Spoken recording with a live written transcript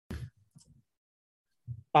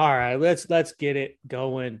All right, let's get it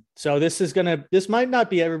going. So this might not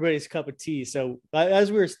be everybody's cup of tea. So as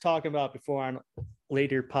we were talking about before on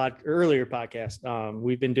earlier podcast,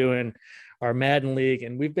 we've been doing our Madden League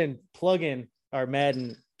and we've been plugging our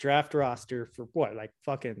Madden draft roster for what, like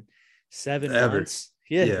fucking seven Ever. months?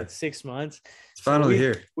 Yeah, Yeah. 6 months. It's So finally we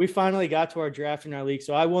here. we finally got to our draft in our league.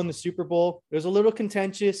 So I won the Super Bowl. It was a little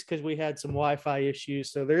contentious because we had some Wi-Fi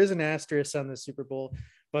issues. So there is an asterisk on the Super Bowl,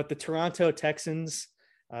 but the Toronto Texans.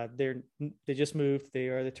 They just moved. They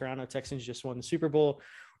are the Toronto Texans. Just won the Super Bowl.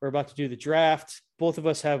 We're about to do the draft. Both of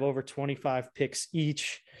us have over 25 picks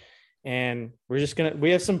each, and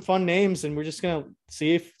we have some fun names, and we're just gonna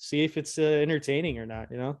see if it's entertaining or not.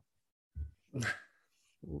 You know,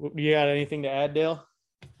 you got anything to add, Dale?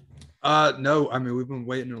 No, I mean we've been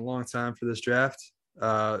waiting a long time for this draft.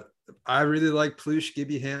 I really like Plush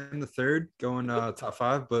Gibby Ham the third going top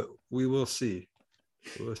five, but we will see.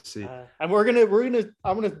 We'll see. And I'm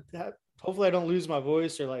gonna hopefully I don't lose my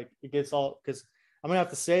voice or like it gets all because I'm gonna have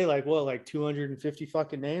to say like 250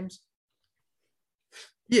 fucking names.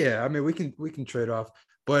 Yeah, I mean we can trade off.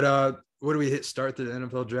 But what do we hit start the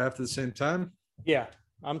NFL draft at the same time? Yeah,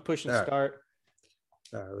 I'm pushing All right. start.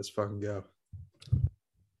 All right, let's fucking go.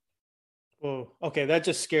 Whoa. Okay, that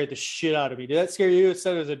just scared the shit out of me. Did that scare you? It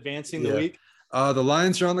said it was advancing the Yeah. week. The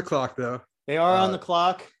Lions are on the clock though. They are on Uh the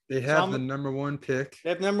clock. they So have the number one pick. they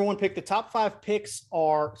have number one pick. The top five picks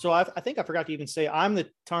are so I think I forgot to even say I'm the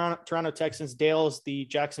Toronto Texans. Dale's the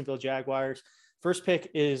Jacksonville Jaguars. First pick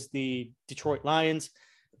is the Detroit Lions,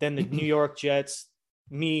 then the New York Jets,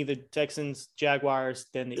 me, the Texans, Jaguars,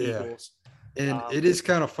 then the Yeah. Eagles. And it is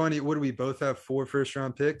kind of funny. What do we both have 4 first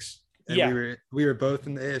round picks? And Yeah. we were both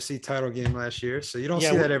in the AFC title game last year. So you don't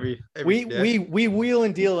Yeah, see that every day. we wheel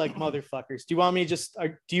and deal like motherfuckers. Do you want me to just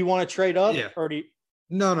do you want to trade up Yeah. or do you,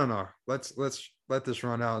 No. Let's let this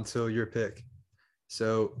run out until your pick.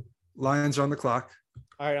 So Lions are on the clock.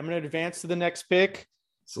 all right, I'm gonna advance to the next pick.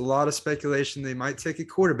 It's a lot of speculation. They might take a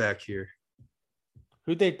quarterback here.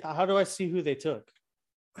 How do I see who they took?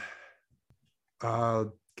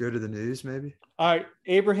 Go to the news, maybe. All right,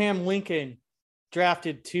 Abraham Lincoln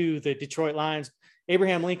drafted to the Detroit Lions.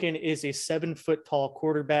 Abraham Lincoln is a 7 foot tall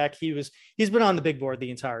quarterback. He's been on the big board the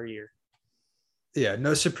entire year. Yeah,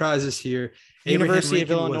 no surprises here. University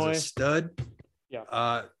of Abraham Lincoln Illinois. was a stud.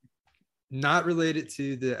 Yeah. Not related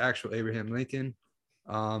to the actual Abraham Lincoln.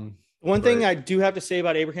 One thing I do have to say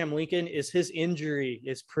about Abraham Lincoln is his injury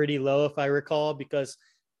is pretty low, if I recall, because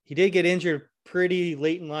he did get injured pretty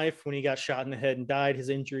late in life when he got shot in the head and died. His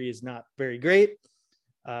injury is not very great.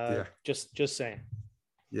 Just saying.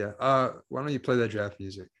 Yeah. Why don't you play that draft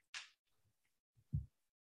music?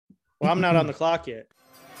 Well, I'm not on the clock yet.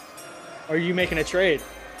 Are you making a trade?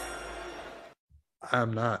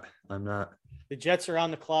 I'm not. The Jets are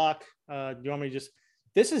on the clock. Do you want me to just?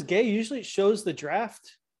 This is gay. Usually it shows the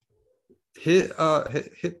draft. Hit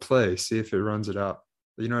play, see if it runs it out.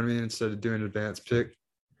 You know what I mean? Instead of doing an advanced pick.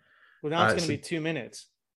 Well, now it's going to be 2 minutes.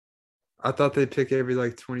 I thought they'd pick every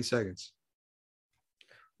like 20 seconds.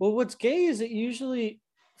 Well, what's gay is it usually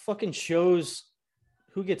fucking shows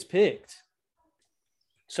who gets picked.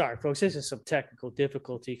 Sorry, folks. This is some technical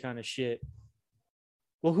difficulty kind of shit.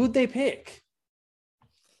 Well, who'd they pick?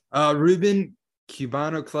 Ruben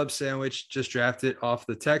Cubano Club Sandwich just drafted off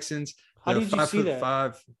the Texans. How did you see that?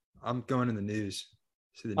 5'5". I'm going in the news.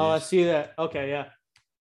 See the news. Oh, I see that. Okay, yeah.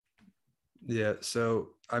 Yeah, so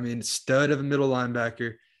I mean, stud of a middle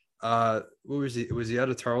linebacker. What was he? Was he out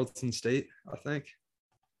of Tarleton State? I think.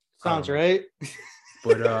 Sounds right.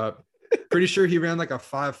 But pretty sure he ran like a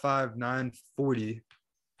 5'5", 940.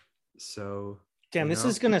 So. Damn, this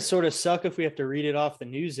is gonna sort of suck if we have to read it off the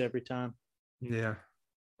news every time. Yeah.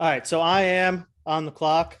 All right, so I am on the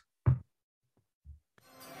clock.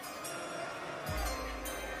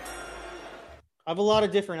 I have a lot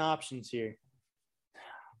of different options here.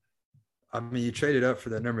 I mean, you traded up for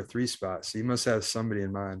that number 3 spot, so you must have somebody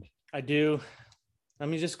in mind. I do. Let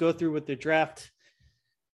me just go through what the draft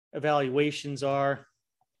evaluations are.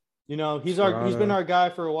 You know, he's been our guy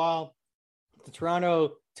for a while. The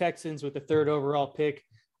Toronto Texans with the 3rd overall pick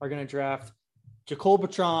are going to draft Jacob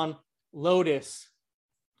Bertrand, Lotus,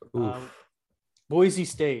 Boise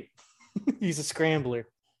State. He's a scrambler.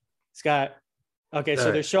 He's got so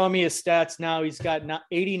they're showing me his stats now. He's got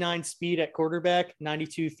 89 speed at quarterback,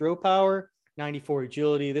 92 throw power, 94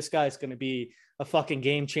 agility. This guy's going to be a fucking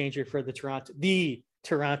game changer for the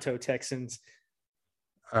Toronto Texans.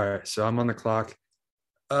 All right, so I'm on the clock.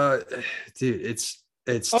 Dude, it's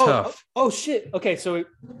tough. Oh shit. Okay, so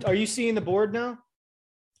are you seeing the board now?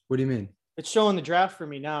 What do you mean? It's showing the draft for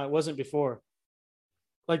me now. It wasn't before.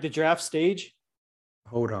 Like the draft stage.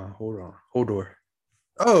 Hold on.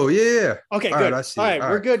 Oh yeah. Okay, All good. right, I see All it. right, All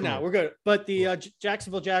we're right, good now. cool. We're good. But the Cool.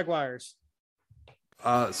 Jacksonville Jaguars. So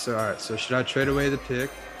all right. So should I trade away the pick?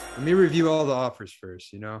 Let me review all the offers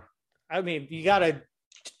first. I mean, you gotta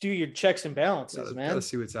do your checks and balances, Gotta man.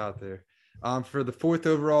 see what's out there. For the fourth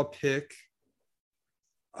overall pick,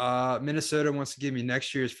 Minnesota wants to give me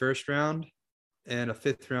next year's first round and a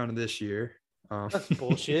fifth round of this year. That's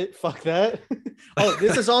bullshit. Fuck that. Oh,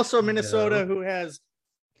 this is also Minnesota No. who has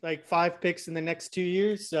like 5 picks in the next 2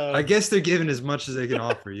 years. I So guess they're giving as much as they can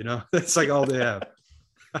offer. That's like all they have.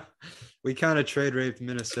 We kind of trade raped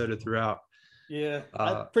Minnesota throughout. yeah,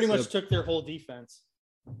 I pretty much took their whole defense.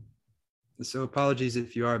 So apologies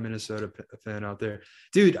if you are a Minnesota fan out there,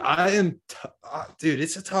 dude. Dude,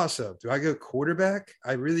 it's a toss up. Do I go quarterback?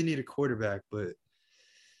 I really need a quarterback, but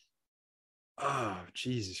oh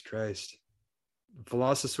Jesus Christ,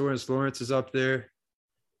 Velocisaurus Lawrence is up there,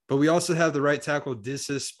 but we also have the right tackle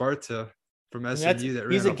Disas Sparta from SMU that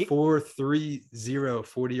ran a 4.30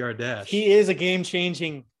 40-yard dash. He is a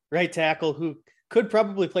game-changing right tackle who could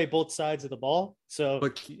probably play both sides of the ball. So,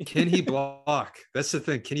 but can he block? That's the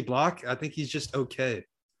thing. Can he block? I think he's just okay.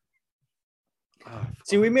 Oh,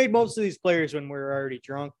 see, we made most of these players when we were already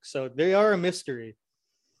drunk, so they are a mystery.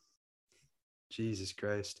 Jesus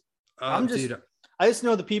Christ. I just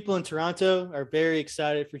know the people in Toronto are very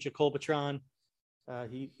excited for Jacob Bertrand.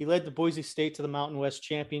 He led the Boise State to the Mountain West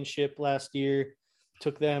Championship last year.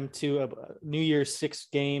 Took them to a New Year's 6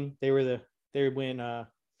 game. They win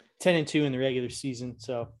 10-2 in the regular season,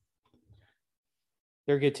 so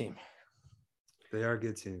they're a good team. They are a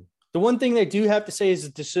good team. The one thing they do have to say is the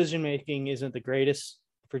decision making isn't the greatest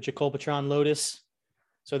for Jacob Bertrand Lotus.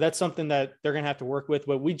 So that's something that they're going to have to work with.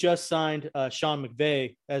 But we just signed Sean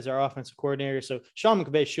McVay as our offensive coordinator. So Sean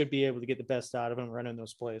McVay should be able to get the best out of him running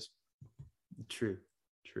those plays. True.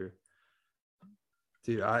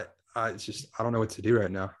 Dude, I don't know what to do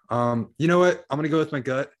right now. You know what? I'm going to go with my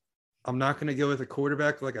gut. I'm not going to go with a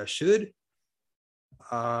quarterback like I should.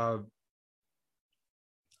 I'm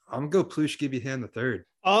going to go Plush Gibbyham III.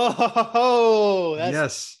 Oh,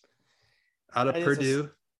 yes. Out of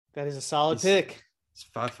Purdue. That is a solid pick. He's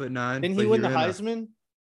 5'9". Didn't he win the Heisman?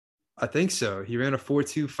 I think so. He ran a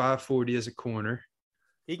 4.2 540 as a corner.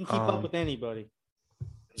 He can keep up with anybody.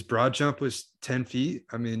 His broad jump was 10 feet.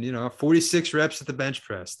 I mean, 46 reps at the bench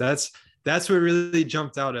press. That's what really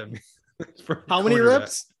jumped out at me. How many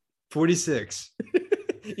reps? 46.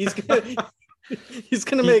 He's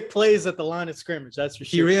gonna make plays at the line of scrimmage. That's for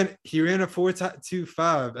sure. He ran a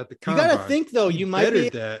 4.25 at the combine. You gotta think though, you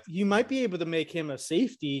might be able to make him a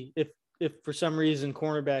safety if for some reason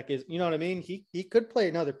cornerback is, you know what I mean? He could play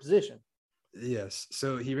another position. Yes.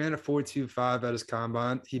 So he ran a 4.25 at his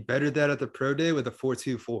combine. He bettered that at the pro day with a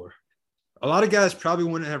 4.24. A lot of guys probably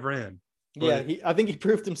wouldn't have ran. Yeah, I think he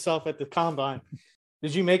proved himself at the combine.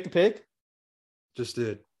 Did you make the pick? Just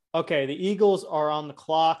did. Okay, the Eagles are on the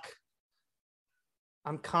clock.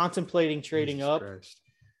 I'm contemplating trading up. Christ.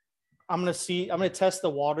 I'm gonna test the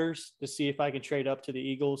waters to see if I can trade up to the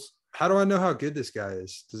Eagles. How do I know how good this guy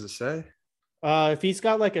is? Does it say? If he's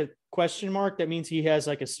got like a question mark, that means he has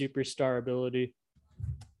like a superstar ability.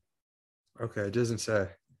 Okay, it doesn't say.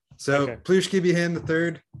 So Plush Gibbyham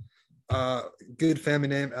III, good family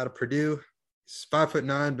name out of Purdue. He's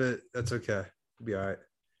 5'9", but that's okay. He'll be all right.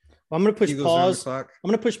 Well, I'm gonna push pause. I'm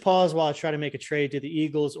gonna push pause while I try to make a trade to the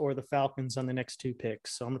Eagles or the Falcons on the next 2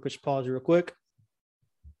 picks. So I'm gonna push pause real quick.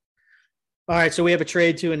 All right, so we have a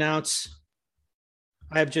trade to announce.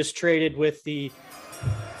 I have just traded with the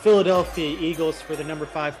Philadelphia Eagles for the number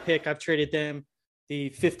 5 pick. I've traded them the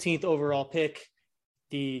 15th overall pick,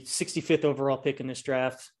 the 65th overall pick in this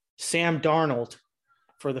draft, Sam Darnold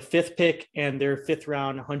for the 5th pick and their 5th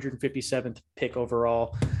round, 157th pick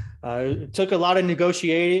overall. It took a lot of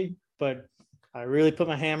negotiating, but I really put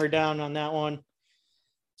my hammer down on that one.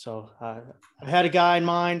 So I had a guy in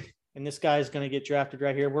mind, and this guy is going to get drafted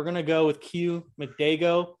right here. We're going to go with Q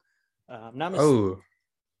McDago.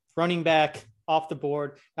 Running back off the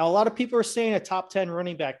board. Now, a lot of people are saying a top 10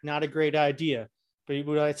 running back, not a great idea. But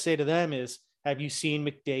what I'd say to them is, have you seen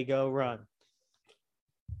McDago run?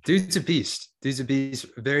 Dude's a beast.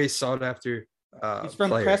 Very sought after. He's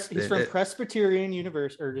from Presbyterian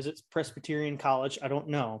University, or is it Presbyterian College? I don't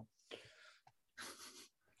know.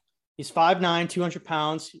 He's 5'9", 200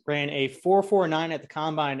 pounds, ran a 4.49 at the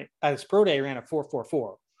combine. At his pro day, ran a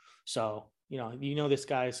 4.44. So, you know this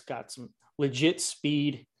guy's got some legit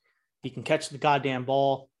speed. He can catch the goddamn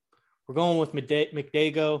ball. We're going with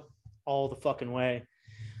McDago all the fucking way.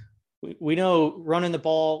 We know running the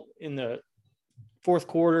ball in the fourth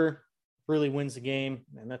quarter really wins the game,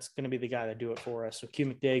 and that's going to be the guy that do it for us. So Q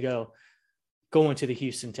McDago going to the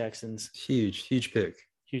Houston Texans. Huge pick.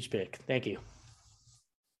 Huge pick. Thank you.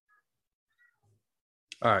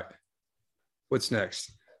 All right. What's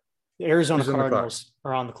next? The Arizona Who's on the clock? Cardinals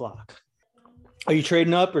are on the clock. Are you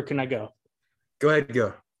trading up or can I go? Go ahead,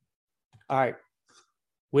 go. All right.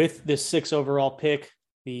 With this 6 overall pick,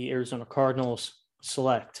 the Arizona Cardinals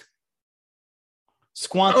select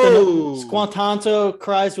Squantanto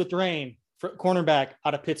cries with rain, cornerback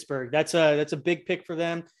out of Pittsburgh. That's a big pick for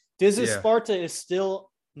them. Dizzy Sparta is still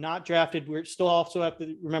not drafted. We're still also have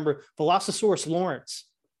to remember Velocisaurus Lawrence,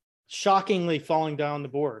 shockingly falling down the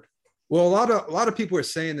board. Well, a lot of people are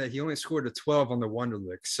saying that he only scored a 12 on the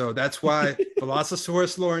Wonderlic. So that's why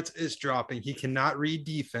Velocisaurus Lawrence is dropping. He cannot read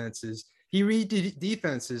defenses. He reads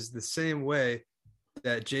defenses the same way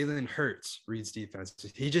that Jalen Hurts reads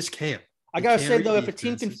defenses. He just can't. I got to say, though, if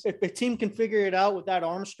a team can figure it out with that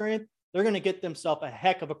arm strength, they're going to get themselves a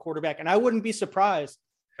heck of a quarterback. And I wouldn't be surprised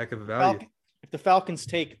heck of a value if the Falcons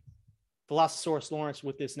take Velocisaurus Lawrence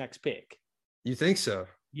with this next pick. You think so?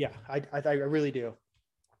 Yeah, I really do.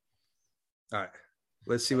 All right,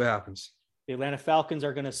 let's see what happens. The Atlanta Falcons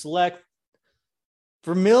are going to select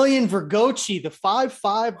Vermilion Vergochi, the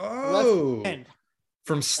 5'5" left end.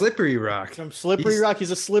 From Slippery Rock. Rock.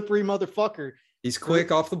 He's a slippery motherfucker. He's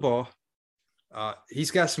quick off the ball.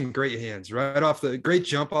 He's got some great hands. Great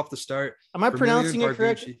jump off the start. Am I pronouncing it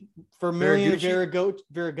correct? Vermilion Vergucci?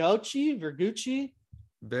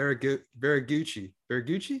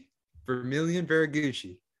 Vermilion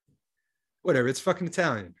Vergucci. Whatever. It's fucking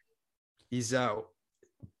Italian. He's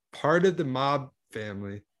part of the mob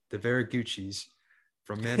family, the Vergucci's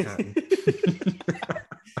from Manhattan.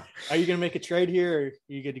 Are you going to make a trade here or are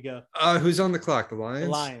you good to go? Who's on the clock? The Lions? The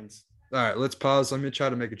Lions. All right, let's pause. Let me try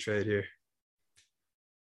to make a trade here.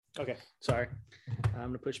 Okay, sorry. I'm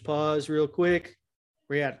going to push pause real quick.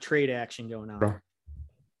 We got trade action going on. All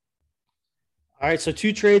right, so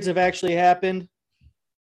 2 trades have actually happened.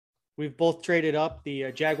 We've both traded up.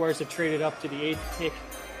 The Jaguars have traded up to the 8th pick,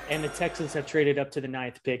 and the Texans have traded up to the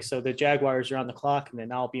 9th pick. So the Jaguars are on the clock, and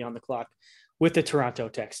then I'll be on the clock with the Toronto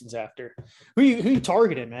Texans after. Who you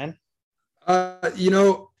targeted, man? I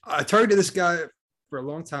targeted this guy for a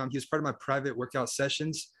long time. He was part of my private workout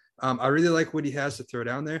sessions. I really like what he has to throw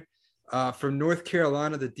down there. From North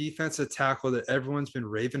Carolina, the defensive tackle that everyone's been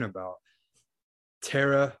raving about,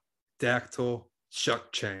 Pterodactyl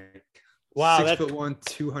Shukchank. Wow, 6'1",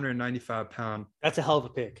 295 pound. That's a hell of a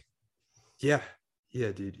pick. Yeah,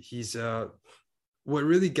 dude. He's what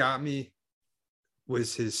really got me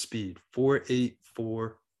was his speed. 4.8,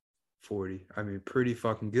 4.40. I mean, pretty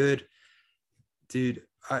fucking good, dude.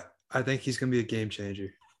 I think he's gonna be a game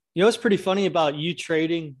changer. You know what's pretty funny about you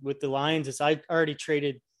trading with the Lions is I already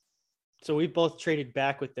traded. So we both traded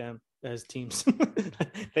back with them as teams.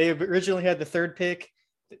 They originally had the 3rd pick.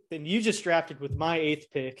 Then you just drafted with my 8th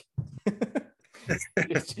pick.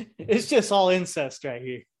 It's just all incest right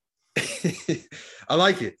here. I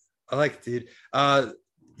like it, dude.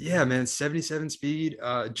 Yeah, man. 77 speed,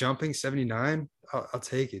 jumping 79. I'll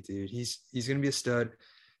take it, dude. He's gonna be a stud.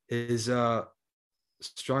 His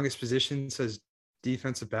strongest position says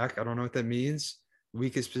defensive back. I don't know what that means.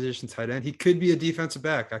 Weakest position, tight end. He could be a defensive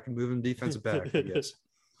back. I can move him defensive back, I guess.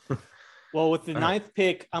 Well, with the 9th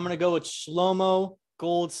pick, I'm going to go with Shlomo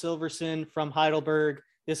Gold-Silverson from Heidelberg.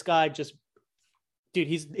 This guy dude,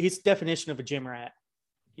 he's definition of a gym rat.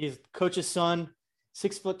 He's coach's son,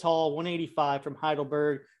 6 foot tall, 185 from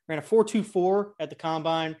Heidelberg. Ran a 4.24 at the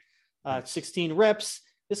combine, 16 reps.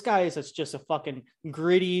 This guy is just a fucking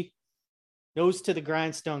gritty, nose to the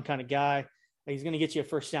grindstone kind of guy. He's going to get you a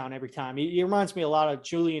first down every time. He reminds me a lot of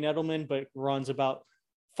Julian Edelman, but runs about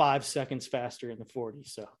 5 seconds faster in the 40.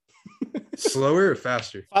 So slower or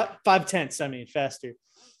faster? 5/10. I mean, faster.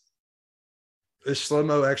 Is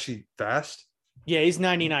Shlomo actually fast? Yeah, he's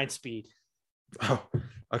 99 speed. Oh,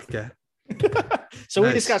 okay. So nice.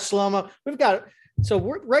 We just got Shlomo.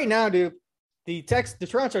 We're right now, dude. The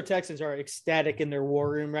Toronto Texans are ecstatic in their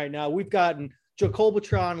war room right now. We've gotten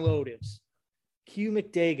Jacobatron Lotus, Hugh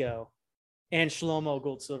McDago, and Shlomo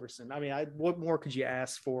Gold-Silverson. I mean, what more could you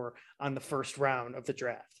ask for on the first round of the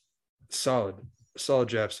draft? Solid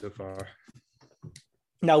draft so far.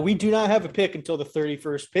 Now, we do not have a pick until the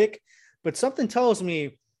 31st pick, but something tells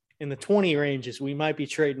me in the 20 ranges, we might be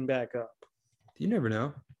trading back up. You never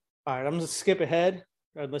know. All right, I'm going to skip ahead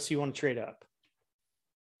unless you want to trade up.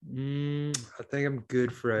 I think I'm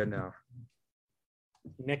good for right now.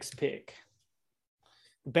 Next pick.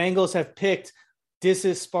 The Bengals have picked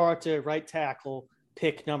Dizzy Sparta, right tackle,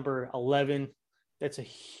 pick number 11. That's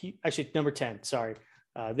actually number 10. Sorry.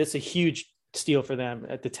 That's a huge steal for them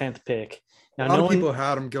at the 10th pick. Now, a lot of people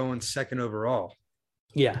had him going 2nd overall.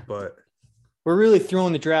 Yeah. But We're really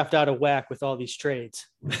throwing the draft out of whack with all these trades.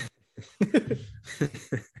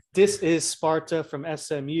 This is Sparta from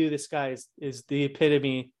SMU. This guy is the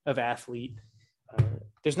epitome of athlete.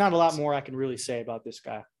 There's not a lot more I can really say about this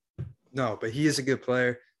guy. No, but he is a good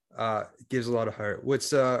player. Gives a lot of heart.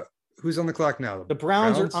 Who's on the clock now? The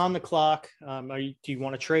Browns are on the clock. Do you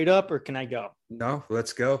want to trade up or can I go? No,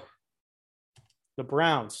 let's go. The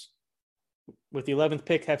Browns with the 11th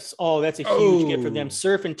pick that's a huge get for them.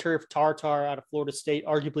 Surf and Turf Tartar out of Florida State,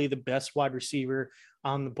 arguably the best wide receiver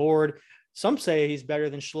on the board. Some say he's better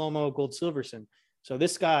than Shlomo Gold-Silverson. So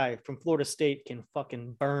this guy from Florida State can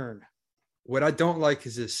fucking burn. What I don't like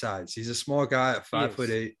is his size. He's a small guy at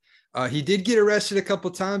 5'8". He did get arrested a couple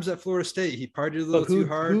times at Florida State. He partied a little too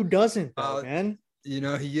hard. Who doesn't, though, man? He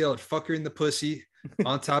yelled "fucker" in the pussy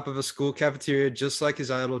on top of a school cafeteria, just like his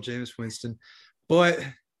idol Jameis Winston. But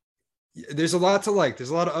there's a lot to like. There's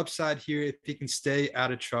a lot of upside here if he can stay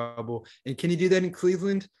out of trouble. And can he do that in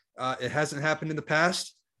Cleveland? It hasn't happened in the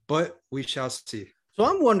past, but we shall see. So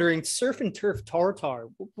I'm wondering, Surf and Turf Tartar,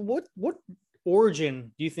 what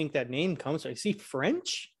origin do you think that name comes from? Is he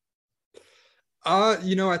French? I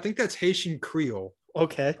think that's Haitian Creole.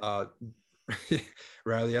 Okay.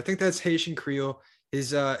 Riley, I think that's Haitian Creole.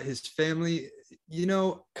 His family,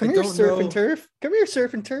 Come here, Surf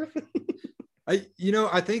and Turf.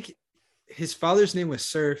 I think his father's name was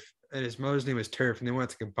Surf and his mother's name was Turf, and they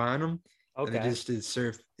wanted to combine them. Okay. And they just did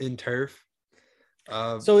Surf and Turf.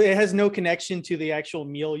 So it has no connection to the actual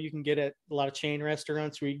meal you can get at a lot of chain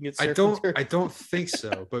restaurants where you can get Surf and Turf? I don't think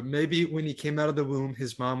so. But maybe when he came out of the womb,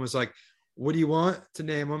 his mom was like, "What do you want to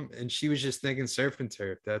name him?" And she was just thinking Surf and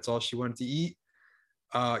Turf. That's all she wanted to eat.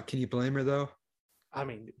 Can you blame her though? I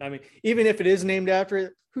mean, even if it is named after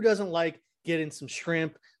it, who doesn't like getting some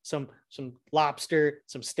shrimp, some lobster,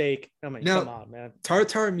 some steak? I mean, come on, man.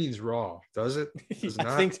 Tartar means raw, does it? Does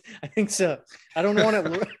I think so. I don't want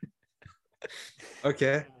it.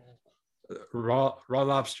 Okay. Raw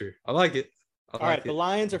lobster. I like it. All right. The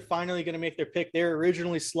Lions are finally going to make their pick. They're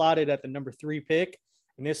originally slotted at the number 3 pick.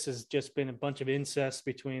 And this has just been a bunch of incest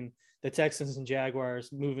between the Texans and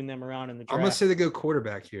Jaguars, moving them around in the draft. I'm going to say they go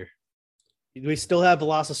quarterback here. We still have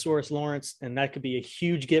Velociraptor Lawrence, and that could be a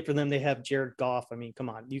huge get for them. They have Jared Goff. I mean, come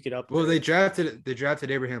on, you could upgrade. Well, they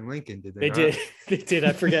drafted Abraham Lincoln, did they? They did.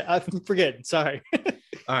 I forget. I'm forgetting. Sorry.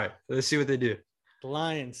 All right, let's see what they do. The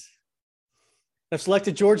Lions have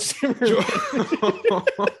selected George Zimmerman.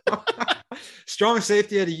 Strong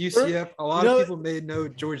safety at a UCF. A lot of people may know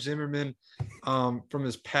George Zimmerman from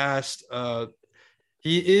his past.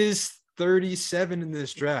 He is 37 in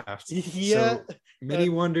this draft. Yeah. So many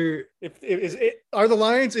wonder are the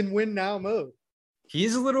Lions in win now mode.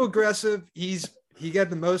 He's a little aggressive. He got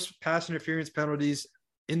the most pass interference penalties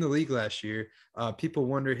in the league last year. People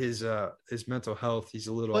wonder his mental health. He's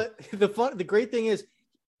a little. But the great thing is,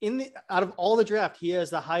 out of all the draft, he has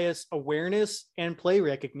the highest awareness and play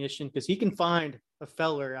recognition because he can find a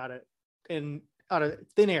feller out of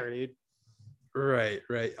thin air, dude. Right.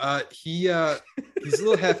 He's a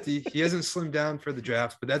little hefty. He hasn't slimmed down for the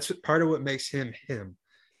draft, but that's part of what makes him him.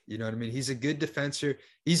 You know what I mean? He's a good defender.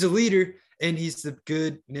 He's a leader, and he's the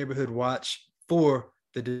good neighborhood watch for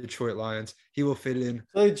the Detroit Lions. He will fit in.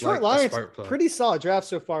 So the Detroit Lions, pretty solid draft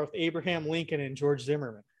so far with Abraham Lincoln and George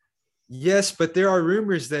Zimmerman. Yes, but there are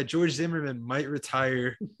rumors that George Zimmerman might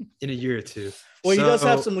retire in a year or two. Well, he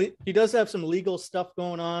does have some legal stuff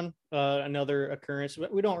going on. Another occurrence.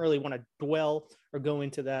 We don't really want to dwell or go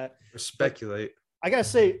into that or speculate. But I gotta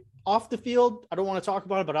say, off the field, I don't want to talk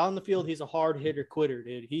about it, but on the field, he's a hard hitter quitter,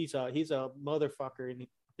 dude. He's a motherfucker, and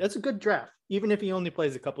that's a good draft, even if he only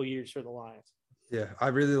plays a couple years for the Lions. Yeah, I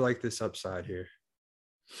really like this upside here.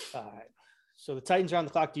 All right. So the Titans are on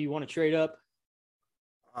the clock. Do you want to trade up?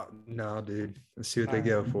 No, dude. Let's see what they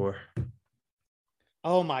go for.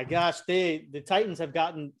 Oh my gosh, the Titans have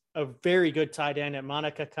gotten a very good tight end at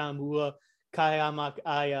Monica Kamua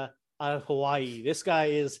Kayamakaya out of Hawaii. This guy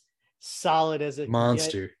is solid as a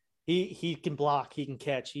monster. He can block, he can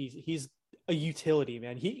catch. He's a utility,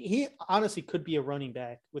 man. He honestly could be a running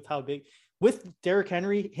back with how big with Derrick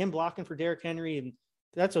Henry, him blocking for Derrick Henry, and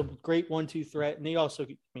that's a great 1-2 threat. And they also,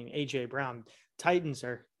 AJ Brown. Titans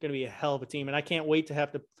are going to be a hell of a team, and I can't wait to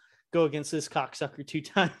have to go against this cocksucker 2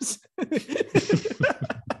 times.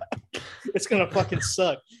 It's going to fucking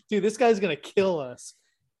suck. Dude, this guy's going to kill us.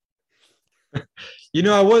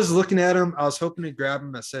 I was looking at him. I was hoping to grab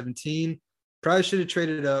him at 17. Probably should have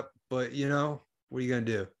traded up, but, what are you going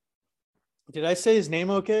to do? Did I say his name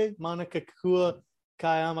okay? Monica Kua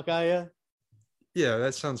Kayamakaya? Yeah,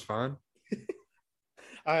 that sounds fine.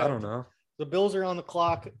 I don't know. The Bills are on the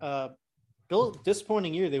clock. Bill,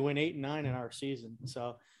 disappointing year. They went 8-9 in our season.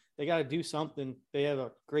 So they got to do something. They have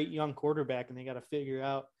a great young quarterback, and they got to figure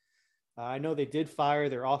out. I know they did fire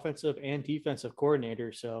their offensive and defensive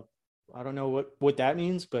coordinator, so I don't know what that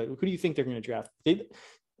means. But who do you think they're going to draft?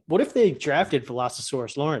 What if they drafted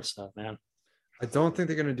Velocisaurus Lawrence, though, man? I don't think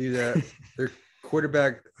they're going to do that. Their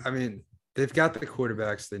quarterback, I mean, they've got the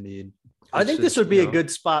quarterbacks they need. I think this would be a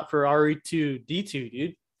good spot for RE2D2,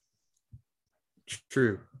 dude.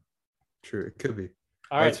 True. It could be.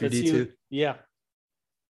 All right, R2D2. Yeah.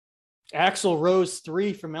 Axl Rose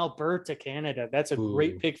 3 from Alberta, Canada. That's a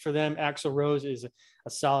great pick for them. Axl Rose is a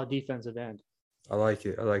solid defensive end. I like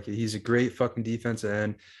it. He's a great fucking defensive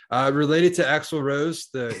end. Related to Axl Rose,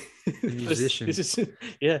 the musician.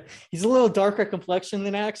 He's a little darker complexion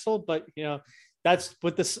than Axl, but that's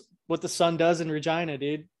what the sun does in Regina,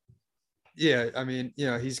 dude. Yeah, I mean,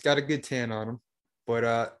 he's got a good tan on him,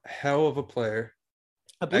 but hell of a player.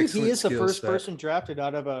 I believe he is the first person drafted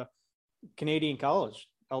out of a Canadian college,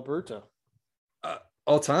 Alberta.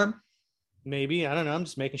 All time? Maybe. I don't know. I'm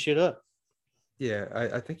just making shit up. Yeah,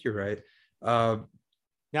 I think you're right.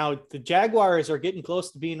 Now, the Jaguars are getting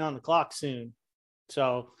close to being on the clock soon.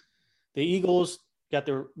 So the Eagles got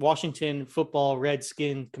the Washington Football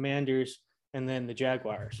Redskin Commanders and then the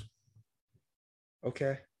Jaguars.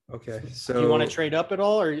 Okay. So do you want to trade up at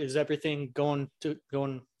all, or is everything going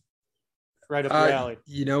right up your alley?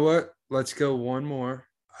 You know what? Let's go one more.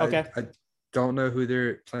 Okay. I don't know who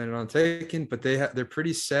they're planning on taking, but they're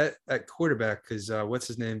pretty set at quarterback because what's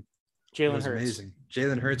his name? Jalen Hurts. Amazing.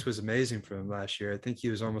 Jalen Hurts was amazing for him last year. I think he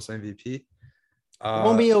was almost MVP.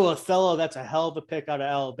 Romeo Othello, that's a hell of a pick out of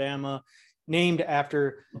Alabama, named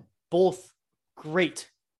after both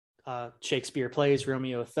great Shakespeare plays.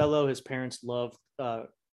 Romeo Othello, his parents loved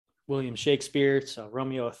William Shakespeare, so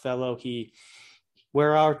Romeo Othello.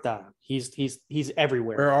 Where art thou? He's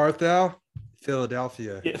everywhere. Where art thou?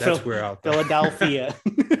 Philadelphia. Yeah, that's where art thou. Philadelphia.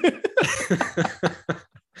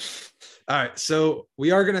 All right, so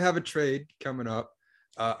we are going to have a trade coming up.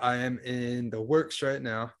 I am in the works right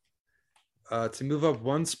now to move up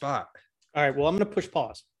one spot. All right, well, I'm going to push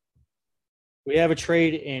pause. We have a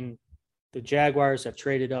trade in the Jaguars have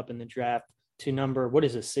traded up in the draft to number, what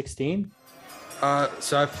is it, 16?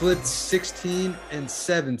 So I flipped 16 and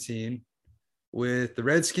 17 with the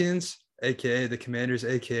Redskins, a.k.a. the Commanders,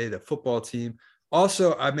 a.k.a. the football team.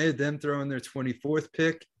 Also, I made them throw in their 24th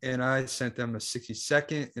pick, and I sent them a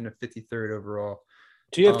 62nd and a 53rd overall.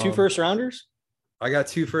 Do you have 2 first rounders? I got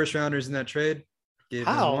 2 first rounders in that trade. Gave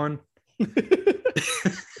them one.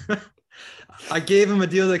 I gave them a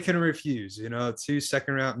deal they couldn't refuse. 2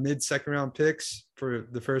 mid-second round picks for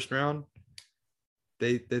the first round.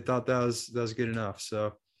 They thought that was good enough.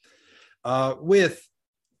 So with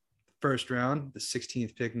first round, the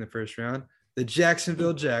 16th pick in the first round, the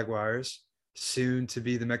Jacksonville Jaguars, soon to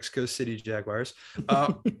be the Mexico City Jaguars,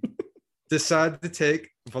 decided to take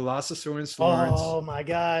Velocisaurus Lawrence. Oh my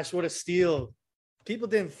gosh, what a steal. People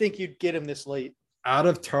didn't think you'd get him this late. Out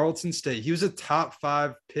of Tarleton State. He was a top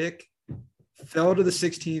 5 pick, fell to the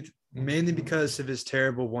 16th, mainly because of his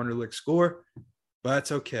terrible Wonderlic score, but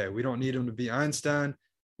that's okay. We don't need him to be Einstein.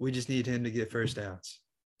 We just need him to get first downs.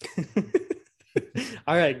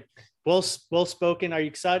 All right. Well spoken. Are you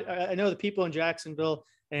excited? I know the people in Jacksonville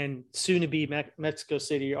and soon to be Mexico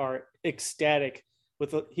City are ecstatic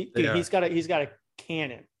with he's got a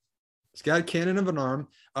cannon. He's got a cannon of an arm.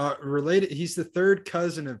 Related, he's the 3rd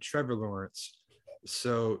cousin of Trevor Lawrence.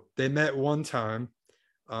 So they met one time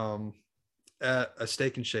at a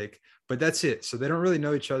Steak and Shake, but that's it. So they don't really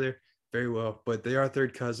know each other very well, but they are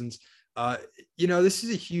 3rd cousins. This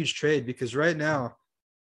is a huge trade because right now,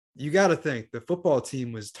 you got to think the football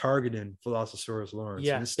team was targeting Velocisaurus Lawrence.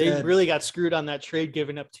 Yeah, they really got screwed on that trade,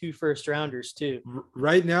 giving up 2 first rounders too.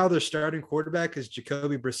 Right now, their starting quarterback is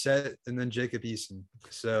Jacoby Brissett and then Jacob Eason.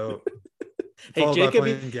 So, hey, Jacob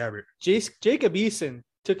Eason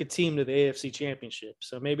took a team to the AFC Championship.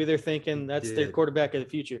 So maybe they're thinking that's their quarterback of the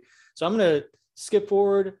future. So I'm going to skip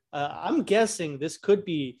forward. I'm guessing this could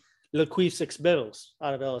be Laquise Six-Biddles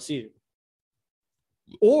out of LSU.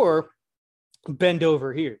 Or Bend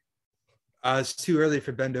Over Here. It's too early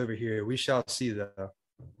for Bend Over Here. We shall see, though.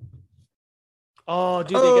 Oh,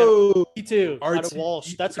 dude, they got me too. Out of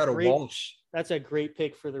Walsh. That's a great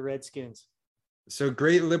pick for the Redskins. So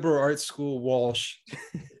great liberal arts school Walsh.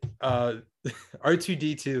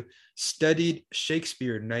 R2D2 studied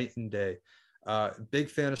Shakespeare night and day. Big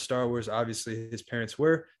fan of Star Wars. Obviously, his parents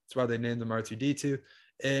were. That's why they named him R2D2.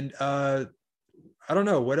 And I don't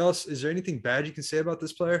know what else. Is there anything bad you can say about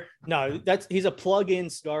this player? No, he's a plug-in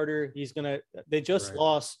starter. They just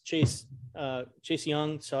lost Chase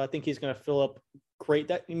Young, so I think he's gonna fill up great.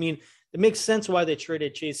 That I mean, it makes sense why they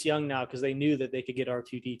traded Chase Young now because they knew that they could get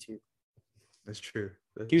R2D2. That's true.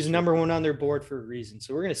 He was number one on their board for a reason.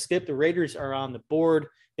 So we're gonna skip. The Raiders are on the board.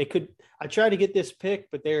 They could. I tried to get this pick,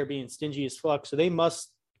 but they are being stingy as fuck. So they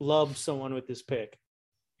must love someone with this pick.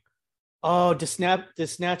 Oh,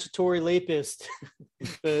 Desnatchatory Lapist,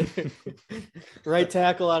 the right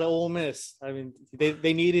tackle out of Ole Miss. I mean,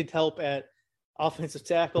 they needed help at offensive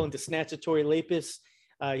tackle, and Desnatchatory Lapist.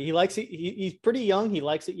 He likes it. He's pretty young. He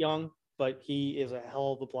likes it young, but he is a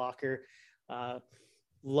hell of a blocker.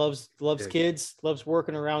 Loves kids. Loves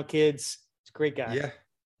working around kids. He's a great guy.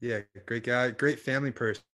 Yeah, great guy. Great family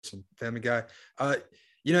person. Family guy.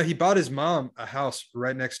 He bought his mom a house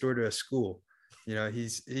right next door to a school.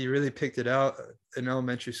 He really picked it out in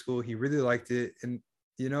elementary school. He really liked it, and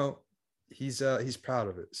he's proud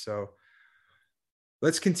of it. So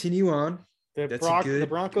let's continue on. The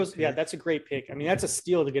Broncos, yeah, that's a great pick. I mean, that's a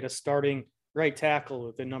steal to get a starting right tackle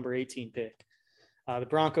with the number 18 pick. The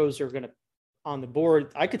Broncos are going to on the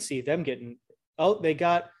board. I could see them getting. Oh, they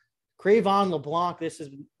got Cre'Von LeBlanc. This is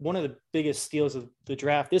one of the biggest steals of the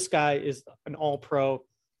draft. This guy is an All-Pro.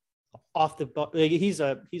 Off the he's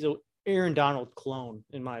a Aaron Donald clone,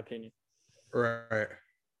 in my opinion. Right.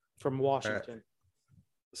 From Washington. Right.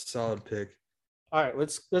 Solid pick. All right,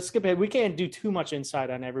 let's skip ahead. We can't do too much insight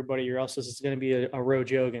on everybody, or else this is going to be a road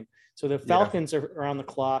jogging. So the Falcons are on the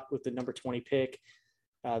clock with the number 20 pick.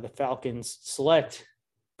 The Falcons select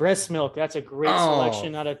Breast Milk. That's a great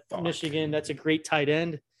selection out of Michigan. That's a great tight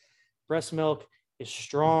end. Breast Milk is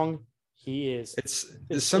strong. He is.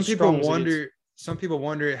 Some people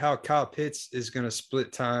wonder how Kyle Pitts is going to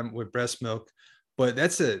split time with Breast Milk, but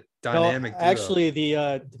that's a dynamic duo. Actually,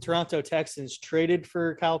 the Toronto Texans traded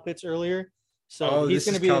for Kyle Pitts earlier. So he's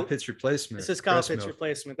going to be Kyle Pitts' replacement. This is Kyle Pitts'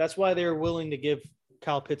 replacement. That's why they were willing to give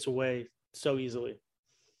Kyle Pitts away so easily.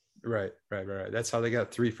 Right. That's how they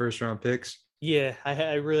got 3 first-round picks. Yeah,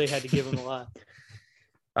 I really had to give him a lot.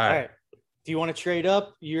 All right. Do you want to trade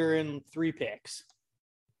up? You're in 3 picks.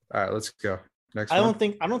 All right, let's go. Next. I don't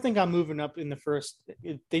think I'm moving up in the first.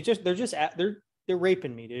 They're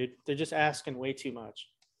raping me, dude. They're just asking way too much.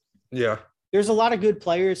 Yeah. There's a lot of good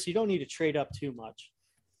players, so you don't need to trade up too much.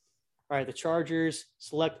 All right, the Chargers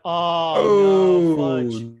select. No,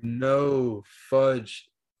 Fudge.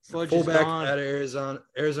 Fullback out of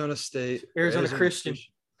Arizona State. Arizona Christian.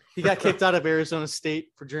 He got kicked out of Arizona State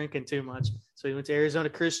for drinking too much. So he went to Arizona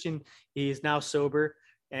Christian. He's now sober.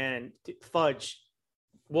 And Fudge,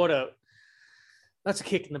 that's a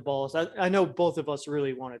kick in the balls. I know both of us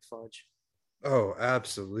really wanted Fudge. Oh,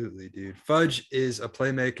 absolutely, dude. Fudge is a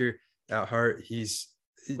playmaker at heart. Was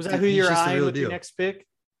that who you're eyeing with your next pick?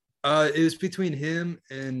 It was between him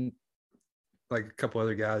and like a couple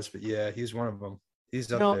other guys, but yeah, he's one of them.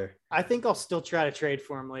 He's up there. I think I'll still try to trade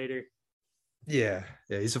for him later. Yeah,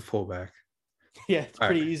 he's a fullback. Yeah, it's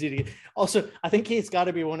pretty easy to get. Also, I think he's got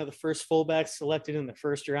to be one of the first fullbacks selected in the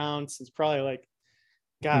first round since probably like,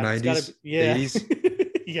 God, 90s, it's got to be, yeah.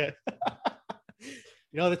 80s.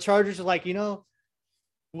 Yeah. The Chargers are like, we got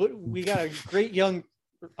a great young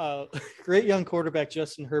quarterback,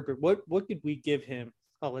 Justin Herbert. What could we give him?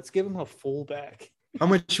 Oh, let's give him a fullback. How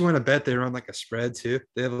much you want to bet they run like a spread too?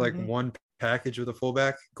 They have like one package with a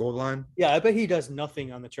fullback, goal line. Yeah, I bet he does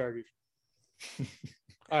nothing on the Chargers.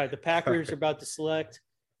 All right, the Packers are about to select.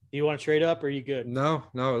 Do you want to trade up or are you good? No,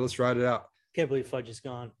 let's ride it out. Can't believe Fudge is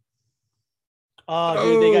gone. Oh,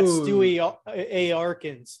 dude, they got Stewie A.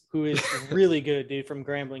 Arkins, who is really good, dude, from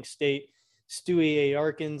Grambling State. Stewie A.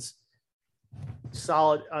 Arkins,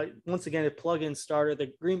 solid. Once again, a plug-in starter.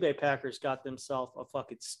 The Green Bay Packers got themselves a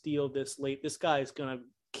fucking steal this late. This guy is going to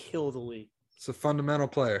kill the league. It's a fundamental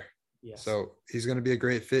player. Yes. So he's going to be a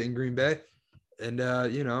great fit in Green Bay. And,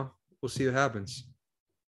 we'll see what happens.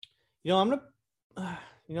 I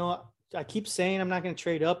keep saying I'm not going to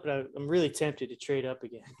trade up, but I'm really tempted to trade up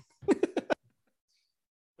again.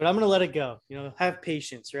 But I'm going to let it go. Have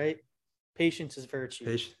patience, right? Patience is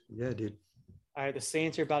virtue. Yeah, dude. All right, the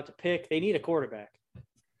Saints are about to pick. They need a quarterback.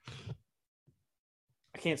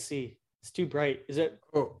 I can't see. It's too bright. Is it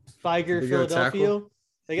Figer, Philadelphia?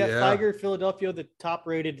 They got Figer, Philadelphia, the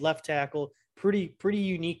top-rated left tackle. Pretty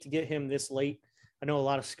unique to get him this late. I know a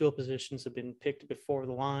lot of skill positions have been picked before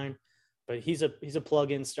the line, but he's a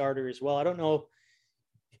plug-in starter as well. I don't know.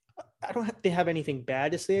 I don't have to have anything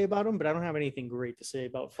bad to say about him, but I don't have anything great to say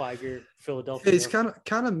about Figer, Philadelphia. He's kind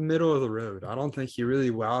of middle of the road. I don't think he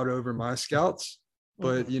really wowed over my scouts,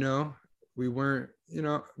 but we weren't,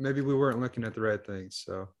 maybe we weren't looking at the right things.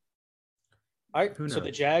 So, all right. So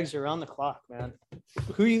the Jags are on the clock, man.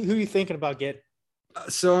 Who you thinking about getting?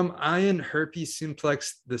 So I'm eyeing Herpes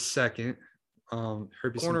Simplex the second.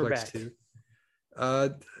 Herpes Simplex 2. Uh,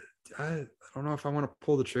 I don't know if I want to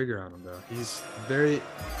pull the trigger on him though. He's very,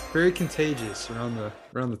 very contagious around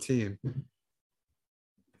the team.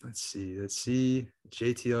 Let's see.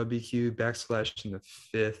 JTLBQ backslash in the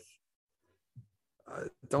 5th.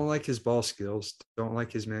 Don't like his ball skills. Don't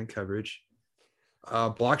like his man coverage.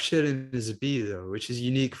 Block shedding is a B though, which is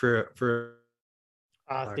unique for.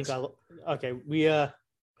 Okay. We had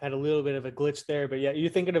a little bit of a glitch there, but yeah, you're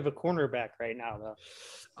thinking of a cornerback right now though.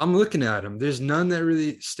 I'm looking at him. There's none that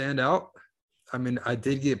really stand out. I mean, I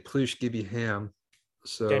did get Plush Gibby Ham.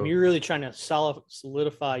 So damn, you're really trying to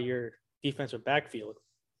solidify your defensive backfield.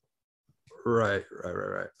 Right.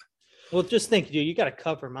 Well, just think, dude, you got to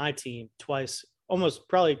cover my team twice, almost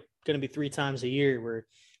probably going to be 3 times a year where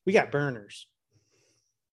we got burners.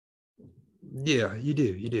 Yeah, you do.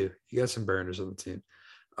 You got some burners on the team.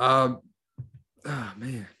 Oh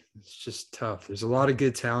man, it's just tough. There's a lot of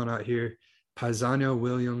good talent out here. Paisano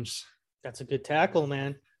Williams. That's a good tackle,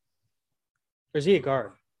 man. Or is he a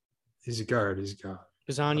guard? He's a guard.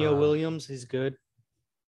 Paisano Williams, he's good.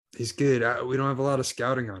 He's good. We don't have a lot of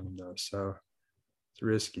scouting on him though, so it's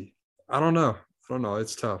risky. I don't know.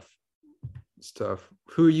 It's tough.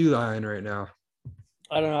 Who are you eyeing right now?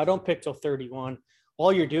 I don't know. I don't pick till 31.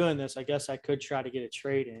 While you're doing this, I guess I could try to get a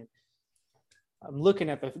trade in. I'm looking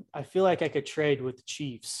at I feel like I could trade with the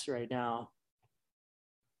Chiefs right now.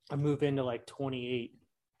 I move into like 28.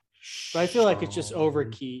 But I feel like it's just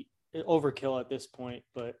overkill at this point.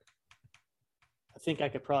 But I think I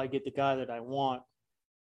could probably get the guy that I want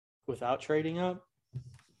without trading up.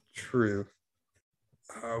 True.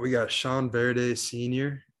 We got Sean Verde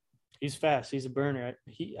Sr. He's fast. He's a burner.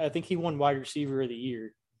 I think he won wide receiver of the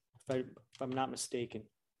year, if I'm not mistaken.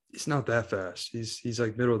 He's not that fast. He's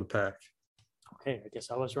like middle of the pack. Okay, I guess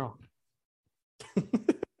I was wrong.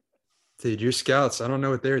 Dude, your scouts, I don't know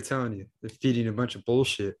what they were telling you. They're feeding a bunch of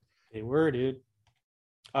bullshit. They were, dude.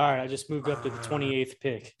 All right, I just moved up to the 28th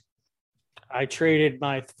pick. I traded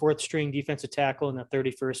my 4th string defensive tackle in the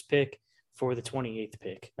 31st pick for the 28th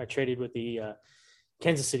pick. I traded with the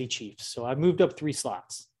Kansas City Chiefs. So I moved up 3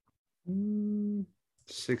 slots. 6'4",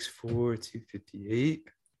 258.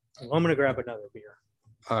 I'm going to grab another beer.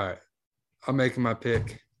 All right. I'm making my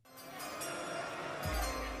pick.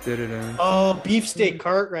 Oh, Beefsteak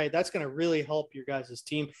Cartwright. That's going to really help your guys'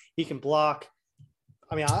 team. He can block.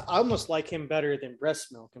 I mean, I almost like him better than Breast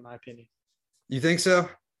Milk, in my opinion. You think so?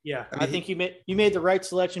 Yeah, I think you made the right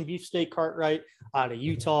selection. Beefsteak Cartwright out of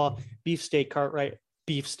Utah. Beefsteak Cartwright.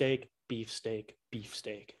 Beefsteak.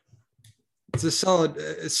 It's a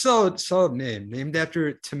solid name, named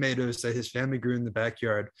after tomatoes that his family grew in the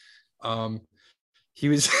backyard. He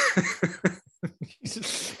was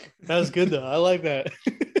that was good though. I like that.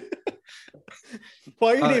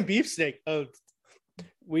 Why are you named Beefsteak? Oh,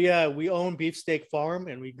 we own Beefsteak Farm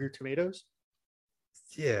and we grew tomatoes.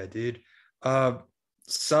 Yeah, dude.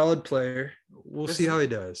 Solid player. We'll see how he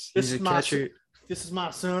does. He's a catcher. This is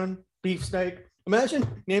my son, Beefsteak.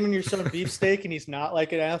 Imagine naming your son Beefsteak and he's not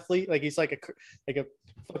like an athlete. Like he's like a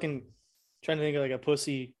fucking trying to think of like a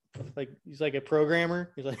pussy. Like he's like a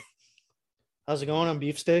programmer. He's like, how's it going? I'm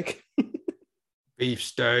Beefsteak.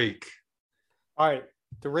 Beefsteak. All right.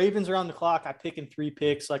 The Ravens are on the clock. I pick in 3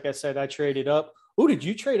 picks. Like I said, I traded up. Oh, did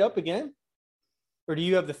you trade up again? Or do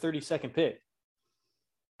you have the 32nd pick?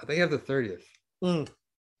 I think I have the 30th.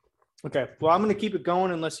 Okay. Well, I'm going to keep it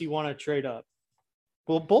going unless you want to trade up.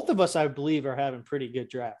 Well, both of us, I believe, are having pretty good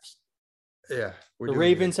drafts. Yeah. The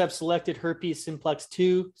Ravens have selected Herpes Simplex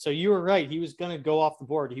 2. So you were right. He was going to go off the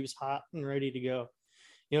board. He was hot and ready to go.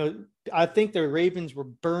 You know, I think the Ravens were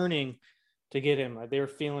burning to get him. They were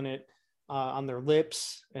feeling it on their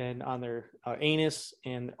lips and on their anus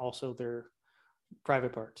and also their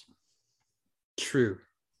private parts. True.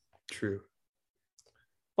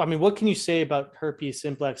 I mean, what can you say about Herpes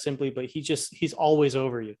Simplex simply? But he's always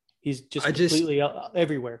over you. He's just completely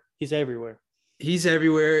everywhere. He's everywhere. He's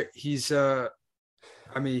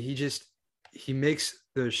he makes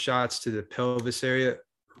those shots to the pelvis area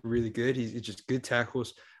really good. He's just good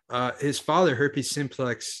tackles. His father, Herpes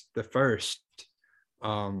Simplex the first,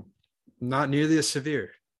 not nearly as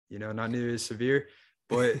severe,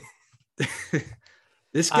 but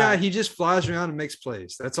this guy, he just flies around and makes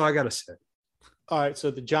plays. That's all I got to say. All right.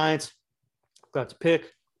 So the Giants got to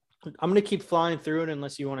pick. I'm going to keep flying through it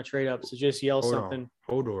unless you want to trade up. So just yell something.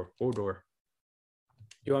 Hold on.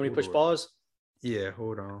 You want me to push pause? Yeah,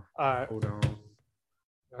 hold on. All right. Hold on.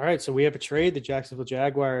 All right. So we have a trade. The Jacksonville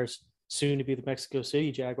Jaguars, soon to be the Mexico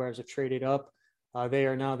City Jaguars, have traded up. They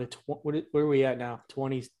are now where are we at now?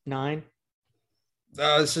 29?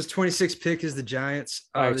 This is 26th pick is the Giants.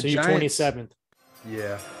 All right. So you're 27th.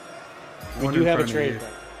 Yeah. We do have a trade.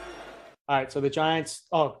 All right, so the Giants.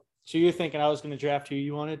 Oh, so you're thinking I was going to draft who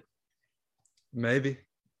you wanted? Maybe.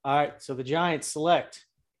 All right, so the Giants select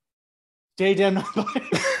Daydem.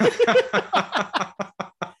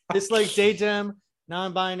 It's like Daydem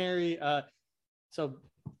non-binary. So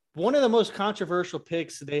one of the most controversial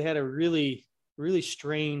picks. They had a really, really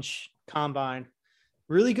strange combine.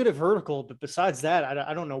 Really good at vertical, but besides that,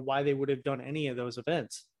 I don't know why they would have done any of those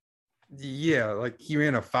events. Yeah, like he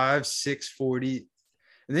ran a 5.640,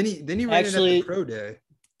 and then he ran it at Actually, the pro day.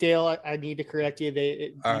 Dale, I need to correct you.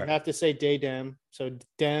 You All right. have to say Daydem. So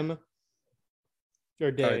Dem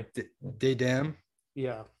or Day. Daydem.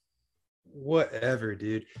 Yeah. Whatever,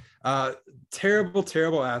 dude.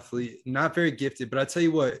 Terrible athlete, not very gifted, but I tell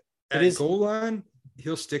you what, at goal line,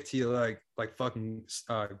 he'll stick to you like fucking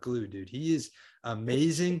glue, dude. He is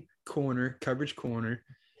amazing coverage corner.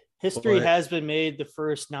 History has been made. The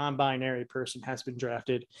first non-binary person has been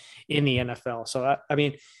drafted in the NFL. So I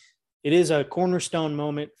mean, it is a cornerstone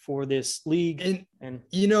moment for this league. And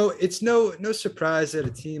you know, it's no surprise that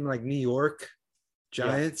a team like New York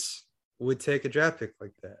Giants would take a draft pick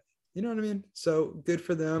like that. You know what I mean? So good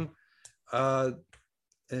for them.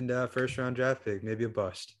 And first round draft pick, maybe a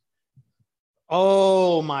bust.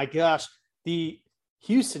 Oh my gosh. The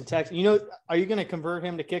Houston Texans, you know, are you going to convert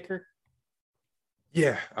him to kicker?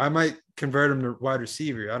 Yeah, I might convert him to wide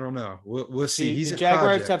receiver. I don't know. We'll see. The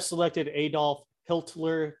Jaguars have selected Adolf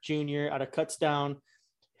Hiltler Jr. out of Kutztown.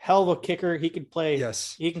 Hell of a kicker. He can play.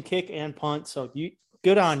 Yes. He can kick and punt. So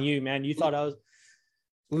good on you, man. You thought I was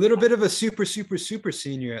a little bit of a super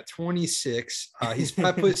senior at 26. He's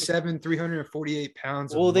 5'7", 348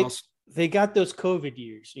 pounds. Well, they got those COVID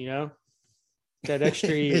years, you know, that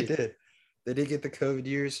extra year. They did get the COVID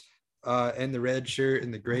years and the red shirt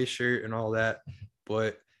and the gray shirt and all that.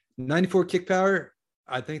 But 94 kick power,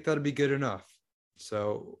 I think that'll be good enough.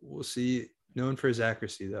 So we'll see. Known for his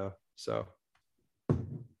accuracy, though. So what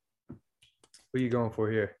are you going for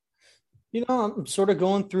here? You know, I'm sort of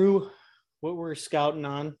going through what we're scouting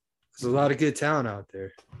on. There's a lot of good talent out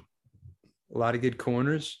there. A lot of good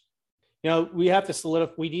corners. You know, we have to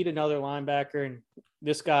solidify. We need another linebacker, and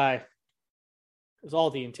this guy is all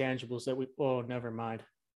the intangibles that we. Oh, never mind.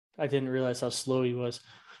 I didn't realize how slow he was.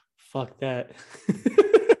 Fuck that.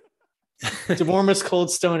 DeMormis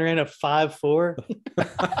Coldstone ran a 5.4.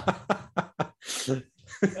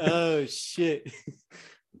 Oh shit.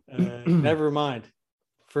 Never mind.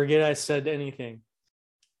 Forget I said anything.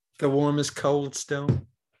 The warmest Coldstone.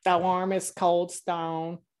 The warmest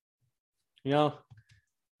Coldstone. You know,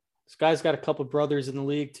 this guy's got a couple brothers in the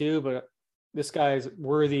league too, but this guy is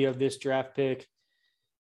worthy of this draft pick.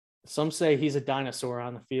 Some say he's a dinosaur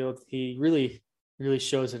on the field. He really, really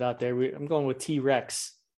shows it out there. I'm going with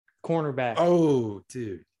T-Rex, cornerback. Oh,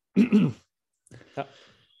 dude.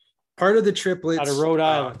 Part of the triplets. Out of Rhode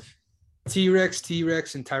Island. T-Rex,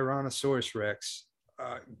 and Tyrannosaurus Rex.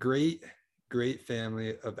 Great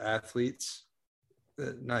family of athletes.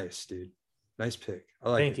 Nice, dude. Nice pick. I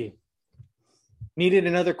like it. Thank you. Needed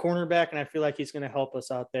another cornerback, and I feel like he's going to help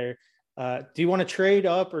us out there. Do you want to trade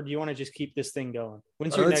up, or do you want to just keep this thing going?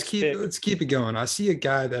 When's your next pick? Let's keep it going. I see a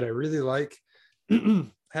guy that I really like.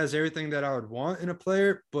 Has everything that I would want in a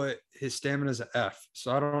player, but his stamina is an F.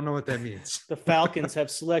 So I don't know what that means. The Falcons have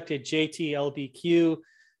selected JTLBQ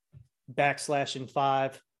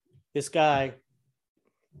 /5. This guy,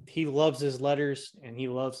 he loves his letters and he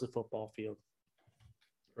loves the football field.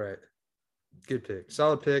 Right. Good pick.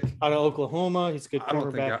 Solid pick. Out of Oklahoma. He's a good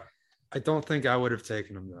cornerback. I don't think I would have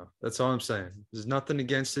taken him, though. That's all I'm saying. There's nothing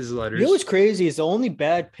against his letters. You know what's crazy is the only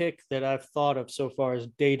bad pick that I've thought of so far is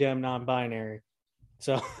Daydem non-binary.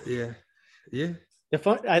 So yeah.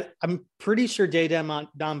 I'm pretty sure Daydem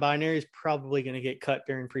non-binary is probably going to get cut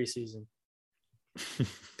during preseason.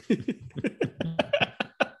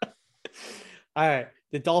 All right,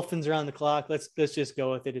 the Dolphins are on the clock. Let's just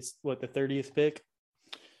go with it. It's the 30th pick.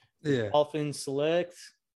 Yeah. Dolphins select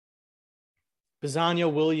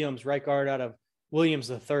Pisanio Williams, right guard out of Williams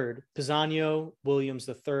III. Pisanio Williams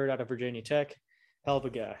III out of Virginia Tech. Hell of a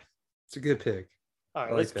guy. It's a good pick. All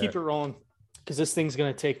right, let's keep it rolling because this thing's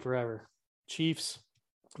going to take forever. Chiefs,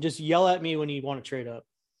 just yell at me when you want to trade up.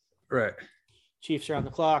 Right. Chiefs are on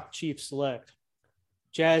the clock. Chiefs select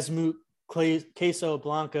Jasmine Queso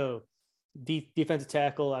Blanco, defensive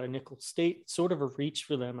tackle out of Nicholls State. Sort of a reach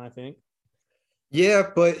for them, I think. Yeah,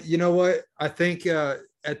 but you know what? I think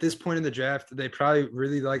at this point in the draft, they probably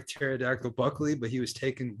really like Pterodactyl Buckley, but he was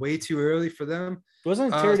taken way too early for them.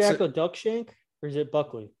 Wasn't Pterodactyl Duckshank, or is it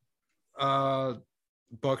Buckley?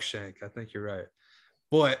 Buckshank. I think you're right.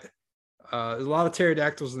 But there's a lot of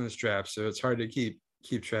pterodactyls in this draft, so it's hard to keep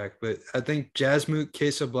track. But I think Jasmine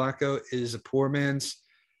Queso Blanco is a poor man's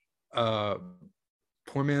uh,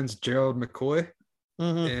 poor man's Gerald McCoy.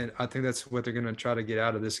 Mm-hmm. And I think that's what they're going to try to get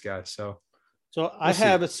out of this guy. So I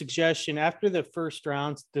have a suggestion after the first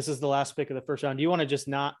round. This is the last pick of the first round. Do you want to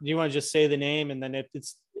just say the name? And then if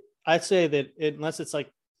it's, I'd say that unless it's like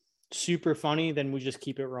super funny, then we just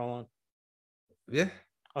keep it rolling. Yeah.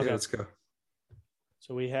 Okay. Yeah, let's go.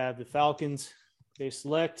 So we have the Falcons. They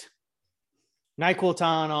select NyQuil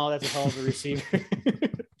Tylenol. That's a hell of a receiver.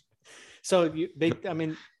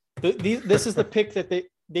 This is the pick that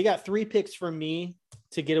they got 3 picks from me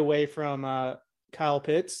to get away from Kyle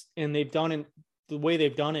Pitts, and the way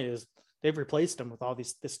they've done it is they've replaced him with all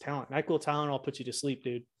this talent. NyQuil Tylenol puts you to sleep,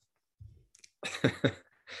 dude.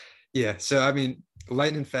 Yeah. So, I mean,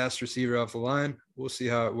 lightning fast receiver off the line. We'll see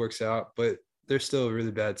how it works out, but they're still a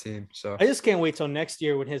really bad team. So I just can't wait till next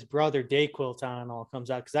year when his brother Dayquil Tylenol comes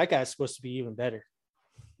out, because that guy's supposed to be even better.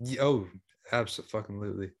 Oh,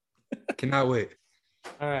 absolutely. Cannot wait.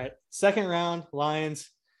 All right. Second round, Lions.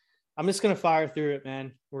 I'm just going to fire through it,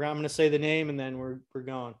 man. I'm going to say the name and then we're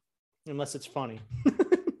going, unless it's funny.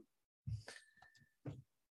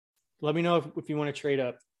 Let me know if you want to trade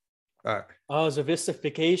up. All right.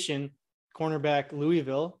 Zavistification, cornerback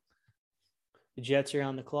Louisville. The Jets are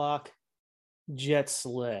on the clock. Jets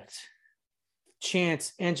select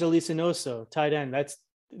Chance Angelicinoso, tight end.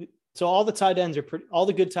 So all the tight ends all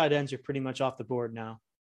the good tight ends are pretty much off the board now.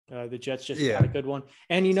 The Jets just got a good one.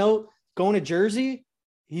 And, going to Jersey,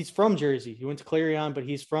 he's from Jersey. He went to Clarion, but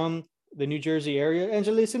he's from the New Jersey area.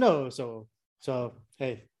 Angelicinoso. So,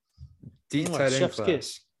 hey. Deep tight end class.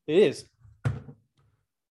 Kiss. It is.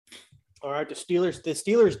 All right, the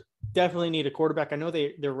Steelers definitely need a quarterback. I know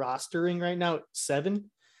they're rostering right now at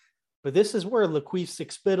 7, but this is where Laquise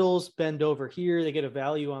Six-Spittles bend over here. They get a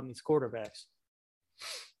value on these quarterbacks.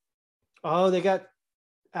 Oh, they got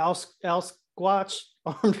Al Squatch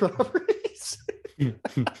armed robberies.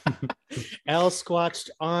 Al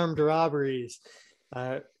Squatched armed robberies.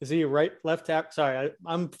 Is he a left tackle? Sorry,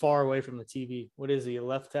 I'm far away from the TV. What is he, a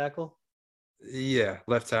left tackle? Yeah,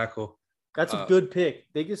 left tackle. That's a good pick.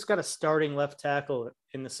 They just got a starting left tackle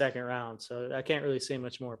in the second round, so I can't really say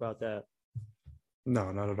much more about that.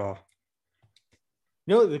 No, not at all.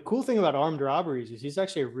 The cool thing about armed robberies is he's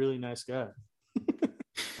actually a really nice guy.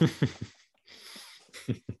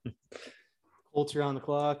 Colts are on the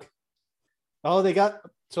clock. Oh,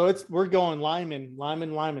 we're going lineman.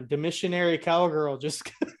 The missionary cowgirl just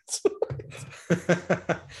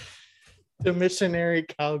the missionary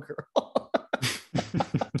cowgirl.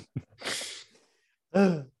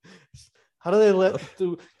 How do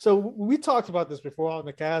they so we talked about this before on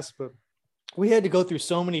the cast, but we had to go through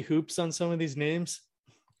so many hoops on some of these names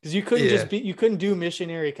because you couldn't you couldn't do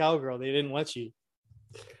missionary cowgirl. They didn't let you.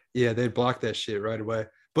 Yeah, they'd block that shit right away.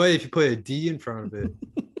 But if you put a D in front of it,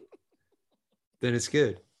 then it's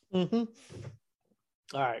good. Mm-hmm.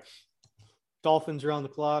 All right. Dolphins are on the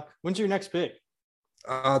clock. When's your next pick?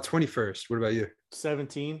 21st. What about you?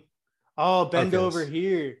 17. Oh, bend over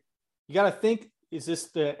here. You got to think, is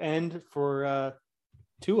this the end for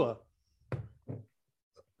Tua?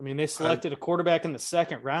 I mean, they selected a quarterback in the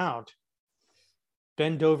second round.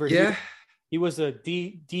 Bend over here. He was a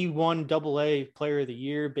D1 AA player of the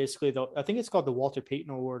year. Basically, I think it's called the Walter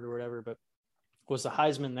Payton Award or whatever, but was the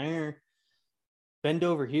Heisman there. Bend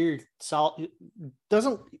over here.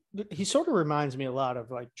 He sort of reminds me a lot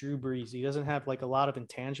of like Drew Brees. He doesn't have like a lot of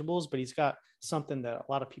intangibles, but he's got something that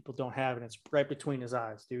a lot of people don't have, and it's right between his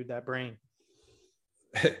eyes, dude, that brain.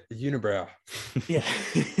 Unibrow. Yeah.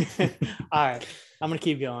 All right. I'm going to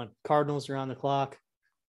keep going. Cardinals are on the clock.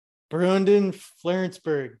 Brandon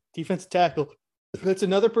Florensburg, defensive tackle. That's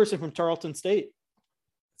another person from Tarleton State.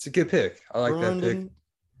 It's a good pick. I like that pick.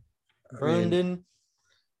 Brandon.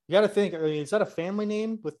 You got to think, is that a family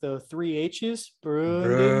name with the 3 H's?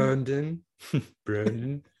 Brandon.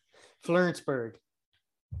 Florensburg.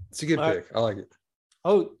 It's a good pick. I like it.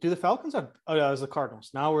 Oh, do the Falcons have? Oh, yeah, it was the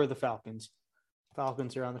Cardinals. Now we're the Falcons.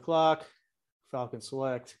 Falcons are on the clock. Falcons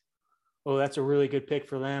select. Oh, that's a really good pick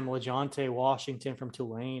for them. LaJohntay Washington from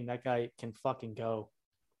Tulane. That guy can fucking go.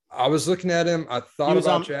 I was looking at him. I thought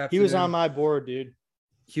about drafting him. He was on my board, dude.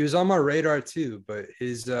 He was on my radar too, but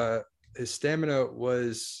his stamina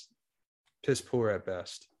was piss poor at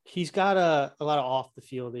best. He's got a lot of off the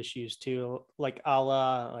field issues too, like a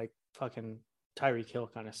la like fucking Tyreek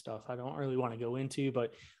Hill kind of stuff. I don't really want to go into,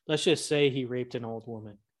 but let's just say he raped an old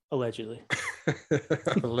woman, allegedly.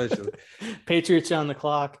 Allegedly. Patriots on the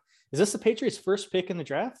clock. Is this the Patriots' first pick in the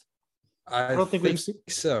draft? I don't think we've seen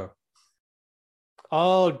so.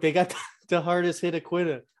 Oh, they got the hardest hit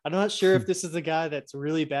Aquita. I'm not sure if this is a guy that's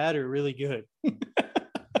really bad or really good. I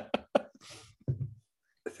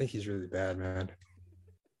think he's really bad, man.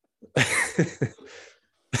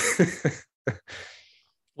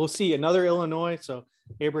 We'll see. Another Illinois. So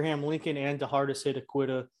Abraham Lincoln and DeHardis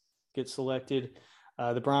Hitaquita get selected.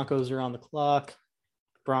 The Broncos are on the clock.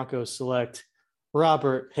 Broncos select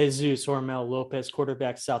Robert Jesus Hormel Lopez,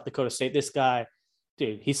 quarterback, South Dakota State. This guy,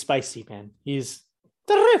 dude, he's spicy, man. He's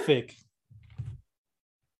terrific.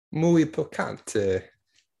 Muy picante.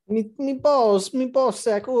 Me balls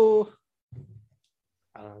sack. Oh,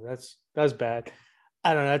 I don't know. That's bad.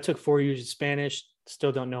 I don't know. I took 4 years of Spanish.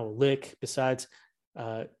 Still don't know a lick besides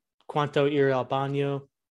Cuanto ir al baño.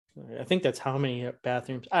 I think that's how many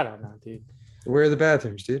bathrooms. I don't know, dude. Where are the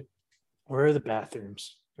bathrooms, dude? Where are the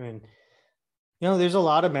bathrooms? I mean, there's a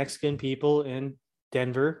lot of Mexican people in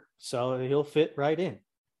Denver, so he'll fit right in.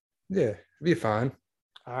 Yeah, it'd be fine.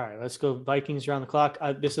 All right, let's go. Vikings are on the clock.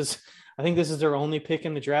 I think this is their only pick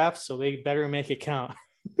in the draft, so they better make it count.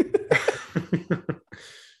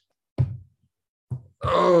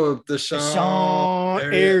 Oh, Deshaun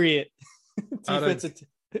Ariat. Defensive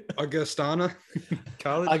Augustana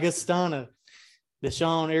College. Augustana.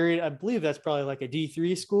 Deshaun Ariat. I believe that's probably like a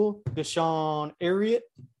D3 school. Deshaun Ariat.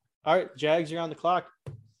 All right, Jags are on the clock.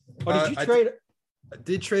 Oh, did you trade? I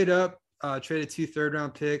did trade up. Traded 2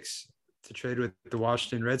 third-round picks to trade with the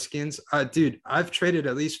Washington Redskins. Dude, I've traded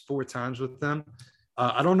at least 4 times with them.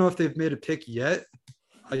 I don't know if they've made a pick yet.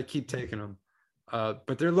 I keep taking them.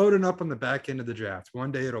 But they're loading up on the back end of the draft.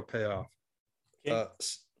 One day it'll pay off. Okay.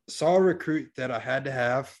 Saw a recruit that I had to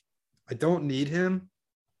have. I don't need him,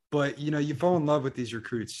 but you fall in love with these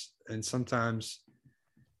recruits, and sometimes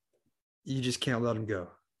you just can't let them go.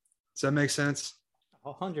 Does that make sense?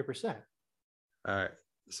 100%. All right.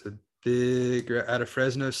 So big out of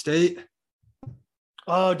Fresno State.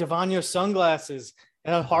 Oh, Devonio sunglasses.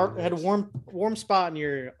 Had a warm spot in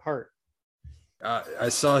your heart. I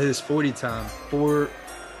saw his 40 time,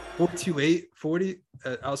 4.28 40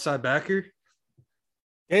 outside backer.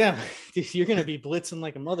 Damn, you're gonna be blitzing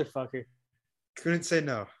like a motherfucker. Couldn't say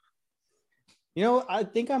no. I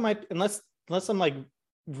think I might, unless I'm like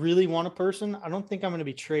really want a person, I don't think I'm gonna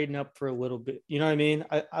be trading up for a little bit. You know what I mean?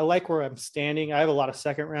 I like where I'm standing. I have a lot of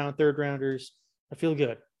second round, third rounders. I feel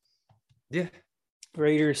good. Yeah.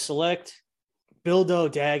 Raiders select Bildo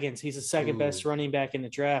Daggins. He's the second best running back in the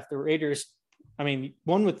draft. The Raiders, I mean,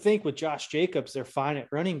 one would think with Josh Jacobs, they're fine at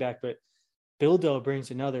running back, but Bildo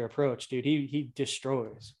brings another approach, dude. He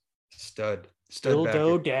destroys. Stud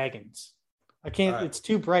Bildo Daggins. I can't. It's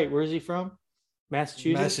too bright. Where is he from?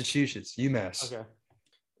 Massachusetts. UMass. Okay.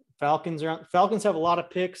 Falcons have a lot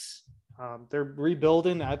of picks. They're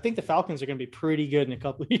rebuilding. I think the Falcons are going to be pretty good in a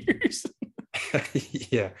couple of years.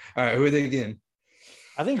 Yeah. All right. Who are they again?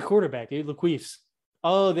 I think a quarterback, dude. Laqueefs.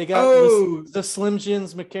 Oh, they got the Slim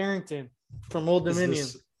Jims McCarrington from Old Dominion.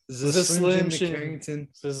 The Slim Jim.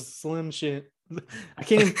 The Slim shit. I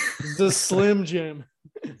can't even. The Slim Jim.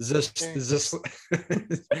 The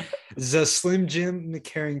Slim Jim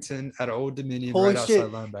McCarrington at Old Dominion. Holy right shit.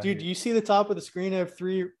 outside linebacker. Dude, you see the top of the screen? I have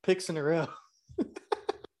 3 picks in a row.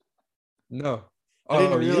 No. I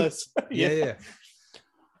didn't realize. Yeah.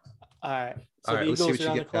 All right. So the Eagles are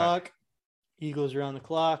on the clock. Eagles are on the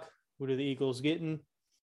clock. What are the Eagles getting?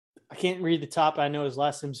 I can't read the top. I know his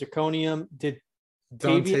last name Zirconium. Did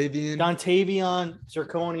Dontavian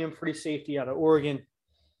Zirconium, free safety out of Oregon.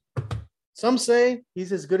 Some say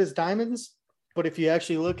he's as good as Diamonds, but if you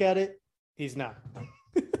actually look at it, he's not.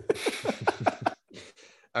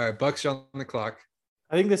 All right, Bucks are on the clock.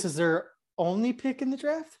 I think this is their only pick in the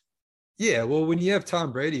draft. Yeah, well, when you have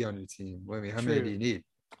Tom Brady on your team, I mean, how many do you need?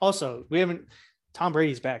 Also, Tom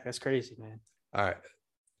Brady's back. That's crazy, man. All right.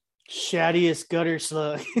 Shaddiest gutter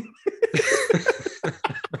slug.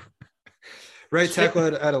 Right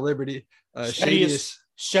tackle out of Liberty. Shaddiest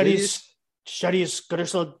gutter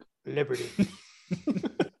slug, Liberty.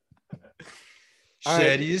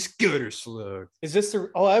 Shaddiest gutter slug. Is this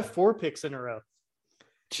I have 4 picks in a row.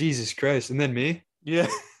 Jesus Christ. And then me? Yeah.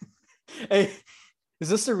 Hey, is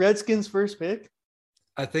this the Redskins' first pick?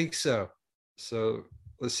 I think so. So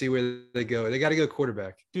let's see where they go. They got to go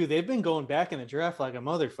quarterback. Dude, they've been going back in the draft like a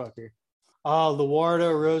motherfucker. Oh,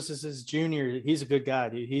 Lewardo Roses is Jr. He's a good guy,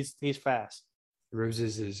 dude. He's fast.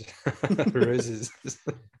 Roses. All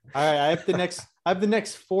right, I have the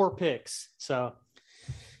next 4 picks. So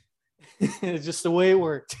it's just the way it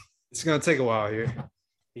worked. It's gonna take a while here.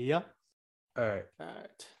 Yep. All right.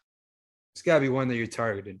 It's gotta be one that you're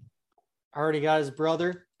targeting. I already got his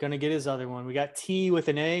brother. Gonna get his other one. We got T with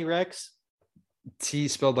an A, Rex. T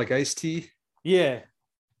spelled like iced tea? Yeah.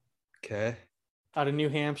 Okay. Out of New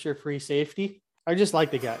Hampshire, free safety. I just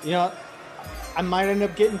like the guy. I might end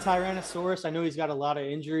up getting Tyrannosaurus. I know he's got a lot of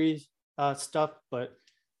injuries stuff, but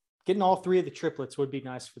getting all three of the triplets would be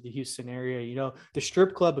nice for the Houston area. You know, the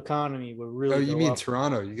strip club economy would really. Oh, you go mean up.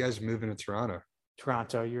 Toronto? You guys are moving to Toronto?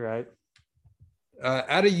 Toronto, you're right.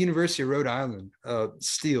 Out of University of Rhode Island,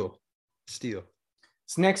 Steele.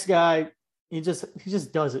 This next guy, he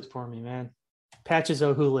just does it for me, man. Patches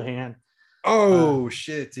O'Houlihan. Oh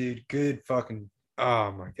shit, dude! Good fucking.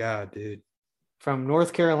 Oh my god, dude. From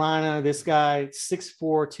North Carolina, this guy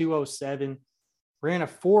 6'4", 207, ran a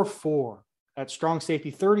 4.4 at strong safety,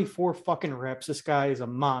 34 fucking reps. This guy is a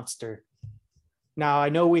monster. Now I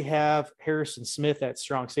know we have Harrison Smith at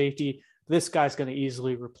strong safety. This guy's going to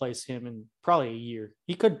easily replace him in probably a year.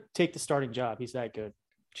 He could take the starting job. He's that good.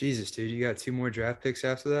 Jesus, dude, you got 2 more draft picks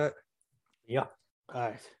after that? Yeah. All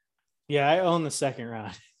right. Yeah, I own the second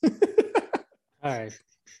round. All right.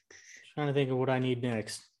 Trying to think of what I need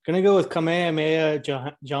next. Gonna go with Kamehameha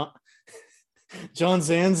John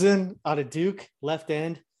Zanzen out of Duke, left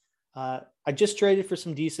end. I just traded for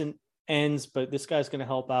some decent ends, but this guy's gonna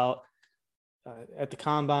help out at the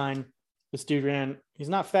combine. This dude ran. He's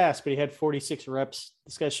not fast, but he had 46 reps.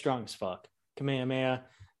 This guy's strong as fuck. Kamehameha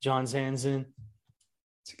John Zanzen.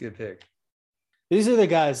 It's a good pick. These are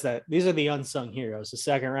the unsung heroes, the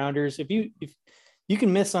second rounders. If you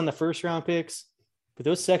can miss on the first round picks, but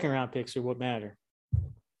those second round picks are what matter.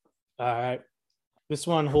 All right. This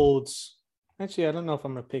one holds. Actually, I don't know if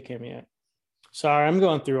I'm going to pick him yet. Sorry, I'm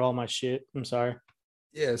going through all my shit. I'm sorry.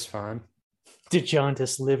 Yeah, it's fine.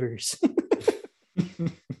 DeJountis Livers.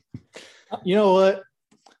 You know what?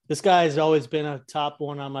 This guy has always been a top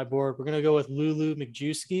one on my board. We're going to go with Lulu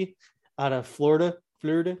McJewski out of Florida.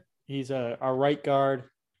 He's our right guard.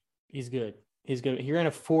 He's good. He ran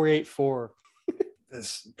a 4.84.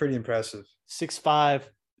 That's pretty impressive. 6'5",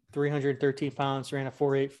 313 pounds, ran a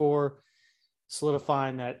 4.84,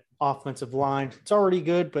 solidifying that offensive line. It's already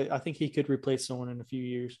good, but I think he could replace someone in a few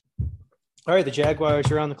years. All right, the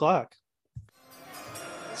Jaguars are on the clock.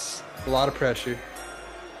 It's a lot of pressure.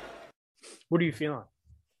 What are you feeling?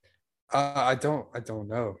 I don't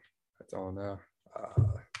know.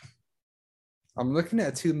 I'm looking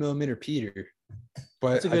at 2mm Peter,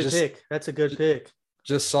 but That's a good pick.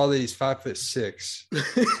 Just saw that he's 5'6".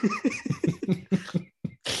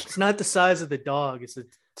 It's not the size of the dog; it's the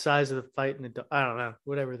size of the fight in the dog. I don't know,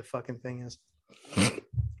 whatever the fucking thing is.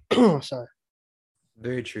 Sorry.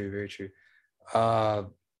 Very true.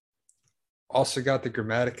 Also got the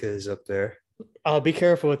Grammaticas up there. Oh, be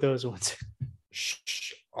careful with those ones.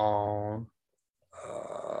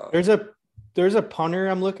 There's a punter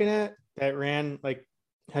I'm looking at that ran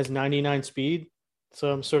has 99 speed,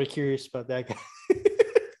 so I'm sort of curious about that guy.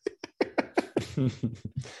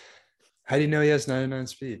 How do you know he has 99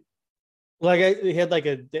 speed? He had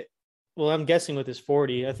I'm guessing with his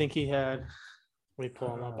 40. I think he had. Let me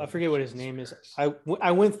pull him up. I forget what his name is.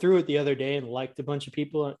 I went through it the other day and liked a bunch of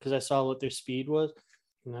people because I saw what their speed was.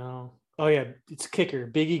 No. Oh yeah, it's kicker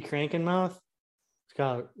Biggie Crankenmouth.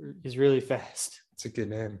 He's really fast. It's a good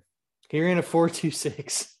name. He ran a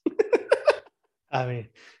 4.26. I mean,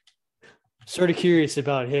 sort of curious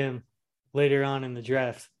about him later on in the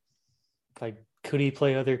draft. Could he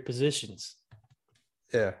play other positions?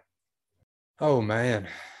 Yeah. Oh man,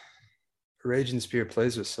 Raging Spear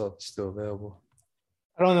plays with still available.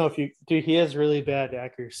 I don't know if he has really bad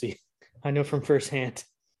accuracy. I know from firsthand.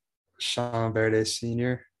 Sean Verde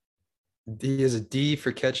Sr. He is a D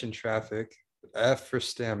for catching traffic, F for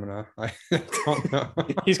stamina. I don't know.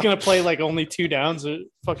 He's gonna play only 2 downs a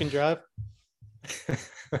fucking drive.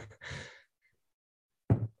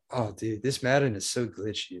 Oh, dude, this Madden is so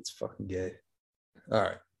glitchy. It's fucking gay. All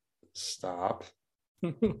right, stop.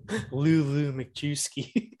 Lulu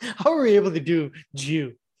McJewski. How are we able to do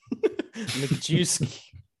Jew? McJewski.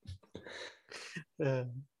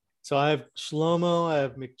 So I have Shlomo. I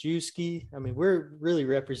have McJewski. I mean, we're really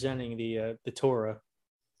representing the Torah.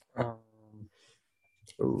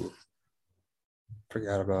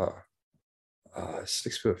 Forgot about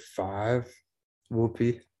 6'5",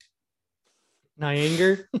 Whoopi.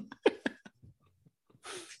 Nyanger.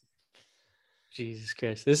 Jesus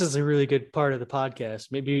Christ. This is a really good part of the podcast.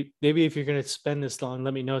 Maybe if you're going to spend this long,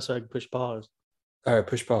 let me know so I can push pause. All right,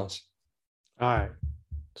 push pause. All right.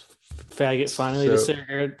 Faggot finally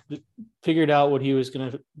figured out what he was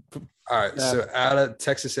going to. All right, so out of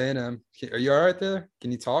Texas A&M. Are you all right there?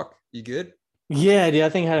 Can you talk? You good? Yeah, dude, I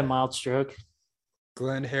think I had a mild stroke.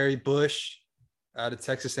 Glenn Harry Bush out of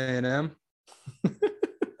Texas A&M.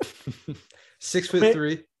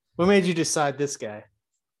 6'3". What made you decide this guy?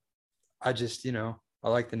 I just, I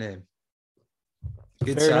like the name.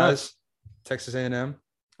 Good Fair size. Enough. Texas A&M.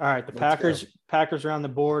 All right, the Packers are on the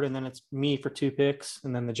board, and then it's me for 2 picks,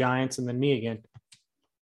 and then the Giants, and then me again.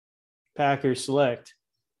 Packers select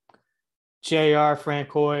J.R.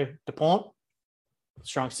 Francois DuPont,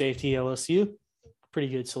 strong safety, LSU. Pretty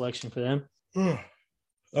good selection for them.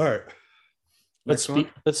 All right. Let's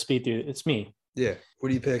speed through it. It's me. Yeah.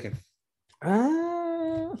 What are you picking?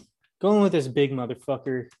 Going with this big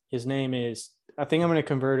motherfucker. His name is, I think I'm going to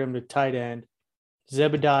convert him to tight end.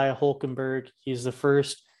 Zebediah Hulkenberg. He's the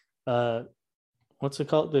first, what's it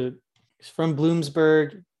called? He's from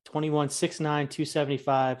Bloomsburg, 21, 6'9",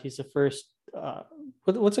 275. He's the first,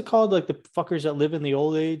 what's it called? Like the fuckers that live in the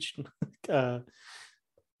old age.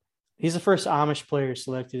 He's the first Amish player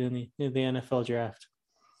selected in the NFL draft.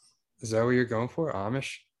 Is that what you're going for?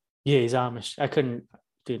 Amish? Yeah, he's Amish.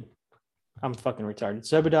 Dude, I'm fucking retarded.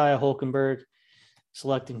 Zebediah Hulkenberg,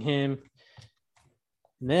 selecting him.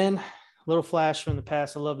 And then a little flash from the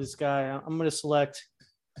past. I love this guy. I'm going to select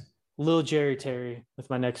Lil Jerry Terry with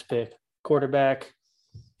my next pick. Quarterback.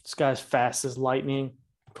 This guy's fast as lightning.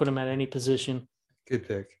 Put him at any position. Good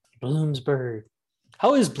pick. Bloomsburg.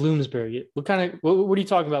 How is Bloomsburg? What are you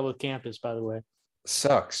talking about with campus, by the way?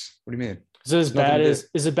 Sucks. What do you mean? Is it as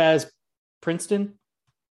bad as Princeton?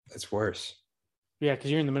 It's worse. Yeah, because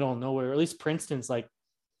you're in the middle of nowhere. Or at least Princeton's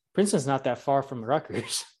not that far from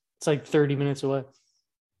Rutgers. It's like 30 minutes away.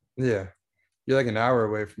 Yeah. You're like an hour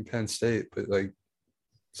away from Penn State, but like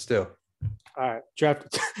still. All right.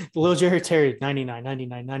 Draft Lil Jerry Terry,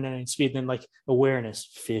 99 speed, then like awareness,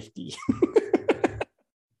 50.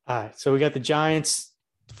 All right. So we got the Giants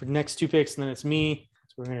for the next two picks, and then it's me.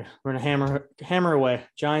 So we're gonna hammer away.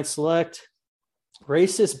 Giants select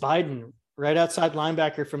racist Biden, right outside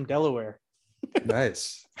linebacker from Delaware.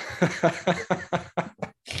 Nice.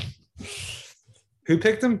 Who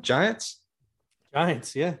picked them? Giants?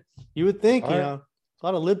 Giants, yeah. You would think, All right. a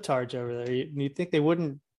lot of libtards over there. You'd think they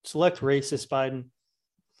wouldn't select racist Biden.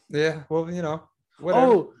 Yeah, well,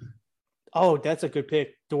 whatever. Oh, that's a good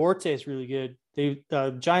pick. Duarte is really good.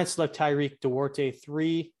 Giants select Tyreek Duarte,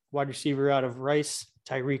 3 wide receiver out of Rice.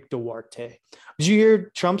 Tyreek Duarte. Did you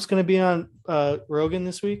hear Trump's going to be on Rogan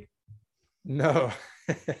this week? No.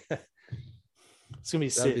 It's going to be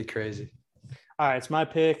sick. That'd be crazy. All right, it's my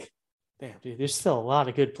pick. Damn, dude, there's still a lot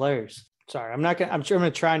of good players. Sorry, I'm going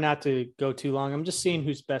to try not to go too long. I'm just seeing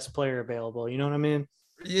who's best player available. You know what I mean?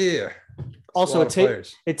 Yeah. Also,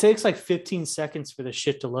 it takes like 15 seconds for the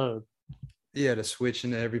shit to load. Yeah, to switch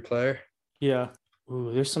into every player. Yeah.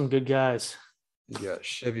 Ooh, there's some good guys. You got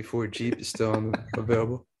Chevy Ford Jeep is still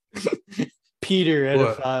available. Peter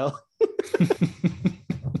Edifile.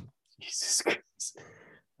 Jesus Christ.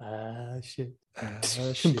 Shit.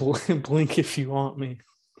 Blink if you want me.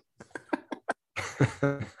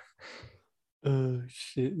 Oh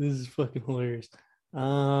shit, this is fucking hilarious.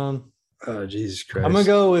 Oh Jesus Christ. I'm gonna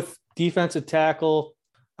go with defensive tackle.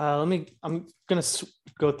 I'm gonna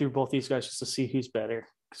go through both these guys just to see who's better.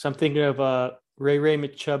 So I'm thinking of Ray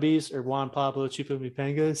McChubbies or Juan Pablo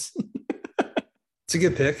Chupamepengas. It's a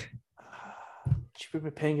good pick.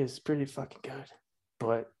 Chupamepenga is pretty fucking good,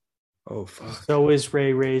 but oh fuck, so is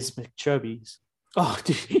Ray's McChubbies. Oh,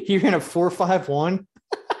 dude, you're in a 4.51.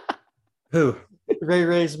 Who?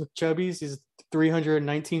 Ray's McChubbies. He's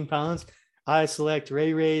 319 pounds. I select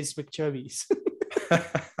Ray's McChubbies.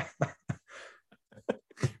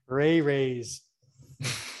 Ray's.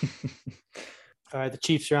 All right, the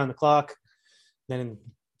Chiefs are on the clock. Then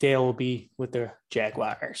Dale will be with the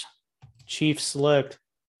Jaguars. Chiefs select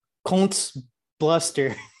Kuntz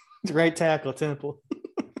Bluster, right tackle, Temple.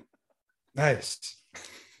 Nice.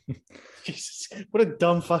 Jesus, what a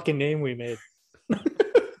dumb fucking name we made.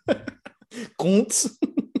 Kuntz.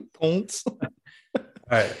 All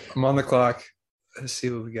right, I'm on the clock. Let's see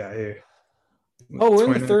what we got here. Oh,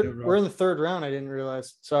 we're in the third. We're in the third round. I didn't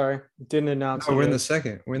realize. Sorry, didn't announce. No, we're in the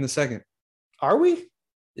second. We're in the second. Are we?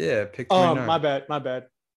 Yeah, pick 29. 29. My bad.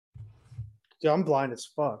 Yeah, I'm blind as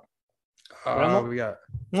fuck. We got.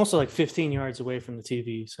 I'm also like 15 yards away from the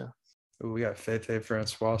TV, so. We got Fete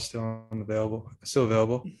Francois still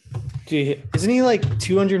available. Gee, isn't he like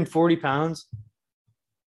 240 pounds?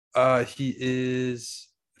 He is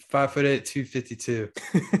 5'8", 252.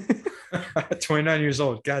 29 years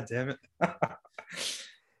old. God damn it.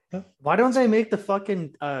 Why don't they make the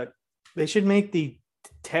fucking they should make the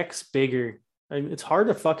text bigger. It's hard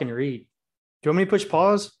to fucking read. Do you want me to push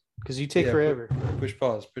pause? Because you take forever. Push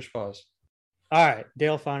pause. All right.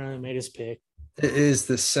 Dale finally made his pick. It is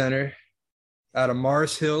the center out of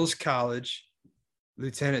Mars Hills College,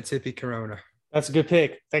 Lieutenant Tippy Corona. That's a good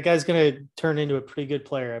pick. That guy's going to turn into a pretty good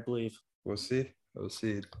player, I believe. We'll see.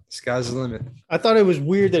 Sky's the limit. I thought it was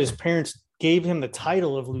weird that his parents gave him the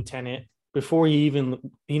title of lieutenant before he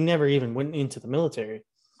never even went into the military.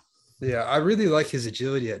 Yeah, I really like his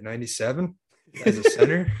agility at 97 as a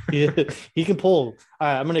center. Yeah, he can pull. All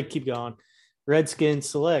right, I'm going to keep going. Redskins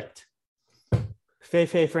select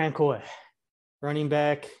Feifei Francois, running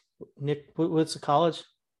back. Nick, what's the college?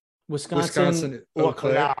 Wisconsin Eau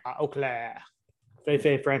Claire. Eau Claire.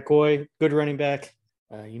 Feifei Francois, good running back.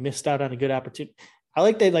 You missed out on a good opportunity. I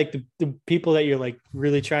like that, like the people that you're like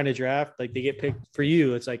really trying to draft, like they get picked for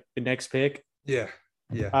you. It's like the next pick. Yeah.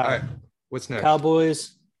 All right. What's next?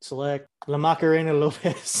 Cowboys select La Macarena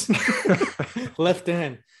Lopez, left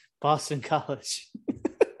end, Boston College.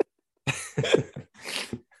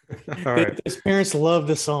 All right. His parents love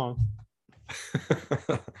the song.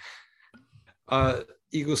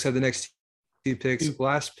 Eagles have the next two picks.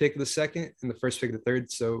 Last pick of the second and the first pick of the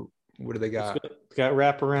third. So what do they got? Got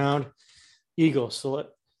wraparound. Eagles select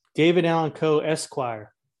David Allen Coe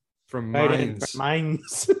Esquire From right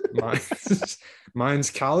Mines. Mines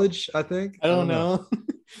College, I think. I don't know.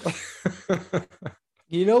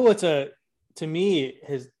 You know what's to me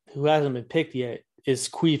who hasn't been picked yet is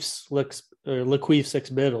Laqueef Six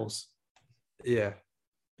Biddles. Yeah.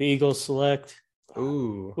 The Eagles select.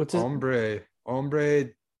 Ooh, what's his Hombre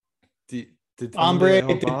de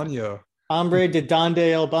Albano. Hombre de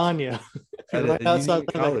Donde Albano. Right outside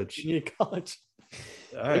college. Union College.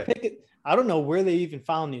 All right. I don't know where they even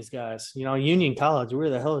found these guys. Union College. Where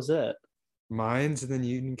the hell is that? Mines and then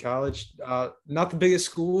Union College. Not the biggest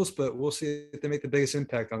schools, but we'll see if they make the biggest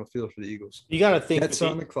impact on the field for the Eagles. You got to think that's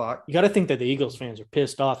on the clock. You got to think that the Eagles fans are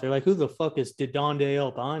pissed off. They're like, "Who the fuck is Donde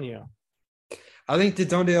Albano?" I think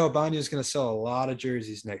Donde Albano is going to sell a lot of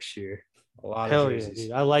jerseys next year. A lot of jerseys. Yeah,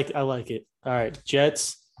 dude. I like it. All right,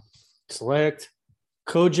 Jets select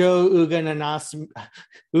Kojo Uganamasio.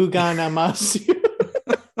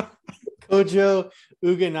 Kojo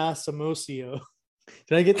Uganasamosio.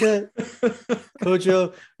 Did I get that?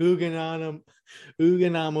 Kojo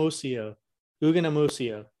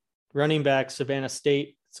Uganamosio. Running back, Savannah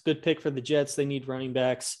State. It's a good pick for the Jets. They need running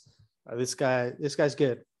backs. This guy's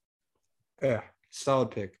good. Yeah, solid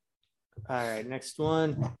pick. All right, next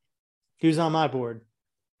one. Who's on my board?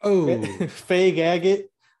 Oh, Faye Gaggett,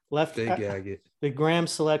 left. Faye Gaggett. The Graham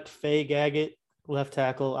select Faye Gaggett, left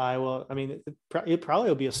tackle, Iowa. I mean, it probably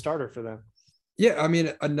will be a starter for them. Yeah, I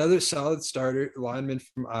mean, another solid starter lineman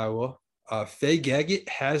from Iowa. Faye Gaggett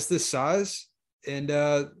has the size, and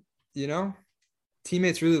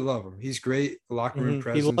teammates really love him. He's great locker room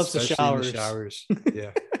presence. He loves the showers.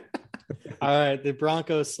 Yeah. All right, the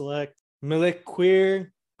Broncos select Miliquir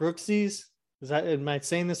Brooksies. Am I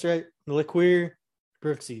saying this right? Miliquir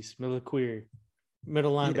Brooksies. Miliquir,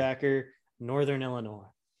 middle linebacker, Northern Illinois.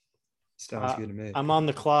 Sounds good to me. I'm on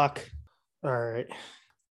the clock. All right.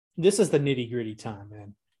 This is the nitty gritty time,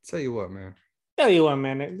 man. Tell you what, man.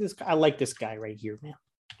 I like this guy right here, man.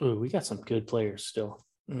 Oh, we got some good players still.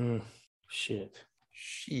 Shit.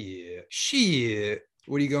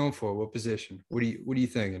 What are you going for? What position? What are you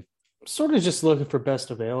thinking? Sort of just looking for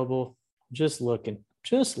best available. Just looking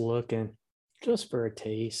for a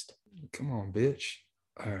taste. Come on, bitch.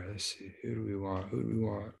 All right, let's see. Who do we want?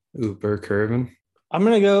 Ooh, Burke Irvin. I'm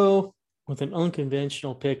going to go with an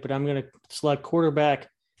unconventional pick, but I'm going to select quarterback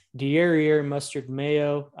Derriere Mustard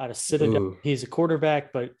Mayo out of Citadel. Ooh. He's a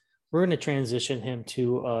quarterback, but we're going to transition him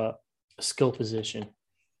to a skill position.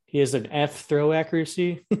 He has an F throw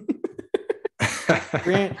accuracy. He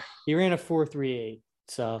ran a 4.38.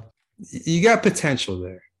 So you got potential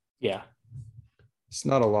there. Yeah. It's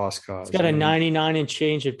not a lost cause. He's got a 99 and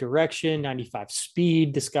change of direction, 95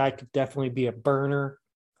 speed. This guy could definitely be a burner,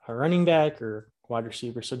 a running back or wide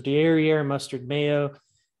receiver. So Derriere Mustard Mayo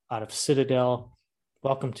out of Citadel.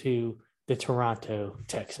 Welcome to the Toronto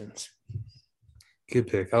Texans. Good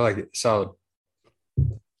pick. I like it. Solid.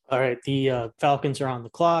 All right. The Falcons are on the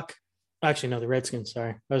clock. Actually, no, the Redskins.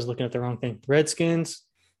 Sorry. I was looking at the wrong thing. Redskins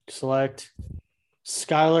select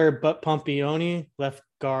Skylar Butt Pompioni, left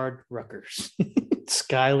guard Rutgers.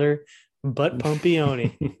 Skylar Butt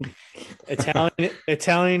Pompioni.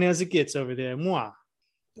 Italian as it gets over there. Moi.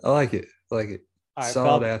 I like it. All right,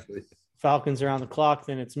 solid athlete. Falcons are on the clock.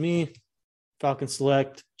 Then it's me. Falcons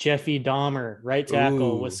select Jeffy Dahmer, right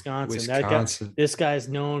tackle, Wisconsin. This guy's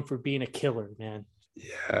known for being a killer, man.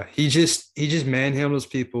 Yeah, he just manhandles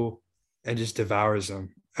people and just devours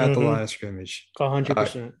them at the line of scrimmage.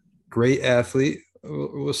 100%. Great athlete.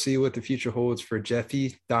 We'll see what the future holds for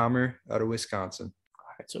Jeffy Dahmer out of Wisconsin. All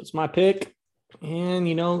right, so it's my pick. And,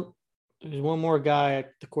 there's one more guy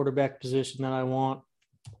at the quarterback position that I want.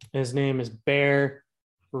 His name is Bear,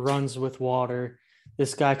 runs with water.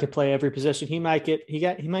 This guy could play every position. He might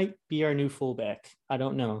be our new fullback. I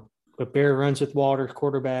don't know. But Bear runs with water,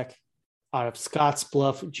 quarterback out of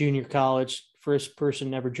Scottsbluff Junior College. First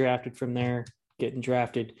person ever drafted from there, getting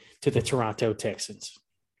drafted to the Toronto Texans.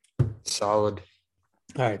 Solid.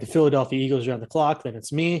 All right, the Philadelphia Eagles are on the clock. Then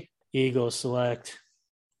it's me. Eagles select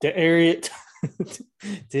Darius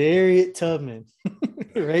Tubman,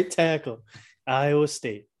 right tackle, Iowa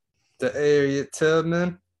State. The area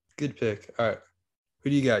Tubman. Good pick. All right. Who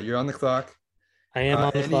do you got? You're on the clock. I am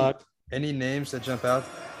on the clock. Any names that jump out?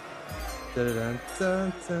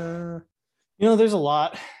 Da-da-dun-dun-dun. There's a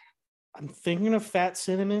lot. I'm thinking of Fat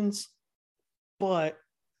Cinnamons, but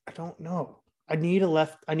I don't know. I need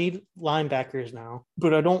linebackers now,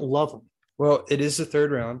 but I don't love them. Well, it is the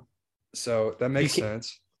third round, so that makes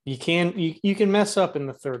sense. You can mess up in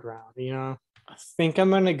the third round, I think I'm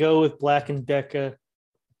gonna go with Black and Decker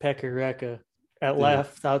Pekareka at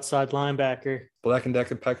left outside linebacker. Black and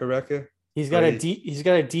Decker Pekareka. He's got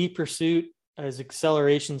a deep pursuit. His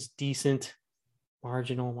acceleration's decent.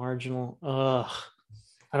 Marginal.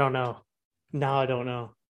 I don't know. Now I don't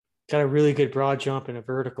know. Got a really good broad jump and a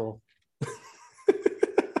vertical.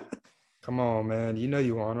 Come on, man. You know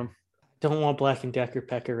you want him. Don't want Black and Decker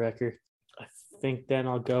Pekareka. I think then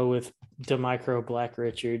I'll go with DeMicro Black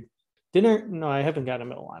Richard. No, I haven't got a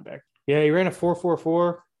middle linebacker. Yeah, he ran a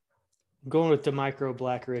 4.44. I'm going with DeMicro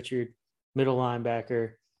Black Richard, middle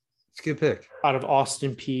linebacker. It's a good pick. Out of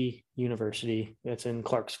Austin Peay University. That's in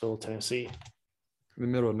Clarksville, Tennessee. In the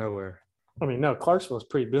middle of nowhere. I mean, no, Clarksville is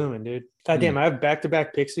pretty booming, dude. God damn, I have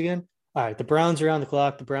back-to-back picks again. All right, the Browns are on the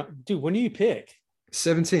clock. Dude, when do you pick?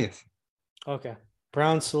 17th. Okay.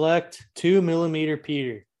 Browns select 2mm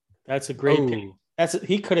Peter. That's a great pick.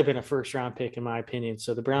 He could have been a first-round pick, in my opinion.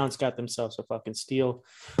 So the Browns got themselves a fucking steal.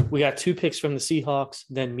 We got 2 picks from the Seahawks,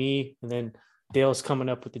 then me, and then Dale's coming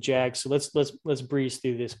up with the Jags. So let's breeze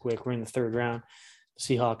through this quick. We're in the third round.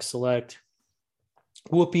 Seahawks select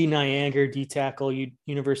Whoopi Nianger, D tackle,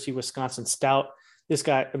 University of Wisconsin Stout. This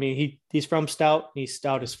guy, I mean, he's from Stout. He's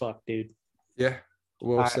stout as fuck, dude. Yeah,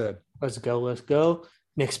 well said. Let's go.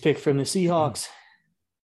 Next pick from the Seahawks,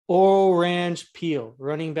 Orange Peel,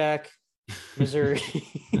 running back, Missouri.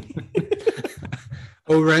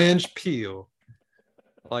 Orange Peel.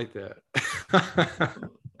 I like that.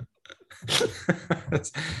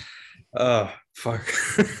 Oh, fuck.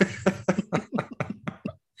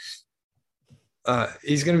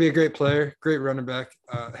 He's going to be a great player, great running back.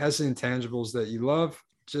 Has the intangibles that you love.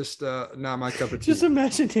 Just not my cup of tea. Just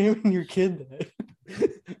imagine naming your kid that.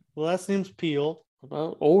 Last name's Peel.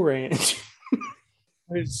 About Orange.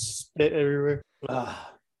 I spit everywhere.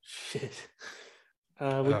 Shit.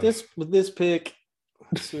 With this pick,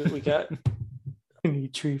 let's see what we got. I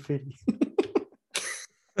need tree fitting.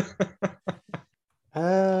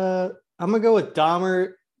 I'm gonna go with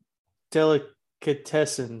Dahmer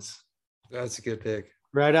Delicatessens. That's a good pick.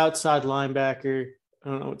 Right outside linebacker. I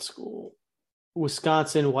don't know what school.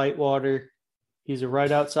 Wisconsin Whitewater. He's a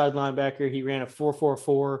right outside linebacker. He ran a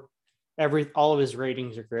 4.44. All of his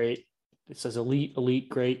ratings are great. It says elite,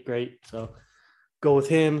 great. So go with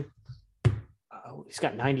him. He's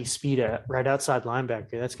got 90 speed at right outside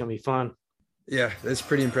linebacker. That's gonna be fun. Yeah, that's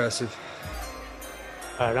pretty impressive.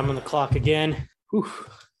 All right, I'm on the clock again. Whew.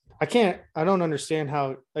 I don't understand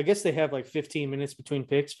how. I guess they have like 15 minutes between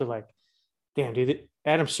picks, but like, damn, dude,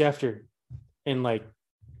 Adam Schefter and like,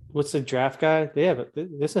 what's the draft guy? They have it.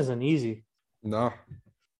 This isn't easy. No.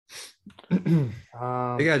 They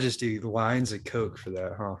gotta just do lines of Coke for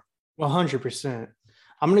that, huh? 100%.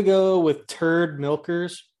 I'm gonna go with Turd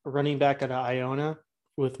Milkers, running back out of Iona,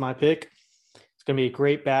 with my pick. It's gonna be a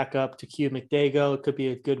great backup to Q McDago. It could be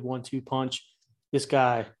a good 1-2 punch. This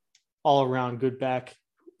guy, all around good back.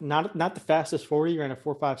 Not the fastest 40, ran a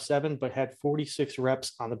 4.57, but had 46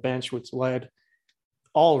 reps on the bench, which led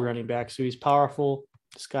all running backs. So he's powerful.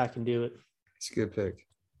 This guy can do it. It's a good pick.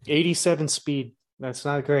 87 speed. That's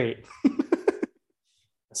not great.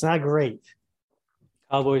 That's not great.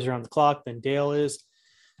 Cowboys are on the clock. Then Dale is.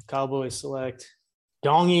 Cowboys select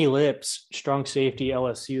Dongy Lips, strong safety,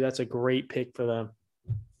 LSU. That's a great pick for them.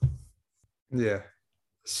 Yeah.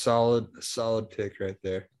 Solid pick right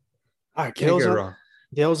there. All right, Can't go wrong.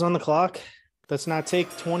 Dale's on the clock. Let's not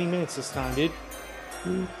take 20 minutes this time, dude.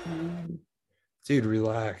 Dude,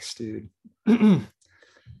 relax, dude.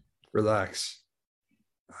 Relax.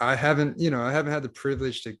 I haven't had the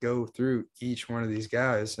privilege to go through each one of these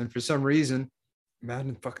guys. And for some reason,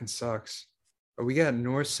 Madden fucking sucks. But we got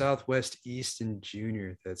North, South, West, East, and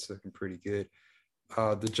Junior. That's looking pretty good.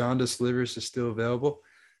 The Jaundice Livers is still available.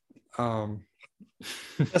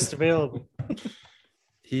 Best available.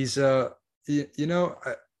 He's Mike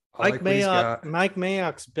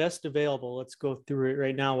Mayock's best available. Let's go through it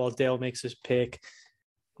right now while Dale makes his pick.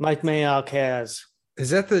 Mike Mayock has. Is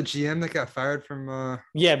that the GM that got fired from?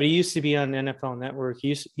 Yeah, but he used to be on NFL Network.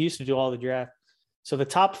 He used to do all the draft. So the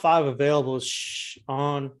top 5 available is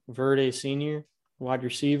Sean Verde Sr., wide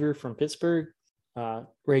receiver from Pittsburgh.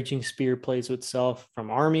 Raging Spear plays with Self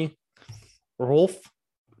from Army. Rolf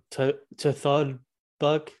to Thud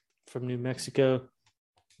Buck from New Mexico.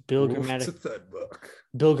 Bill Gramatica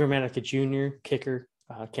Jr., kicker,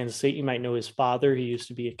 Kansas State. You might know his father. He used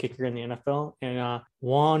to be a kicker in the NFL. And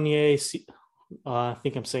Wanye, I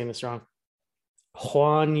think I'm saying this wrong.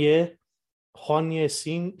 Juanye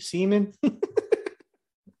Seaman.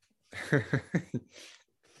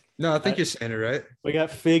 No, I think you're saying it right. We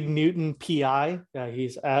got Fig Newton, PI.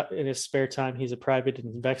 He's out in his spare time. He's a private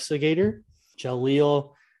investigator.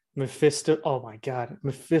 Jaleel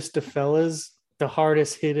Mephistopheles, the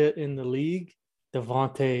hardest hitter in the league.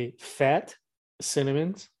 Devontae Fat,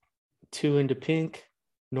 Cinnamons. 2 into Pink,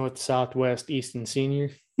 North, Southwest, Easton Senior.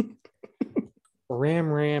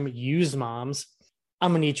 Ram Use Moms.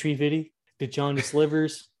 I'm an Trividi. DeJonis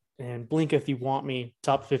Livers, and Blink If You Want Me,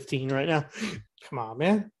 top 15 right now. Come on,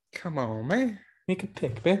 man. Make a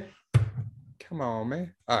pick, man. Come on,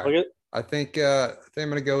 man. All right. I think I'm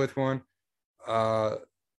gonna go with one.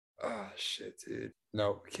 Shit, dude.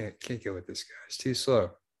 No, can't go with this guy. It's too slow.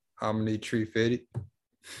 I'm gonna need Tree Fitty.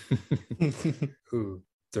 Ooh,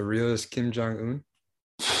 the realest Kim Jong-un.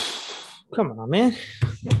 Come on, man.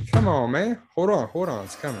 Hold on.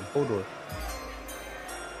 It's coming. Hold on.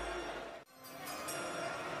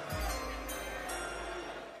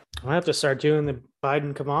 I have to start doing the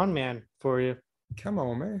Biden come on man for you. Come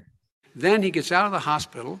on, man. Then he gets out of the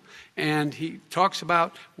hospital and he talks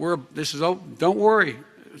about don't worry,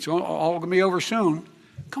 it's all going to be over soon.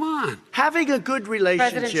 Come on. Having a good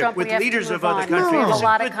relationship with leaders of other countries is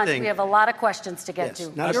a good thing. We have a lot of questions to get to.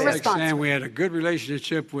 That's like saying we had a good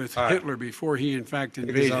relationship with Hitler before he, in fact,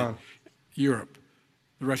 invaded Europe,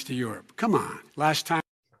 the rest of Europe. Come on. Last time.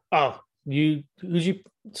 Oh, who'd you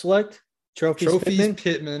select? Trophies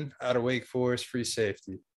Pittman out of Wake Forest, free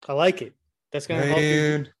safety. I like it. That's going to help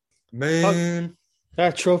you. Man. I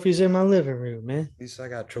got trophies in my living room, man. At least I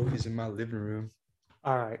got trophies in my living room.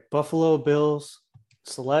 All right. Buffalo Bills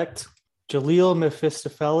select Jaleel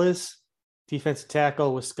Mephistopheles, defensive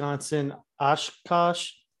tackle, Wisconsin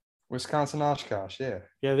Oshkosh. Yeah.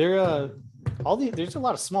 Yeah, there's a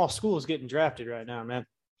lot of small schools getting drafted right now, man.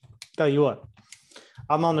 Tell you what,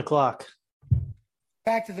 I'm on the clock.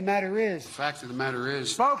 Fact of the matter is, folks,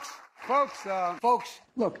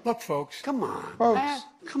 look, folks, come on, folks. Man.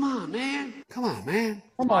 Come on, man.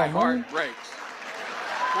 My heart breaks.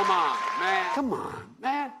 Come on,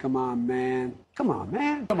 man.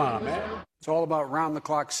 It's all about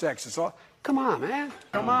round-the-clock sex. Come on, man.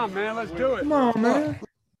 Let's do it. Come on, man.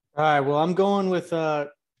 All right, well, I'm going with Juan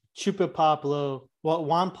Pablo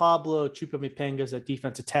Chupa-Mipenga's at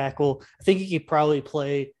defensive tackle. I think he could probably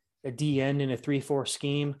play a D end in a 3-4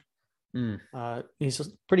 scheme. He's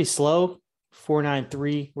pretty slow,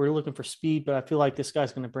 4.93. We're looking for speed, but I feel like this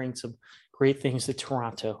guy's going to bring some great things to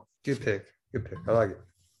Toronto. Good pick. I like it.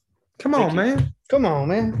 Come on, man.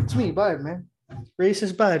 It's me, Biden, man.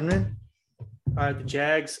 Racist Biden, man. All right, the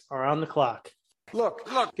Jags are on the clock. Look,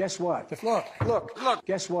 guess what? Look,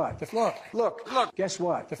 guess what? Look, guess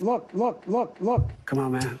what? Look. Come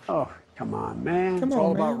on, man. Oh, come on, man. It's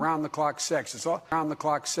all about round-the-clock sex. It's all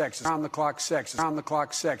round-the-clock sex. Come on,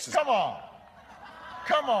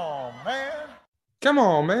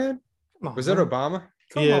 man. Was that Obama?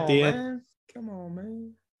 At the end. Come on,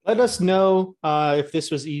 man. Let us know if this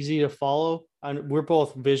was easy to follow. We're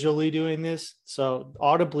both visually doing this, so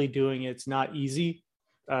audibly doing it's not easy.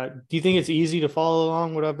 Do you think it's easy to follow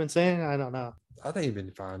along what I've been saying? I don't know. I think you've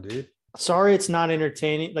been fine, dude. Sorry, it's not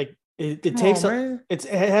entertaining. Like it takes it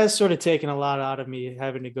has sort of taken a lot out of me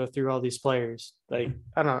having to go through all these players. Like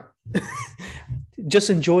I don't know. Just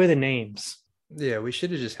enjoy the names. Yeah, we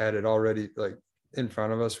should have just had it already like in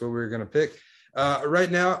front of us what we were gonna pick. Right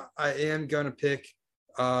now, I am gonna pick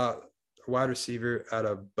a wide receiver out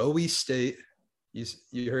of Bowie State.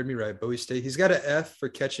 You heard me right, Bowie State. He's got an F for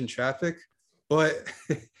catching traffic, but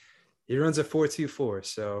he runs a 4.24.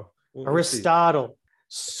 So Aristotle,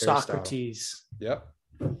 Socrates. Yep.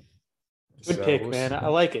 Good pick, man. I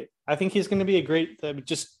like it. I think he's going to be a great.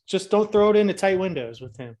 Just don't throw it into tight windows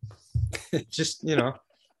with him. Just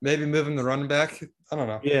maybe move him to running back. I don't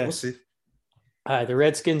know. Yeah, we'll see. All right, the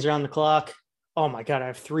Redskins are on the clock. Oh my God, I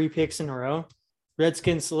have 3 picks in a row.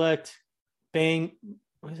 Redskins select Bang.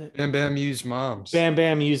 What is it? Bam Bam Use Moms. Bam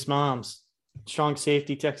Bam Use Moms. Strong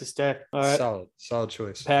safety, Texas Tech. All right. Solid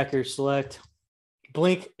choice. Packers select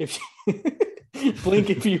Blink if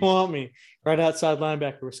you want me. Right outside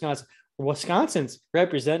linebacker, Wisconsin. Wisconsin's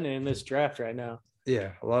representing in this draft right now.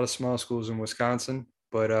 Yeah, a lot of small schools in Wisconsin,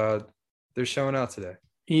 but they're showing out today.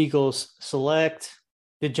 Eagles select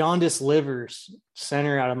DeJounte Livers,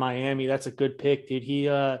 center out of Miami. That's a good pick, dude.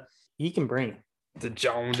 He can bring it.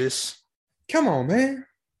 DeJounte. Come on, man.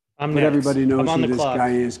 But everybody knows who this guy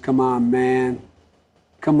is. Come on, man.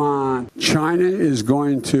 Come on. China is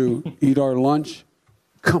going to eat our lunch.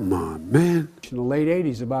 Come on, man. In the late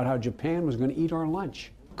 80s about how Japan was going to eat our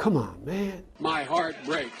lunch. Come on, man. My heart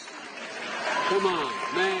breaks. Come on,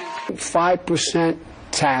 man. 5%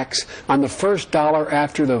 tax on the first dollar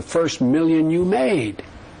after the first million you made.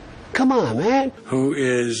 Come on, man. Who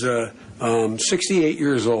is 68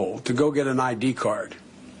 years old to go get an ID card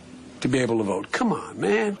to be able to vote. Come on,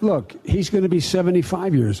 man. Look, he's going to be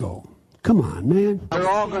 75 years old. Come on, man. They're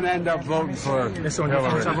all going to end up voting for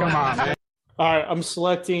Hillary. Come on, man. All right, I'm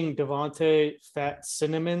selecting Devontae Fat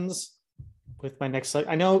Cinnamons with my next select.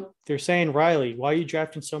 I know they're saying, Riley, why are you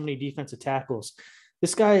drafting so many defensive tackles?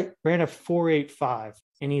 This guy ran a 4.85,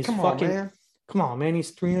 and he's come on, man.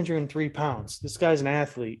 He's 303 pounds. This guy's an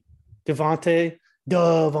athlete. Devontae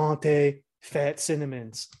Fat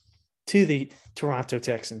Cinnamons to the Toronto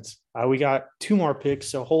Texans. We got 2 more picks,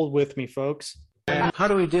 so hold with me, folks. How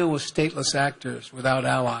do we deal with stateless actors without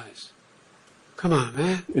allies? Come on,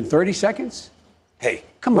 man. In 30 seconds? Hey,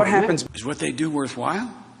 come on, what happens? Is what they do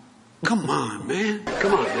worthwhile? Come on, man.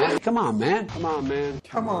 Come on, man. Come on, man. Come on, man.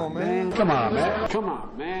 Come on, man. Come on, man. Come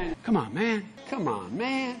on, man. Come on, man. Come on,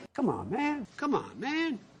 man. Come on, man. Come on,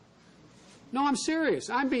 man. No, I'm serious.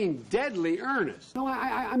 I'm being deadly earnest. No,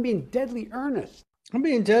 I'm being deadly earnest. I'm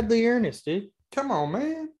being deadly earnest, dude. Come on,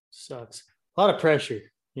 man. Sucks. A lot of pressure,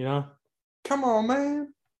 you know? Come on,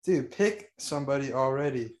 man. Dude, pick somebody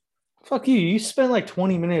already. Fuck you. You spent like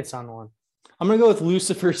 20 minutes on one. I'm going to go with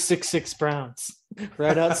Lucifer 6'6" Browns.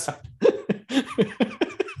 Right outside.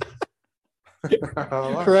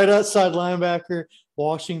 Right outside linebacker,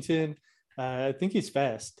 Washington. I think he's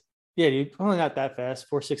fast. Yeah, dude. Probably not that fast.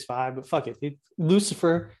 4.65, but fuck it, dude.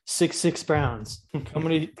 Lucifer 6'6" Browns.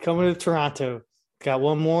 Coming to Toronto. Got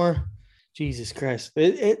one more. Jesus Christ.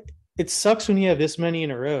 It sucks when you have this many in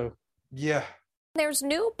a row. Yeah. There's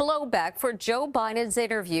new blowback for Joe Biden's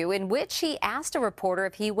interview in which he asked a reporter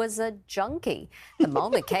if he was a junkie. The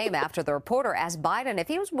moment came after the reporter asked Biden if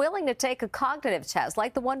he was willing to take a cognitive test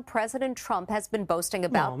like the one President Trump has been boasting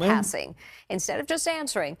about passing. Instead of just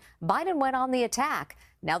answering, Biden went on the attack.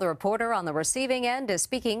 Now the reporter on the receiving end is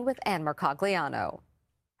speaking with Ann Mercogliano.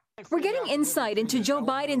 We're getting insight into Joe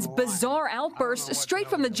Biden's bizarre outburst straight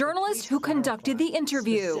from the journalist who conducted the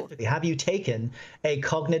interview. Have you taken a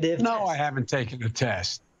cognitive test? No, I haven't taken a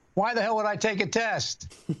test. Why the hell would I take a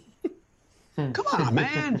test? Come on,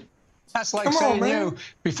 man. That's like saying you,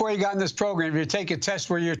 before you got in this program, you take a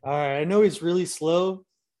test where you're... All right, I know he's really slow,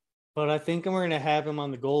 but I think I'm going to have him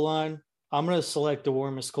on the goal line. I'm going to select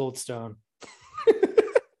DeWarmus Coldstone.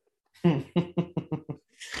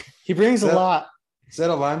 He brings a lot. Is that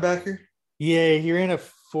a linebacker? Yeah, he ran a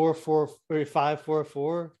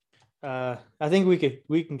 5.44. I think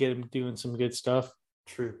we can get him doing some good stuff.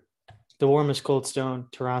 True. DeWarmus Coldstone,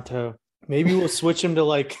 Toronto. Maybe we'll switch him to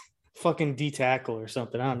like fucking D tackle or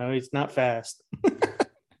something. I don't know. He's not fast.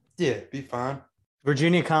 Yeah, be fine.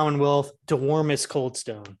 Virginia Commonwealth, DeWarmus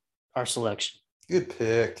Coldstone, our selection. Good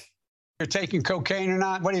pick. You're taking cocaine or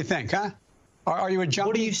not? What do you think, huh? Are you a junkie?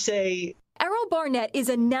 What do you say? Errol Barnett is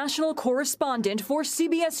a national correspondent for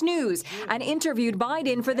CBS News and interviewed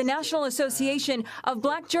Biden for the National Association of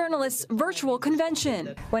Black Journalists virtual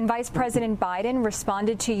convention. When Vice President Biden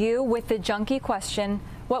responded to you with the junkie question,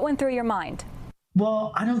 what went through your mind?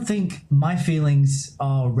 Well, I don't think my feelings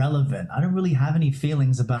are relevant. I don't really have any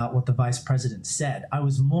feelings about what the vice president said. I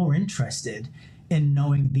was more interested in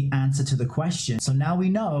knowing the answer to the question. So now we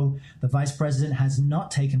know the vice president has not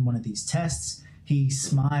taken one of these tests. He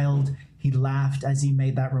smiled. He laughed as he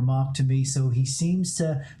made that remark to me. So he seems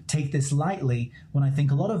to take this lightly when I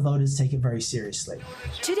think a lot of voters take it very seriously.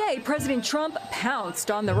 Today, President Trump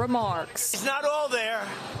pounced on the remarks. He's not all there,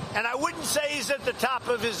 and I wouldn't say he's at the top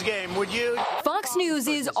of his game, would you? Fox News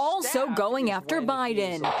is also going after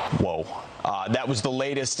Biden. Whoa. That was the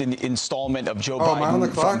latest installment of Joe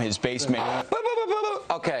Biden from his basement.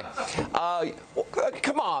 Okay.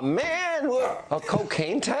 Come on, man. A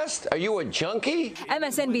cocaine test? Are you a junkie?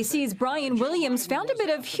 MSNBC's Brian Williams found a bit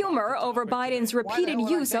of humor over Biden's repeated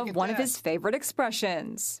use of one of his favorite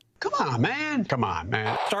expressions. Come on, man. Come on,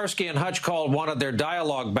 man. Starsky and Hutch called wanted their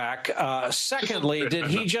dialogue back. Secondly, did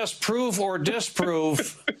he just prove or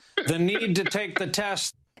disprove the need to take the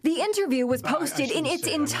test? The interview was posted in its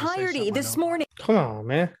entirety this morning. Come on,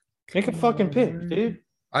 man. Make a fucking pick, dude.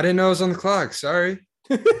 I didn't know it was on the clock. Sorry.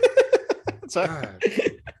 Sorry.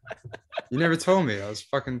 You never told me. I was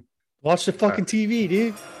fucking... Watch the fucking TV,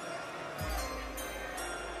 dude.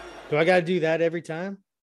 Do I got to do that every time?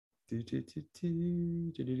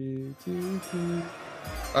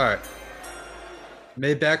 All right.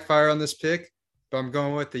 May backfire on this pick, but I'm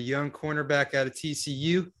going with the young cornerback out of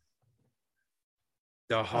TCU.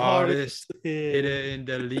 The hardest hitter in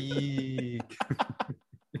the league.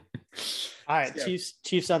 All right,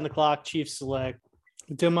 Chiefs on the clock. Chiefs select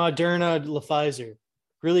DeModerna LePfizer.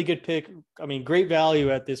 Really good pick. I mean, great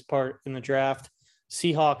value at this part in the draft.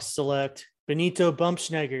 Seahawks select Benito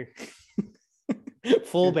Bumpschnegger,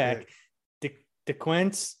 fullback.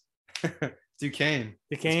 DeQuence. Duquesne.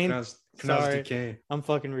 Pronounced Sorry, Duquesne. I'm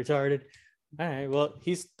fucking retarded. All right, well,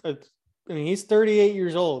 he's 38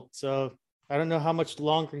 years old, so I don't know how much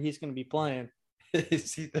longer he's going to be playing.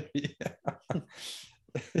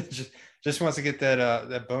 just wants to get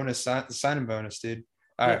that bonus signing bonus, dude.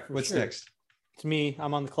 All right, what's next? It's me.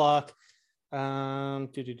 I'm on the clock. I'm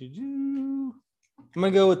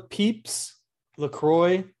gonna go with Peeps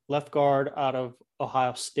LaCroix, left guard out of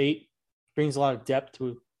Ohio State. Brings a lot of depth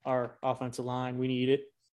to our offensive line. We need it.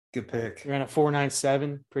 Good pick. We're on a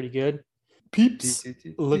 4.97. Pretty good. Peeps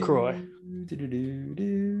LaCroix.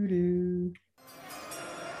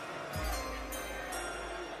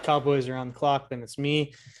 Cowboys are on the clock. Then it's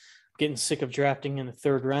me. Getting sick of drafting in the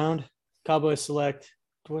third round. Cowboys select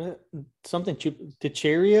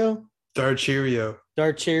DiCerio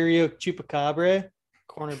Chupacabra,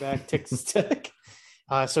 cornerback, Texas Tech.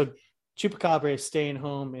 So Chupacabra is staying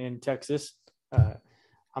home in Texas.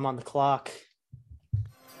 I'm on the clock.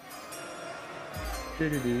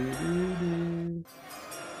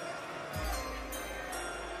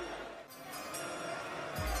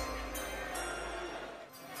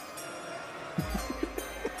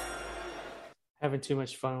 Having too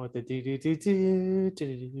much fun with the do.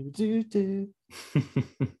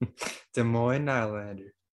 Des Moines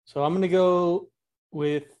Islander. So I'm gonna go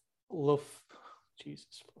with LaFaglianta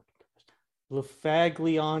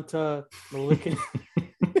Malikan.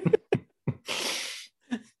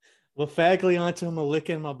 LaFaglianta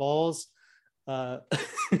Malikan my balls.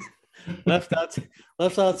 Left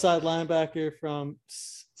outside linebacker from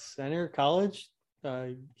Center College.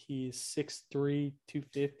 He's 6'3",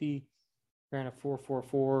 250. Ran a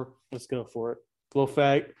 4.44. Let's go for it.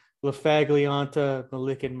 LaFaglianta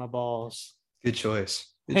Malikan my balls. Good choice.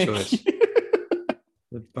 Good choice.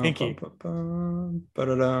 Thank you.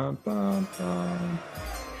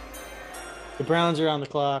 The Browns are on the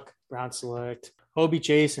clock. Browns select Hobie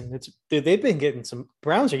Chasen. They've been getting some.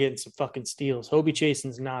 Browns are getting some fucking steals. Hobie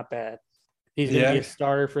Chasen's not bad. He's gonna be a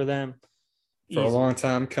starter for them for a long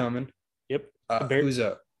time coming. Yep. Who's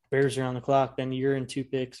up? Bears are on the clock. Then you're in 2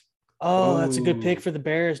 picks. Oh, that's a good pick for the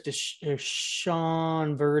Bears.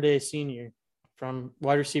 Sean Verde Sr. from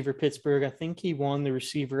wide receiver Pittsburgh. I think he won the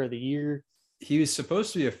receiver of the year. He was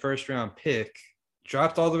supposed to be a first-round pick,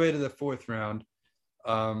 dropped all the way to the 4th round.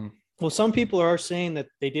 Well, some people are saying that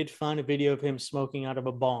they did find a video of him smoking out of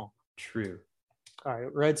a bong. True. All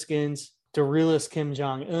right, Redskins, Dorilis Kim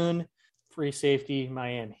Jong-un, free safety,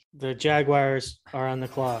 Miami. The Jaguars are on the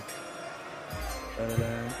clock.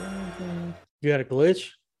 You got a glitch?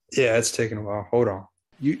 Yeah, it's taking a while. Hold on.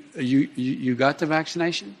 You got the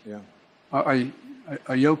vaccination? Yeah. Are you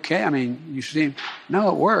okay? I mean, you seem no,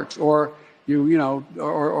 it works. Or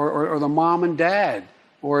or the mom and dad,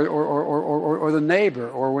 or the neighbor,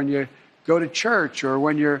 or when you go to church, or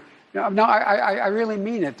when you're. No, I really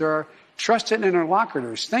mean it. There are trusted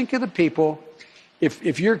interlocutors. Think of the people.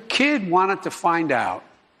 If your kid wanted to find out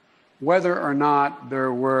whether or not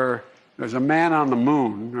there's a man on the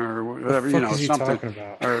moon or whatever, something,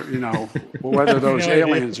 or whether those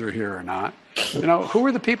aliens are here or not. Who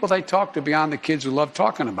are the people they talk to beyond the kids who love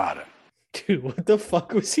talking about it? Dude, what the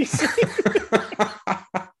fuck was he saying?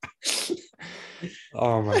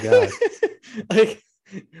 Oh my god!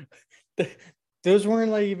 Those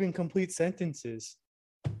weren't even complete sentences.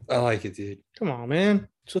 I like it, dude. Come on, man.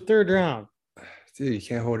 It's the 3rd round. Dude, you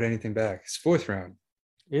can't hold anything back. It's 4th round.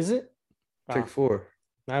 Is it? Pick 4.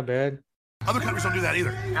 Not bad. Other countries don't do that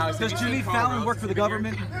either. Does Jimmy Fallon work for the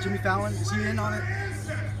government? Jimmy Fallon, is he in on it?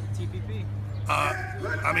 TPP.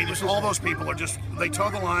 I mean, just all those people are they toe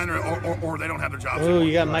the line or they don't have their jobs. Oh,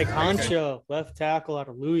 you got Mike Honcho, left tackle out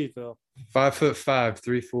of Louisville. 5'5",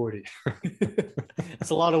 340. That's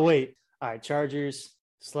a lot of weight. All right, Chargers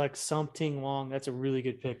select Something Wong. That's a really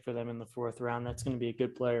good pick for them in the 4th round. That's going to be a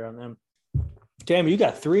good player on them. Damn, you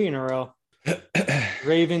got 3 in a row.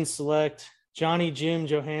 Ravens select Johnny Jim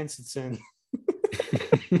Johansson.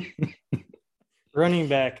 Running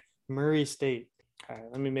back, Murray State. All right,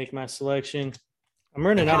 let me make my selection. I'm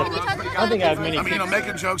running out of. I don't think I have many. I mean, I'm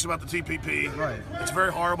making jokes about the TPP. Right. It's very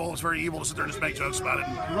horrible. It's very evil to sit there and just make jokes about it.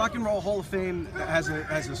 The Rock and Roll Hall of Fame has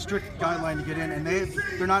a strict guideline to get in, and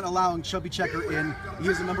they're not allowing Chubby Checker in. He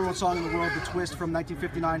is the #1 song in the world, The Twist from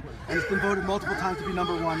 1959, and it's been voted multiple times to be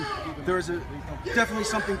 #1. There is definitely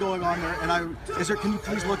something going on there, and can you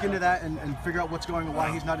please look into that and figure out what's going on, why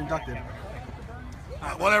he's not inducted?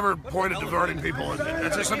 Whatever point of diverting people,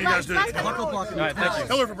 that's just something you guys do. All right, thank you.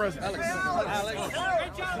 Hillary for president.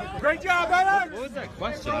 Great job, Alex. What was that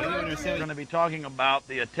question? I didn't understand. We're going to be talking about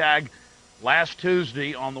the attack last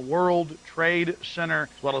Tuesday on the World Trade Center,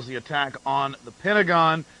 as well as the attack on the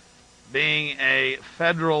Pentagon, being a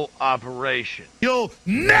federal operation. You'll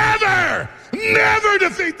never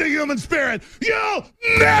defeat the human spirit. You'll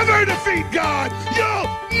never defeat God.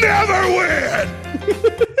 You'll never win.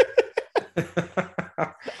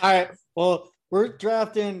 All right. Well, we're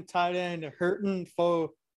drafting tight end Hurton for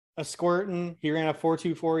a squirtin. He ran a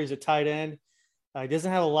 4.24. He's a tight end. He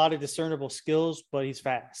doesn't have a lot of discernible skills, but he's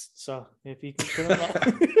fast. So if you can put him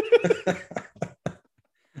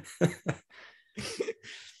on.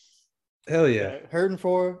 Hell yeah. Hurton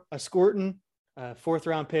for a squirtin, 4th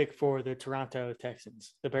round pick for the Toronto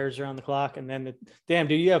Texans. The Bears are on the clock. And then damn,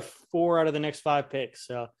 dude, you have 4 out of the next 5 picks.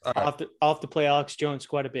 So I'll have to play Alex Jones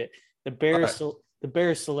quite a bit. The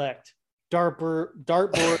Bears select dartboard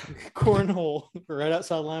cornhole right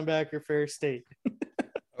outside linebacker, Ferris State.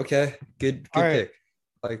 Okay, good pick.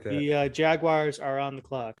 I like that. The Jaguars are on the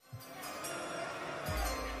clock.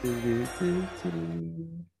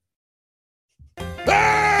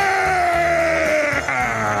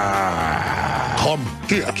 Come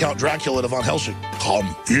here, Count Dracula to Von Helsing.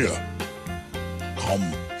 Come here. Come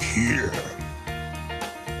here.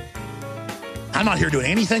 I'm not here doing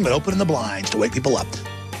anything but opening the blinds to wake people up.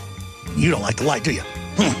 You don't like the light, do you?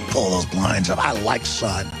 Pull those blinds up. I like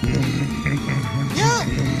sun. Yeah.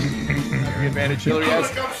 The advantage Hillary has.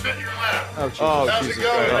 Come sit in your lap. How's it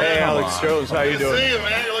going? Hey, Alex Jones, how you doing? Good to see you,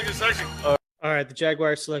 man. You're looking sexy. All right, the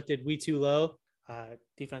Jaguars selected Wetu Low,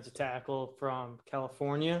 defensive tackle from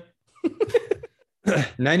California.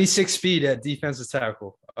 96 speed at defensive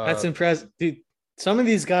tackle. That's impressive, dude. Some of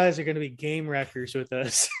these guys are going to be game wreckers with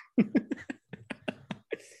us.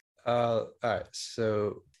 All right.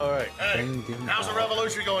 So, Hey, how's the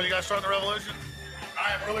revolution going? You guys starting the revolution?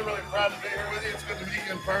 I am really, really proud to be here with you. It's good to meet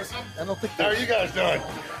you in person. I don't think. How are you guys doing?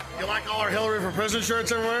 You like all our Hillary for President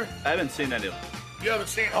shirts everywhere? I haven't seen any of them. You haven't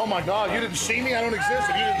seen? Oh my God! You didn't see me? I don't exist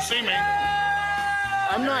if you didn't see me.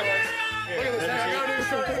 I'm not. Look at this. I got a new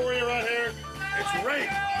shirt for you right here. It's rape.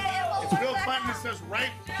 It's Bill Clinton. It says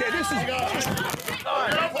rape. Okay, this is. You don't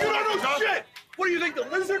know shit. What do you think? The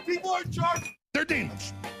lizard people are in charge? They're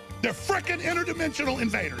demons. They're frickin' interdimensional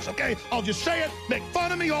invaders, okay? I'll just say it. Make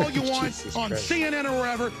fun of me all you want on CNN or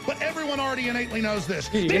wherever, but everyone already innately knows this.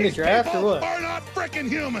 Dude, you in the draft or what? Are not frickin'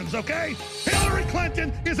 humans, okay? Hillary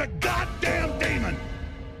Clinton is a goddamn demon.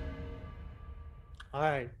 All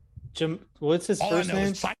right. What's his first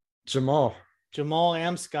name? Jamal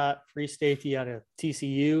Amscott, free safety out of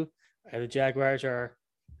TCU. The Jaguars are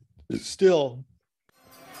still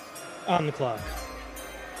on the clock.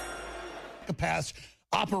 Pass.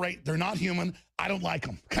 Operate. They're not human. I don't like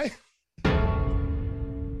them. Okay.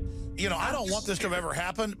 You know, I don't want this to have ever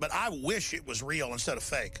happened, but I wish it was real instead of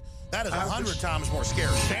fake. That is 100 times more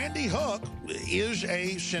scary. Sandy Hook is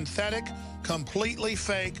a synthetic, completely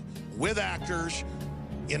fake, with actors,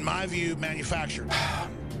 in my view, manufactured.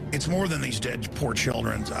 It's more than these dead poor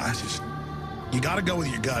children. You got to go with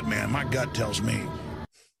your gut, man. My gut tells me.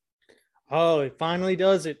 Oh, it finally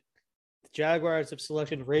does it. Jaguars have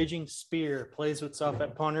selected Raging Spear, plays with stuff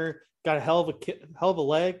at punter, got a hell of a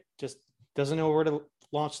leg, just doesn't know where to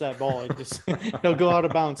launch that ball. It just he'll go out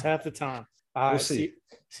of bounds half the time. We'll see.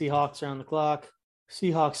 Seahawks are on the clock.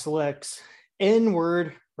 Seahawks selects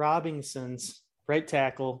N-word Robinson's right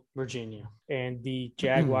tackle, Virginia, and the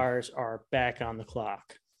Jaguars are back on the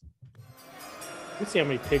clock. Let's see how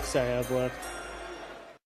many picks I have left.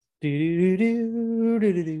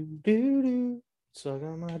 Suck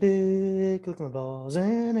on my dick, look at my balls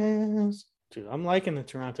and ass. Dude, I'm liking the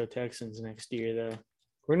Toronto Texans next year, though.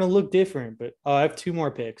 We're going to look different, but I have 2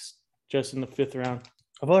 more picks just in the 5th round.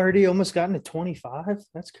 I've already almost gotten to 25.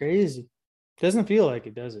 That's crazy. Doesn't feel like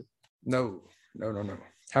it, does it? No.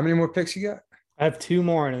 How many more picks you got? I have 2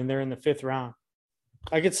 more, and they're in the 5th round.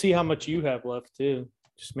 I could see how much you have left, too.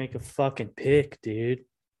 Just make a fucking pick, dude.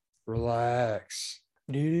 Relax.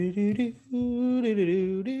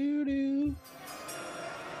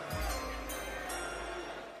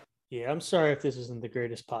 Yeah, I'm sorry if this isn't the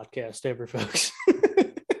greatest podcast ever, folks.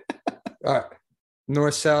 All right.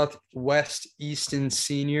 North, South, West, Easton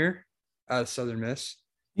Senior. out of Southern Miss.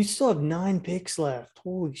 You still have 9 picks left.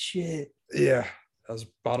 Holy shit. Yeah, that was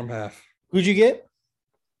bottom half. Who'd you get?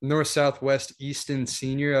 North Southwest Easton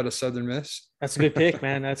Senior out of Southern Miss. That's a good pick,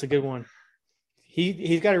 man. That's a good one.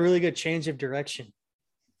 He's got a really good change of direction.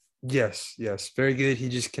 Yes, very good. He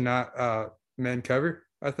just cannot man cover,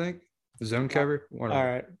 I think. Zone cover. All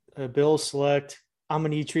right. Bill select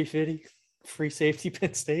Amani Trifidi, free safety,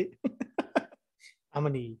 Penn State.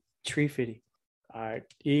 Amani Trifidi. All right.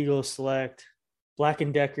 Eagles select Black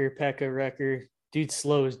and Decker, Pekka Wrecker. Dude's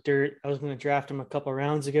slow as dirt. I was going to draft him a couple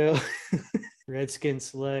rounds ago. Redskins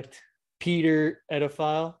select Peter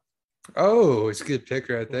Edifile. Oh, it's a good pick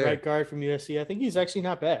right there. Right guard from USC. I think he's actually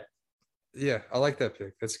not bad. Yeah, I like that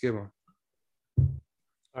pick. That's a good one.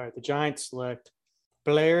 All right. The Giants select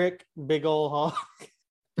Blarick, big old hog.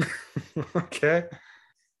 Okay.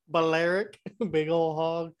 Blarick, big old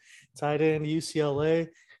hog. Tight end, UCLA.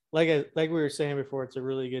 Like we were saying before, it's a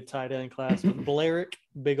really good tight end class. But Blarick,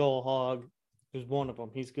 big old hog, is one of them.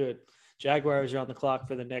 He's good. Jaguars are on the clock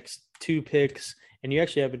for the next 2 picks, and you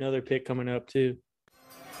actually have another pick coming up too.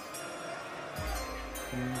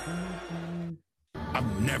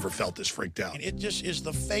 I've never felt this freaked out. It just is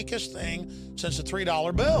the fakest thing since the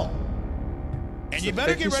 $3 bill. And you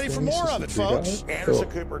better get ready for more of it, folks. Anderson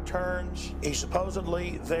Cooper turns. He's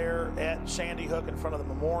supposedly there at Sandy Hook in front of the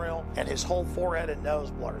memorial, and his whole forehead and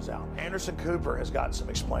nose blurs out. Anderson Cooper has got some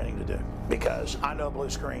explaining to do, because I know blue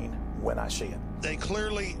screen when I see it. They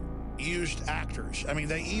clearly used actors. I mean,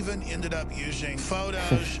 they even ended up using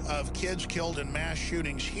photos of kids killed in mass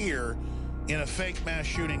shootings here in a fake mass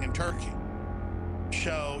shooting in Turkey.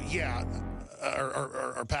 So, yeah,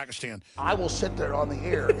 or Pakistan. I will sit there on the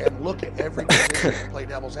air and look at every decision and play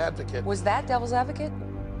devil's advocate. Was that devil's advocate?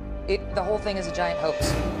 The whole thing is a giant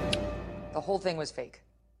hoax. The whole thing was fake.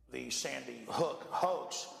 The Sandy Hook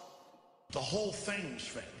hoax. The whole thing was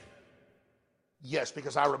fake. Yes,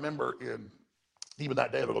 because I remember even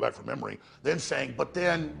that day, it'll go back from memory, then saying, but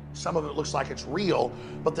then some of it looks like it's real.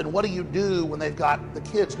 But then what do you do when they've got the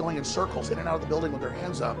kids going in circles in and out of the building with their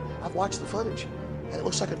hands up? I've watched the footage. And it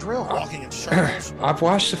looks like a drill. Walking in circles. I've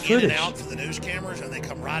watched the footage. In and out for the news cameras, and they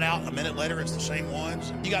come right out. A minute later, it's the same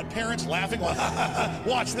ones. You got parents laughing, going,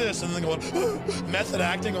 watch this, and then going, method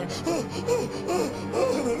acting, going,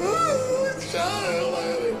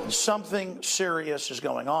 something serious is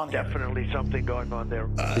going on here. Definitely something going on there.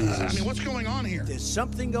 I mean, what's going on here? There's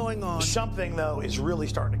something going on. Something, though, is really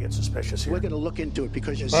starting to get suspicious here. We're going to look into it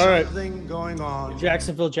because there's something going on. The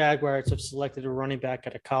Jacksonville Jaguars have selected a running back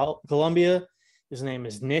out of Columbia. His name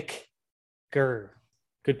is Nick Gurr.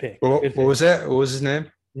 Good pick. What was that? What was his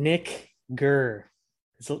name? Nick Gurr.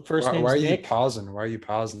 His first name is Nick. Why are you pausing? Why are you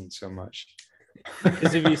pausing so much?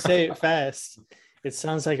 Because if you say it fast, it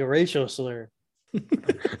sounds like a racial slur. All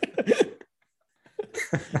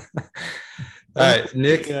right,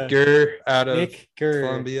 Nick Gurr out of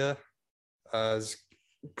Columbia. Is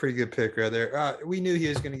a pretty good pick right there. We knew he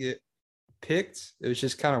was going to get picked. It was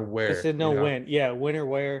just kind of where. I said no win. Yeah, win or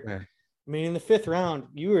where. Yeah. I mean, in the 5th round,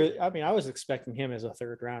 I was expecting him as a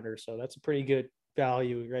 3rd rounder, so that's a pretty good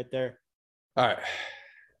value right there. All right.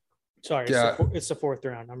 Sorry, it's the 4th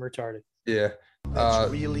round. I'm retarded. Yeah.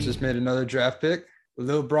 Just made another draft pick.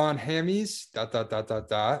 LeBron Hammies. ...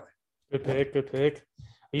 Good pick.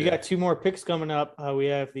 You got 2 more picks coming up. We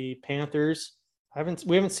have the Panthers.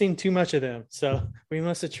 We haven't seen too much of them, so we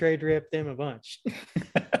must have trade ripped them a bunch.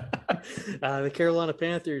 The Carolina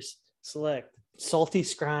Panthers select Salty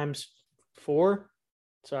Scrimes 4.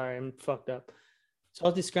 Sorry, I'm fucked up.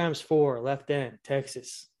 Salty Scrimes 4, left end,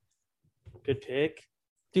 Texas. Good pick.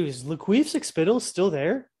 Dude, is Laqueef Spittle still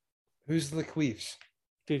there? Who's Laqueef?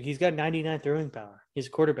 Dude, he's got 99 throwing power. He's a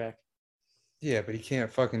quarterback. Yeah, but he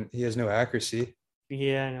has no accuracy.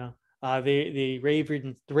 Yeah, I know. The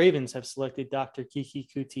Ravens have selected Dr. Kiki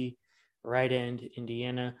Kuti, right end,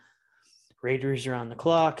 Indiana. Raiders are on the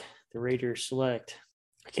clock. The Raiders select.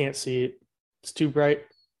 I can't see it. It's too bright.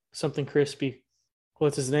 Something crispy.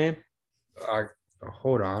 What's his name?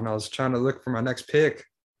 Hold on. I was trying to look for my next pick.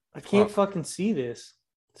 I can't fucking see this.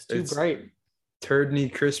 It's too bright.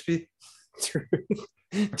 Turdney Crispy.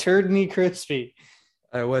 Turdney Crispy.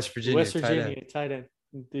 West Virginia, tight end.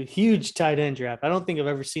 The huge tight end draft. I don't think I've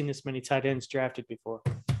ever seen this many tight ends drafted before.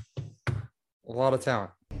 A lot of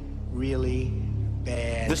talent. Really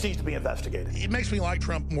bad. This needs to be investigated. It makes me like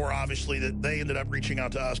Trump more, obviously, that they ended up reaching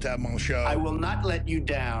out to us to have him on the show. I will not let you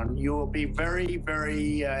down. You will be very,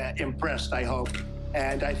 very impressed, I hope.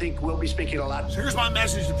 And I think we'll be speaking a lot. So here's my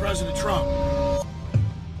message to President Trump.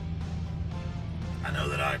 I know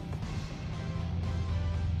that I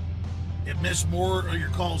have missed more of your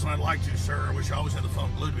calls than I'd like to, sir. I wish I always had the phone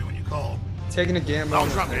glued to me when you called. Taking a gamble on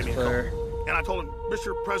this player. And I told him,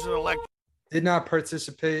 Mr. President-elect, did not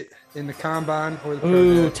participate in the combine or the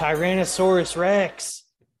Ooh, pro day. Tyrannosaurus Rex.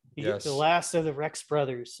 Yes. The last of the Rex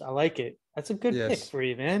brothers. I like it. That's a good pick for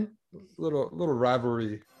you, man. Little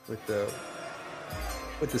rivalry with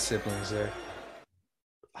the siblings there.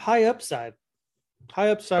 High upside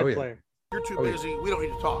player. you're too busy. We don't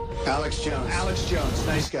need to talk. Alex Jones,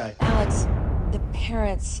 nice guy. Alex, the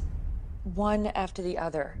parents, one after the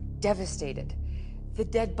other, devastated. The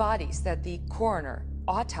dead bodies that the coroner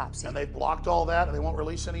autopsy. And they've blocked all that and they won't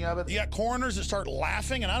release any of it? You got coroners that start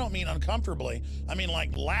laughing, and I don't mean uncomfortably. I mean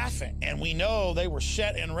like laughing. And we know they were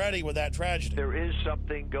set and ready with that tragedy. There is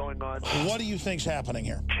something going on. What do you think's happening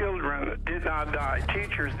here? Children did not die.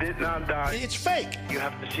 Teachers did not die. It's fake. You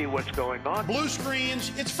have to see what's going on. Blue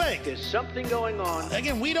screens, it's fake. There's something going on.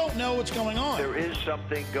 Again, we don't know what's going on. There is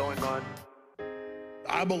something going on.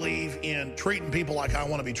 I believe in treating people like I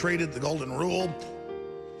want to be treated, the golden rule.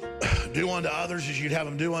 Do unto others as you'd have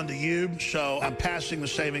them do unto you. So I'm passing the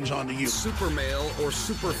savings on to you. Super male or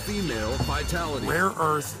super female vitality. Rare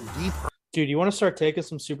earth, deep earth. Dude, you want to start taking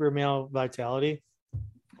some super male vitality?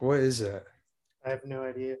 What is that? I have no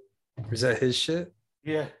idea. Is that his shit?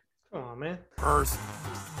 Yeah. Come on, man. Earth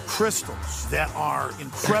crystals that are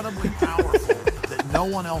incredibly powerful that no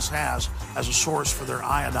one else has as a source for their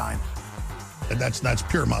iodine. And that's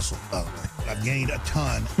pure muscle, by the way. I've gained a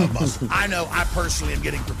ton of muscle. I know I personally am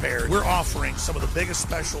getting prepared. We're offering some of the biggest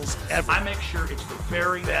specials ever. I make sure it's the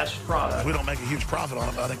very best product. We don't make a huge profit on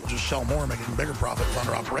it, but I think we'll just sell more and make a bigger profit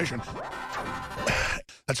under operation.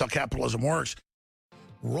 That's how capitalism works.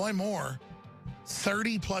 Roy Moore,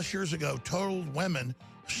 30 plus years ago, told women,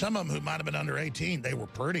 some of them who might have been under 18, they were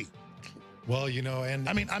pretty. Well, you know, and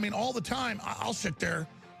I mean, all the time, I'll sit there.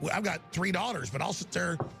 I've got 3 daughters, but I'll sit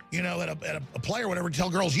there, you know, at a play or whatever and tell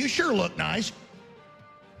girls, you sure look nice.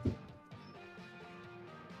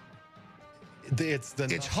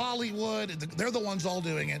 It's Hollywood. They're the ones all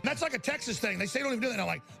doing it. That's like a Texas thing. They say don't even do that. I'm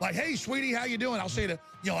like, hey, sweetie, how you doing? I'll say to,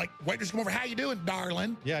 you know, like, waitress come over, how you doing,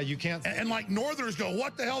 darling? Yeah, you can't. And like Northerners go,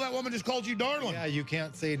 what the hell? That woman just called you darling. Yeah, you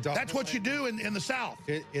can't say darling. That's what you do in the South.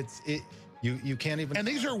 You can't even. And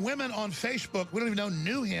these are women on Facebook. We don't even know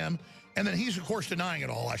knew him. And then he's, of course, denying it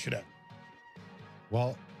all. I should have.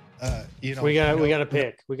 Well, you know. We got to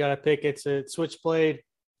pick. We got to pick. It's a Switchblade.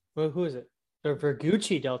 Well, who is it? Or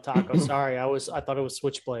Vergucci Del Taco. Sorry, I thought it was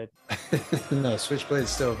Switchblade. No, Switchblade is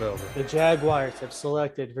still available. The Jaguars have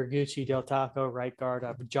selected Vergucci Del Taco, right guard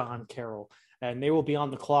of John Carroll. And they will be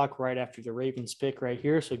on the clock right after the Ravens pick right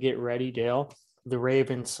here. So get ready, Dale. The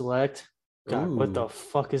Ravens select. God, Ooh. what the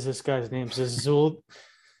fuck is this guy's name? Zazul.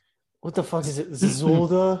 What the fuck is it?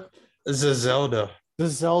 Zazulda? Zazelda.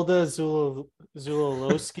 Zazelda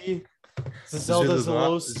Zulolowski. Zazelda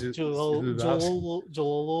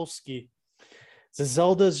Zulolowski.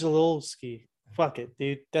 Zazelda Zulolowski. Fuck it,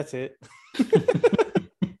 dude. That's it.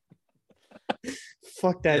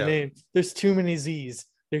 Fuck that name. There's too many Z's.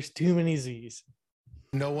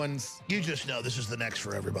 No one's. You just know this is the next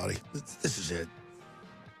for everybody. This is it.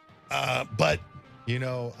 But you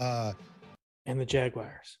know, and the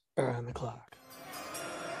Jaguars are on the clock.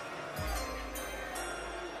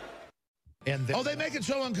 And they make it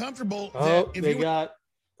so uncomfortable. Oh, they got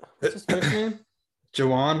what's his first name?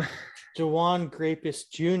 Jawan Grapus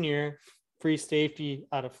Jr., free safety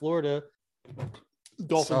out of Florida.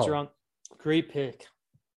 Dolphins are on. Great pick.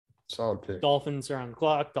 Solid pick. Dolphins are on the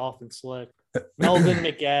clock. Dolphins select Melvin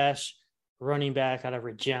McGash, running back out of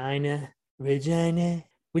Regina. We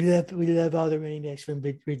love all the running backs from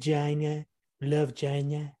Regina. We love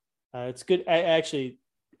Regina. It's good. Actually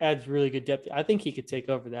adds really good depth. I think he could take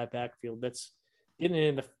over that backfield. That's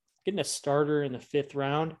getting a starter in the 5th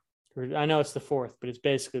round. I know it's the 4th, but it's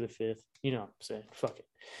basically the 5th. You know what I'm saying? Fuck it.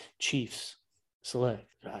 Chiefs select.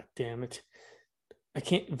 God damn it. I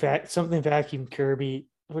can't vacuum Kirby.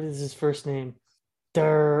 What is his first name?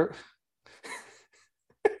 Duralnit.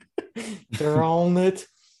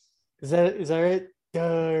 Is that right?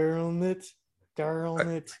 Darnit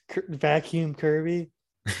vacuum Kirby.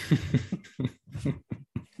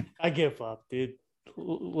 I give up, dude.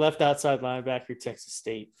 Left outside linebacker, Texas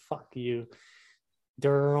State. Fuck you.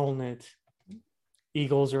 Darnit.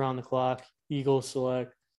 Eagles are on the clock. Eagles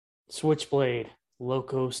select. Switchblade.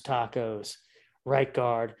 Locos Tacos. Right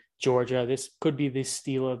guard, Georgia. This could be the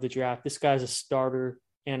steal of the draft. This guy's a starter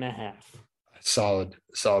and a half. Solid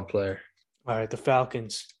player. All right, the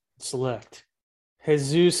Falcons select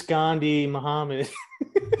Jesus Gandhi Muhammad.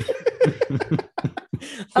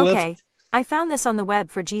 Okay, I found this on the web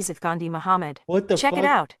for Jesus Gandhi Muhammad. What the Check fuck? it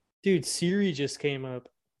out. Dude, Siri just came up.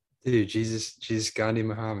 Dude, Jesus Gandhi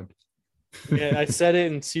Muhammad. Yeah, I said it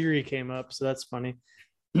and Siri came up, so that's funny.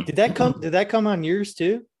 Did that come on yours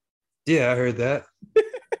too? Yeah, I heard that.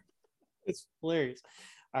 It's hilarious.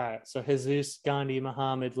 All right, so Jesus Gandhi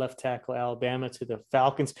Muhammad, left tackle, Alabama, to the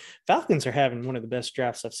Falcons. Falcons are having one of the best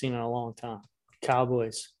drafts I've seen in a long time.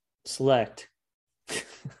 Cowboys select.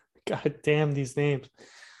 God damn these names.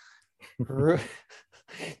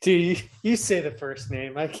 Dude, you say the first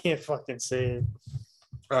name. I can't fucking say it.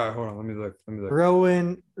 All right, hold on. Let me look.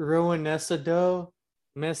 Rowan Nesado,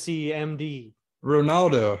 Messi, MD.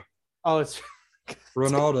 Ronaldo. Oh, it's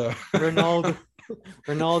Ronaldo. Ronaldo,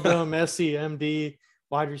 Messi, MD,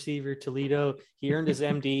 wide receiver, Toledo. He earned his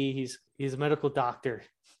MD. He's a medical doctor,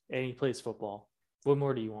 and he plays football. What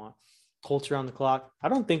more do you want? Colts are on the clock. I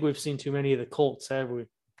don't think we've seen too many of the Colts, have we?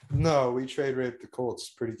 No, we trade raped the Colts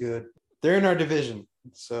pretty good. They're in our division,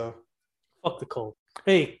 so fuck the Colts.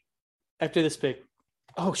 Hey, after this pick.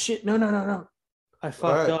 Oh shit! No. I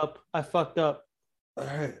fucked up. All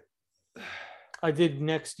right. I did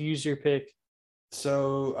next. Use your pick.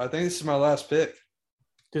 So I think this is my last pick.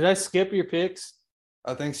 Did I skip your picks?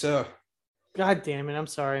 I think so. God damn it. I'm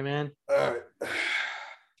sorry, man. All right.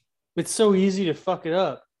 It's so easy to fuck it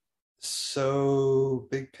up. So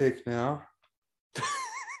big pick now.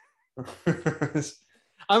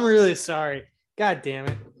 I'm really sorry. God damn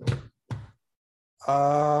it.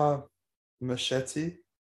 Machete.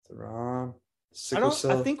 Ron.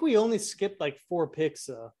 I think we only skipped like 4 picks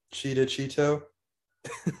though. Cheeto.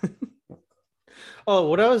 Oh,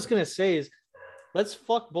 what I was gonna say is, let's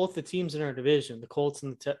fuck both the teams in our division, the Colts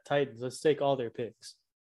and the Titans. Let's take all their picks.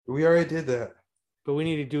 We already did that, but we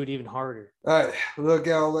need to do it even harder. All right, look,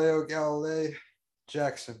 Galileo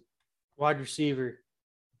Jackson, wide receiver,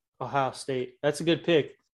 Ohio State. That's a good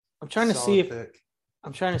pick. I'm trying to see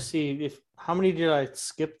if how many did I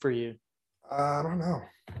skip for you? I don't know.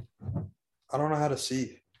 I don't know how to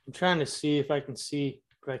see. I'm trying to see if I can see,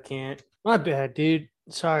 but I can't. My bad, dude.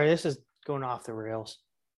 Sorry, this is going off the rails.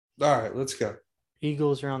 All right, let's go.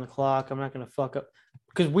 Eagles are on the clock. I'm not going to fuck up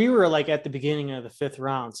because we were like at the beginning of the 5th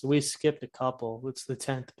round, so we skipped a couple. It's the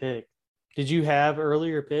 10th pick. Did you have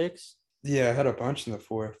earlier picks? Yeah, I had a bunch in the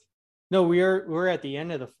 4th. No, we're at the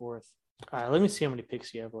end of the 4th. All right, let me see how many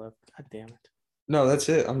picks you have left. God damn it. No, that's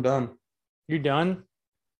it. I'm done. You're done?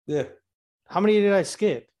 Yeah. How many did I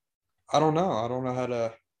skip? I don't know. I don't know how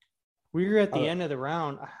to. We were at the end of the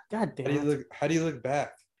round. God damn it. How do you look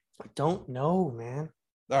back? I don't know, man.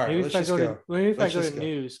 All right, maybe let's if just go. Maybe if I go to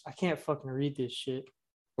news, I can't fucking read this shit.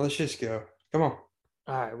 Let's just go. Come on.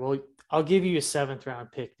 All right. Well, I'll give you a 7th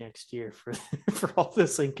round pick next year for all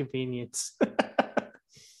this inconvenience.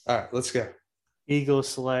 All right, let's go. Eagles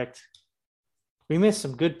select. We missed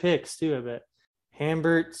some good picks too, I bet.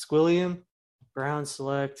 Hambert, Squilliam, Brown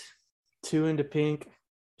select. 2 into pink.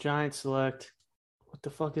 Giants select. What the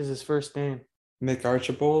fuck is his first name?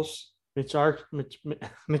 McArchibalds.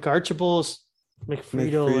 McArchibalds.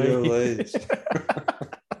 McFrito-Lays.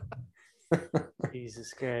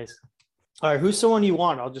 Jesus Christ. All right, who's someone you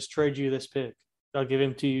want? I'll just trade you this pick. I'll give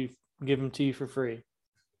him to you. Give him to you for free.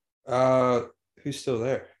 Who's still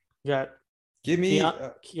there? You got give me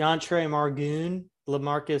Keontre Margoon,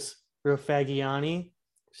 LaMarcus Rofagiani,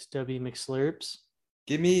 Stubby McSlurps.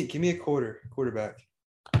 Give me a quarterback.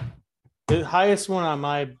 The highest one on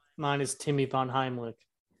my mind is Timmy Von Heimlich.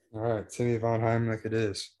 All right, Timmy Von Heimlich it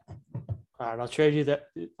is. All right, I'll trade you that.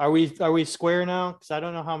 Are we square now? Because I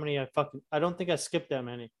don't know how many I don't think I skipped that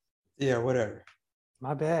many. Yeah, whatever.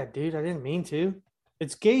 My bad, dude. I didn't mean to.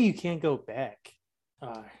 It's gay you can't go back.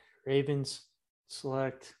 Ravens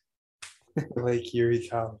select. Lake Erie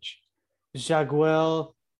College.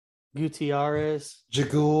 Jaguel Gutierrez.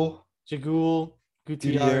 Jaguel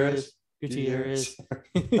Gutierrez.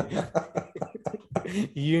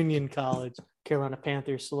 Union College. Carolina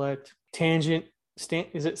Panthers select. Tangent.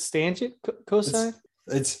 Is it Stangent cosine?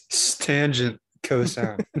 It's tangent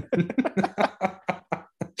cosine.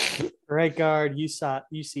 Right guard,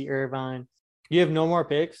 UC Irvine. You have no more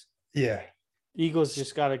picks? Yeah. Eagles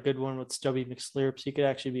just got a good one with Stubby McSlurps. He could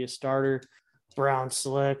actually be a starter. Brown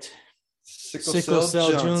select. Sickle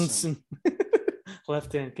Cell Johnson.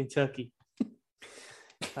 Left end, Kentucky.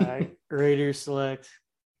 All right. Raiders select.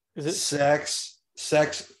 Is it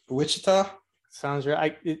Sex Wichita? Sounds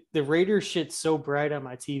right. The Raiders shit's so bright on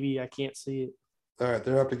my TV, I can't see it. All right,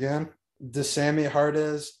 they're up again. DeSami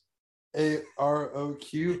Hardez,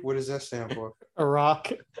 AROQ. What does that stand for? A rock.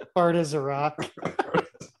 Hard as a rock.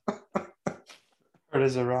 Hard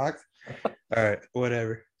as a rock. All right,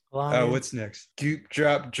 whatever. What's next? Goop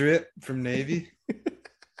Drop Drip from Navy.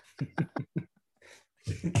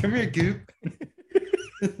 Come here, Goop.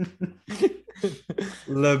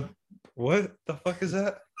 What the fuck is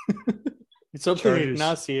that? It's something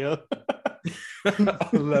Ignacio.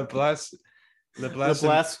 The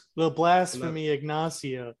blasphemy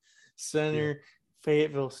Ignacio, center,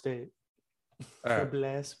 Fayetteville State. All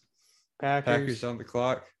right. Packers on the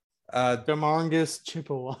clock. Demarcus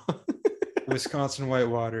Chippewa. Wisconsin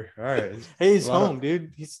Whitewater. All right. Hey, he's home,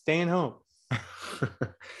 dude. He's staying home.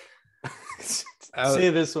 Say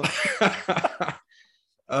this one.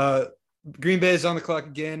 Green Bay is on the clock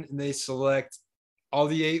again, and they select all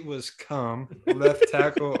the 8 was come left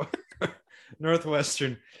tackle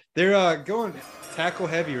Northwestern. They're going tackle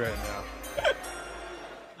heavy right now.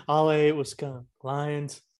 All 8 was come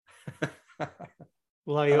Lions.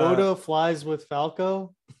 Lyota flies with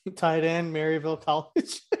Falco. Tight end Maryville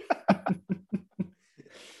College.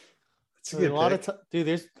 That's a good lot pick. of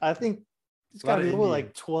dude. I think it's got to be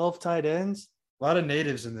like 12 tight ends. A lot of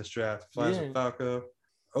natives in this draft. Flies with Falco.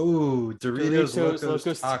 Oh, Doritos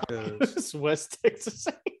Locos Tacos. West Texas.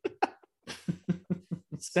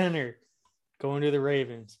 Center going to the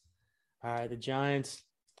Ravens. All right, the Giants.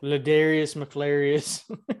 Ladarius McClarius,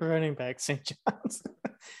 running back, St. John's.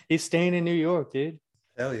 He's staying in New York, dude.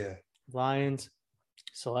 Hell yeah. Lions.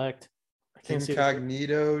 Select. I can't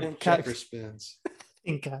Incognito Jeffersons.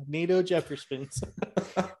 Incognito Jeffersons.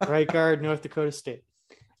 Right guard, North Dakota State.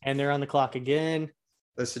 And they're on the clock again.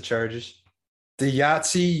 That's the Chargers. The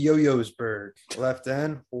Yahtzee Yo-Yosburg. Left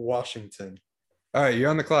end, Washington. All right, you're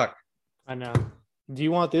on the clock. I know. Do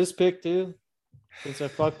you want this pick too? Since I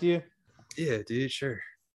fucked you? Yeah, dude, sure.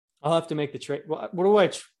 I'll have to make the trade. What do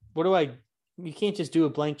I? You can't just do a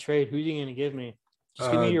blank trade. Who are you going to give me?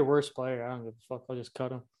 Just give me your worst player. I don't give a fuck. I'll just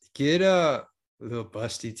cut him. Get a little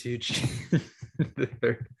busty Tucci.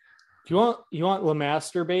 You want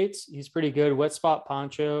LeMaster Bates? He's pretty good. Wet spot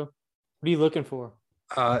Poncho. What are you looking for?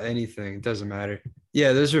 Anything. It doesn't matter.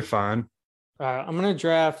 Yeah, those are fine. All right, I'm gonna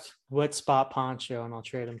draft Wet spot Poncho and I'll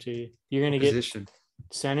trade him to you. You're gonna get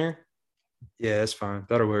center. Yeah, that's fine.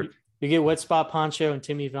 That'll work. You get Wet spot Poncho and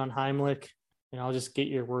Timmy Von Heimlich, and I'll just get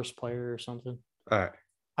your worst player or something. All right.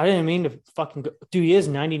 I didn't mean to fucking go. Dude, he has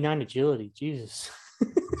 99 agility. Jesus.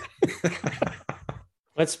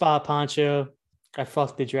 Wet spot Poncho. I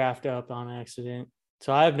fucked the draft up on accident.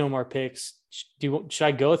 So I have no more picks. Should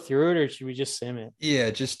I go through it or should we just sim it? Yeah,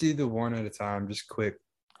 just do the one at a time, just quick.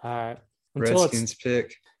 All right. Redskins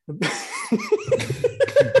pick.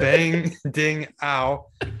 Bang Ding Ow,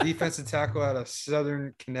 defensive tackle out of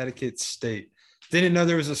Southern Connecticut State. Didn't know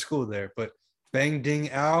there was a school there, but Bang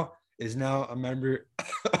Ding Ow is now a member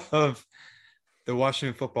of the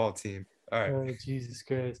Washington football team. All right. Oh, Jesus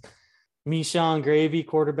Christ. Michon Gravy,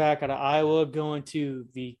 quarterback out of Iowa, going to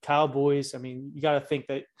the Cowboys. I mean, you got to think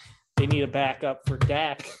that they need a backup for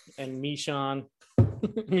Dak, and Michon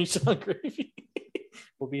Gravy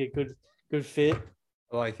will be a good fit.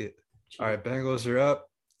 I like it. All right, Bengals are up,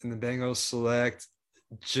 and the Bengals select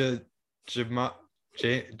Jamali.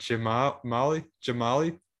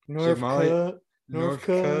 North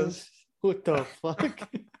Coast. What the fuck?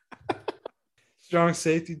 Strong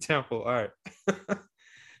safety Temple. All right.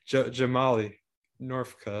 Jamali.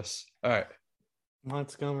 North Cuss. All right.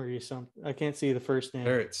 Montgomery or something. I can't see the first name.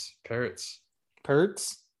 Parrots.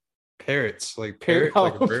 Parrots? Like parrot,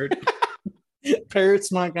 like a bird.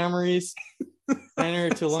 Parrots, Montgomery's. Center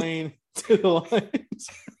Tulane to the Lions.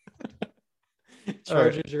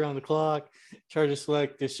 Chargers are on the clock. Chargers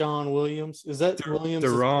select Deshaun Williams. Is that Williams?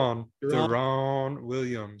 Deron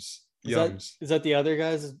Williams. Is that the other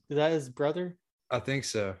guys? Is that his brother? I think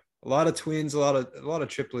so. A lot of twins, a lot of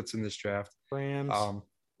triplets in this draft. Rams.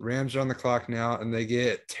 Rams are on the clock now, and they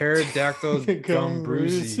get pterodactyl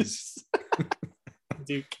Gumbruzis.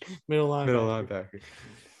 Duke, middle linebacker.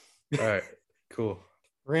 All right, cool.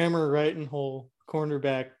 Rammer right and hole,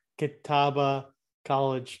 cornerback, Catawba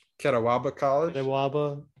College.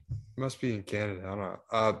 Catawba. Must be in Canada. I don't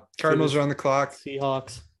know. Cardinals are on the clock.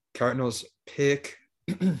 Seahawks. Cardinals pick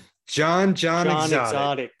John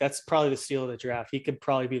Exotic. That's probably the steal of the draft. He could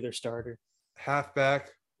probably be their starter. Halfback,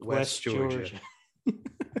 West Georgia.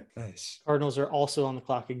 Nice. Cardinals are also on the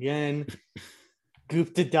clock again.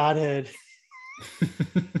 Gupta Dothead.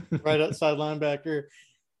 Right outside linebacker.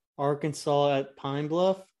 Arkansas at Pine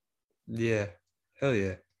Bluff. Yeah. Hell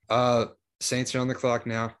yeah. Saints are on the clock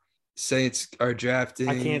now. Saints are drafting.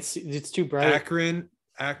 I can't see. It's too bright.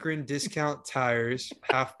 Akron Discount Tires,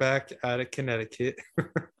 halfback out of Connecticut.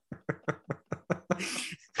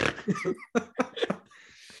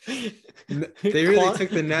 They really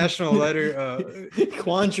took the national letter.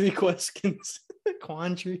 Quandary Queskins.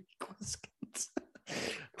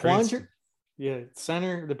 Yeah,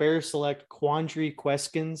 center. The Bears select Quandary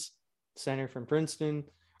Queskins, center from Princeton.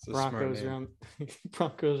 Broncos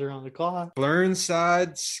are on the clock.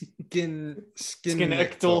 Burnside, Skinectal.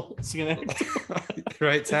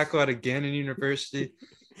 Right tackle out of Gannon University.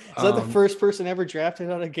 Is that the first person ever drafted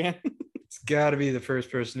out of Gannon? It's got to be the first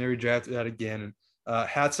person ever drafted out of Gannon.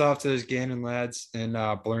 Hats off to those Gannon lads and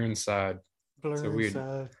Burnside. It's weird.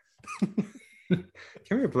 Come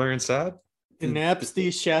here, Burnside. The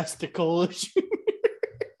Napsty Shasta Coalition.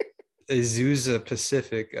 Azusa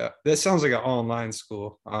Pacific. That sounds like an online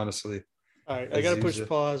school, honestly. All right, I got to push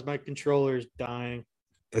pause. My controller is dying.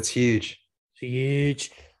 That's huge. It's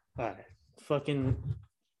huge. All right. Fucking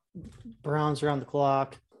Browns are on the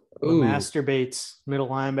clock. Masturbates, middle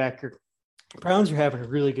linebacker. Browns are having a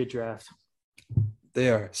really good draft. They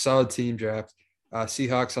are. Solid team draft.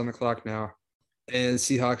 Seahawks on the clock now. And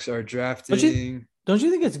Seahawks are drafting. Don't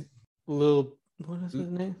you think it's what is his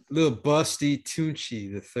name? Little Busty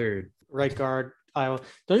Tunchi the third. Right guard, Iowa.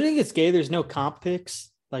 Don't you think it's gay there's no comp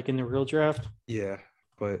picks like in the real draft? Yeah,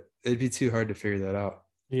 but it'd be too hard to figure that out.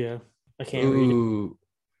 Yeah, I can't read it.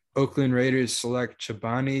 Oakland Raiders select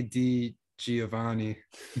Chobani D. Giovanni,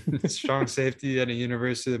 strong safety at the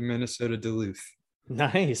University of Minnesota Duluth.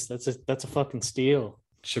 Nice. That's a fucking steal.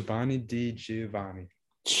 Chobani D. Giovanni.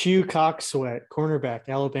 Chew Cocksweat, cornerback,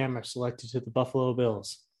 Alabama, selected to the Buffalo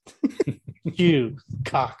Bills. Chew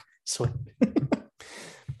Cocksweat.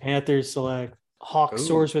 Panthers select Hawk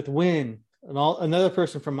soars with win. Another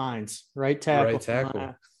person from Mines, right tackle. Right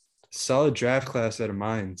tackle. Solid draft class out of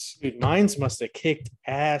Mines. Dude, Mines must have kicked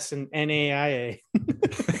ass in NAIA.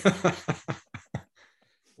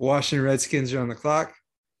 Washington Redskins are on the clock.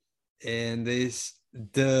 And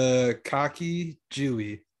the cocky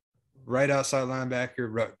Jewy, right outside linebacker,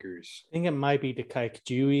 Rutgers. I think it might be DeKike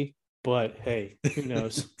Jewy, but hey, who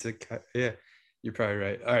knows? Yeah, you're probably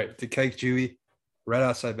right. All right, DeKike Jewy, right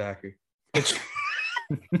outside backer.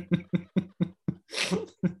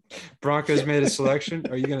 Broncos made a selection.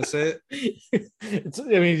 Are you going to say it?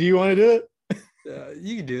 Do you want to do it?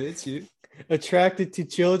 You can do it. It's you. Attracted to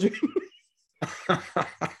children.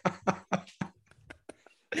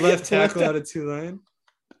 Left tackle out of Tulane.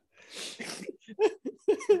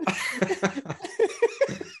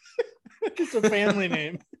 It's a family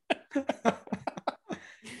name.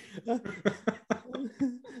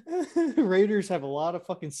 Raiders have a lot of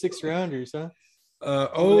fucking 6-rounders, huh?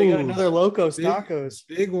 They got another Locos Tacos.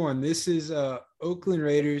 Big one. This is Oakland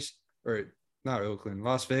Raiders, or not Oakland,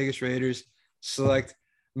 Las Vegas Raiders select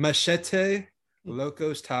Machete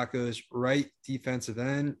Locos Tacos, right defensive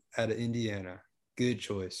end out of Indiana. Good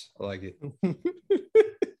choice. I like it.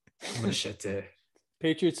 Machete.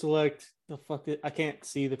 Patriots select I can't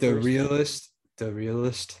see the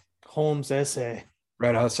realist. Holmes Essay.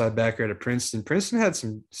 Right outside backer out of Princeton. Princeton had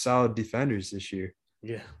some solid defenders this year.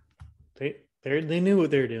 Yeah. They knew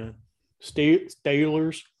what they're doing.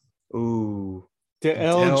 Steelers. Ooh. The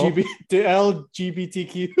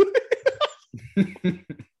LGBTQ.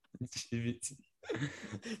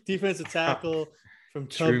 Defensive tackle from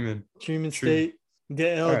Truman State. The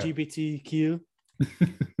LGBTQ.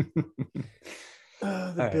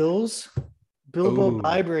 The Bills. Bilbo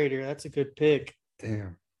Vibrator. That's a good pick.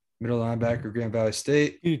 Damn. Middle linebacker, Grand Valley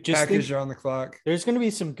State. Dude, Packers are on the clock. There's going to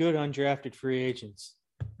be some good undrafted free agents.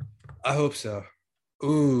 I hope so.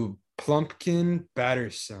 Ooh, Plumpkin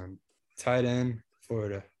Batterson, tight end,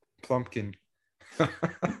 Florida. Plumpkin. Dude,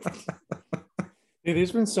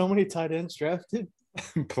 there's been so many tight ends drafted.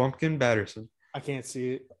 Plumpkin Batterson. I can't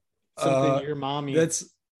see it. Something your mommy. That's.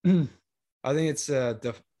 I think it's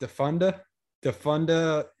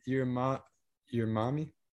Defunda, your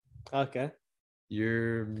mommy. Okay.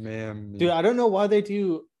 Your mammy. Dude, I don't know why they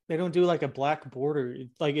don't do like a black border.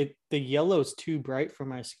 Like the yellow's too bright for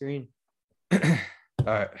my screen. All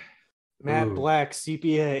right. Matt Black,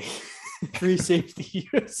 CPA, free safety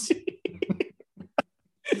USC.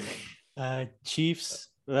 Chiefs.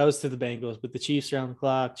 Well, that was to the Bengals, but the Chiefs are on the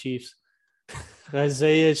clock. Chiefs.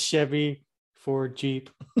 Isaiah Chevy Ford Jeep,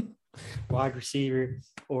 wide receiver,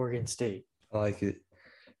 Oregon State. I like it.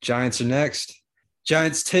 Giants are next.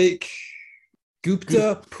 Giants take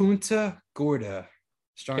Gupta Punta Gorda,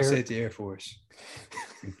 strong safety Air Force.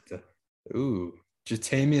 Gupta. Ooh,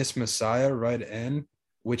 Jatamius Messiah, right end,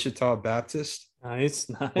 Wichita Baptist. Nice.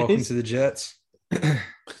 Welcome to the Jets.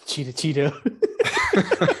 Cheetah.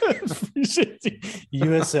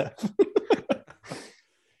 USF.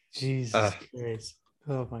 Jesus Christ.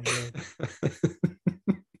 Oh my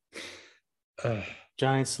God.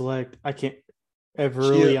 Giants select. I can't.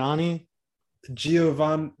 Avriliani.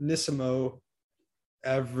 Giovannissimo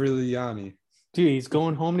Avriliani. Dude, he's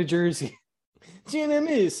going home to Jersey.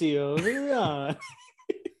 Giannisio Avriliani.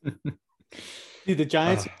 Dude, the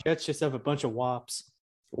Giants and Jets just have a bunch of wops.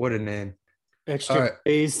 What a name. Extra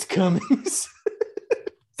phased Cummings.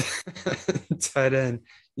 Tight end,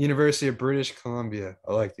 University of British Columbia.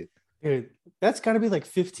 I like it. Dude, that's got to be like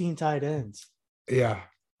 15 tight ends. Yeah.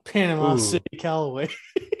 Panama City, Callaway.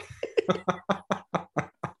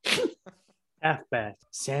 Halfback,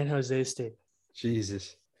 San Jose State.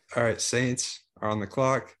 Jesus. All right, Saints are on the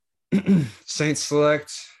clock. Saints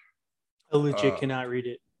select. I legit cannot read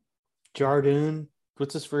it. Jardine.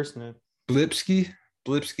 What's his first name? Blipsky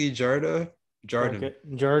Jardin. Okay.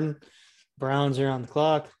 Jordan. Browns are on the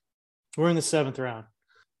clock. We're in the 7th round.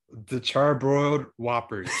 The Charbroiled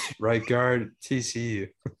Whoppers, right guard, TCU.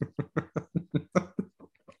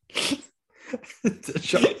 The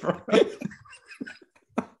Charbroiled.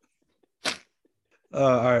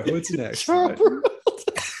 All right, what's next?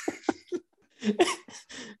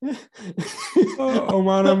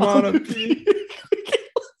 Omana P.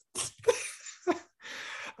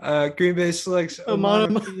 Green Bay selects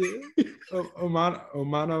Omana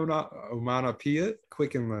Pia,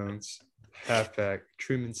 Quicken Loans, halfback,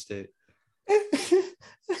 Truman State.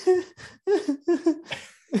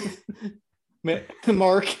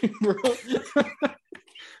 Mark, bro.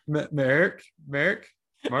 Merrick.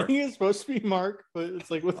 I think it's supposed to be Mark, but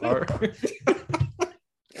it's like with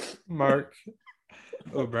Mark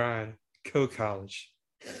O'Brien, Co-College.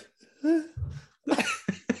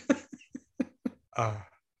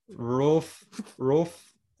 Rolf.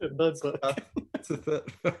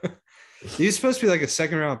 He's supposed to be like a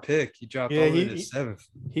 2nd round pick. He dropped all the way to 7th.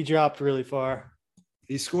 He dropped really far.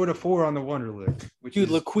 He scored a 4 on the Wonderlic. Dude,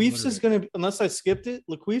 Laqueefs is going to, unless I skipped it,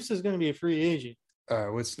 Laqueefs is going to be a free agent. All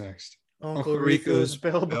right, what's next? Uncle Rico's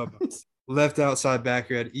bail bonds. Left outside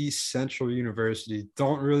backer at East Central University.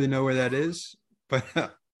 Don't really know where that is, but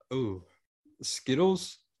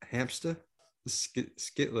Skittles, Hamster,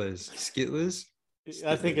 Skittlers.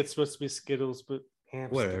 I think it's supposed to be Skittles, but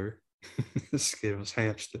Hamster. Whatever. Skittles,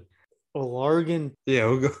 Hamster. Largan. Yeah,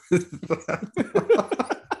 we'll go.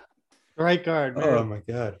 Right guard, man. Oh my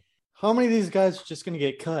God. How many of these guys are just going to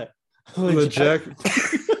get cut? LeJack.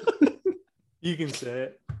 You can say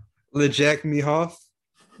it. LeJack Mehoff,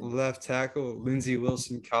 left tackle, Lindsey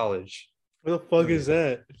Wilson College. What the fuck is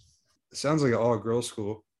that? Sounds like an all-girl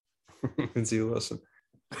school. Lindsey Wilson.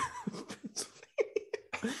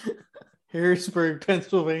 Harrisburg,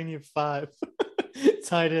 Pennsylvania 5.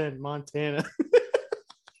 Tight end, Montana.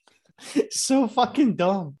 So fucking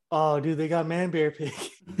dumb. Oh, dude, they got Man Bear Pig.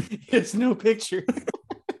 It's no picture.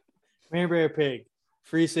 Man Bear Pig.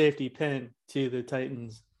 Free safety, Penn to the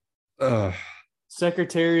Titans.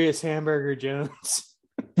 Secretarius Hamburger Jones.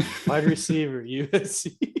 Wide receiver,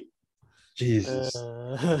 USC. Jesus.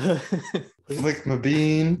 Flick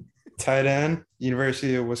Mabine, tight end,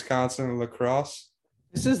 University of Wisconsin Lacrosse.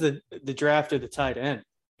 This is the draft of the tight end.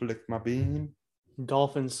 Flick Mabine.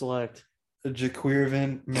 Dolphins select.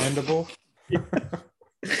 Jaquirvin Mandible.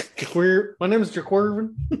 My name is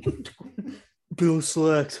Jaquirvin. Bill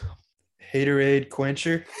select. Haterade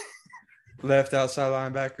Quencher, left outside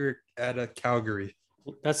linebacker at Calgary.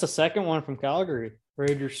 That's the second one from Calgary.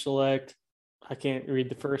 Raiders select. I can't read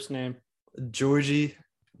the first name. Georgie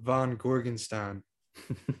von Gorgenstein.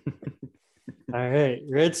 All right,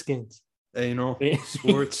 Redskins. Anal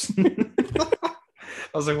Sports.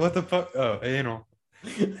 I was like, what the fuck? Oh, anal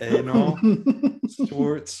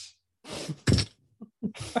Sports.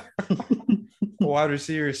 Wide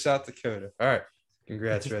receiver, South Dakota. All right.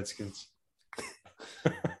 Congrats, Redskins.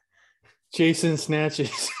 Jason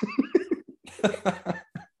Snatches.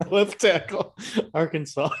 Left tackle,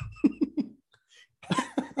 Arkansas.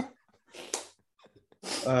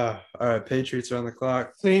 All right, Patriots are on the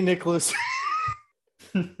clock. St. Nicholas.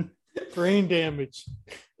 Brain damage.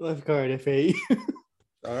 Left guard, FAE.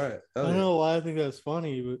 All right. I don't know why I think that's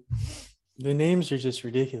funny, but the names are just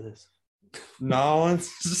ridiculous.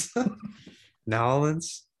 Nolans.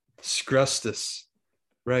 Scrustus.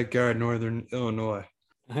 Right guard, Northern Illinois.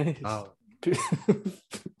 Nice.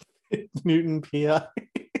 Newton PI.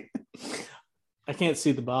 I can't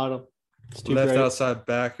see the bottom. It's too left bright. Outside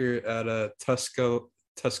backer at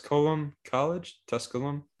Tusculum College.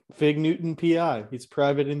 Tusculum. Fig Newton PI. He's a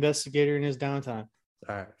private investigator in his downtime.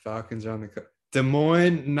 All right. Falcons are on the Des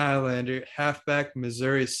Moines Nylander, halfback,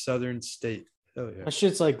 Missouri Southern State. Hell yeah. That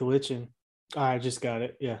shit's like glitching. All right, I just got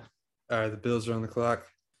it. Yeah. All right. The Bills are on the clock.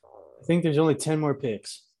 I think there's only 10 more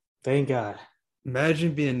picks. Thank God.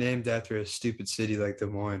 Imagine being named after a stupid city like Des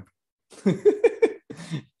Moines.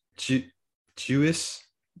 Jewis?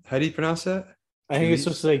 How do you pronounce that? I think it's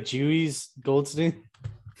supposed to like Jewies Goldstein.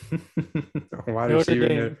 Wide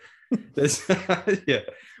receiver. Yeah.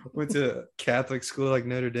 Went to Catholic school like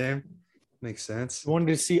Notre Dame. Makes sense. I wanted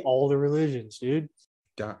to see all the religions, dude.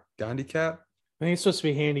 Handicap? I think it's supposed to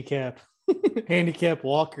be handicap. Handicap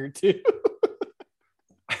Walker, too.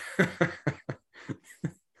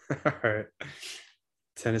 All right.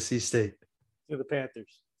 Tennessee State. To the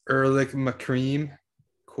Panthers. Ehrlich McCream,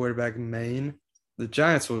 quarterback in Maine. The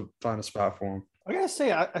Giants will find a spot for him. I gotta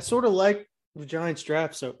say, I sort of like the Giants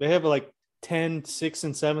draft. So they have like 10, 6th,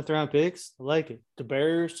 and 7th round picks. I like it. The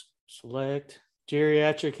Bears select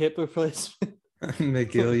geriatric hip replacement.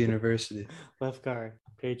 McGill University. Left guard.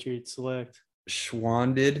 Patriots select.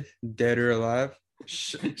 Schwanded, dead or alive.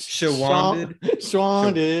 Schwanded.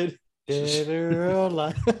 Schwanded, dead or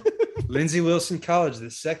alive. Lindsey Wilson College,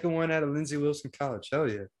 the second one out of Lindsey Wilson College. Hell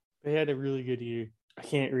yeah. They had a really good year. I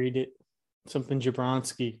can't read it. Something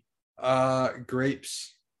Jabronsky.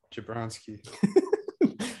 Grapes. Jabronsky.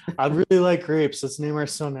 I really like grapes. Let's name our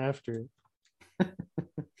son after it.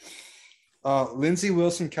 Lindsey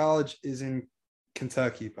Wilson College is in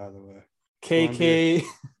Kentucky, by the way. KK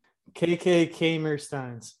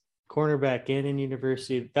Kamersteins, cornerback, Gannon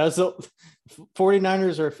University. That was the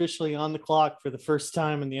 49ers are officially on the clock for the first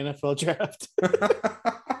time in the NFL draft.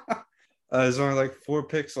 There's only like 4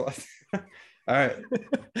 picks left. All right.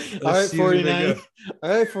 All right, 49. All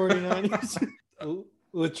right, 49ers.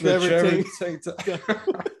 Whichever takes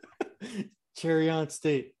Chadron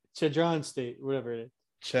State, whatever it is.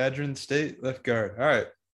 Chadron State, left guard. All right.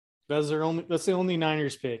 That's the only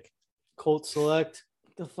Niners pick. Colts select.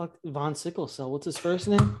 What the fuck? Von Sickelsell. What's his first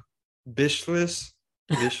name? Bishlis.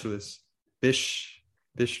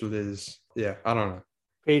 Yeah, I don't know.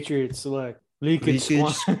 Patriots select. Leakage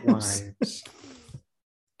Squires.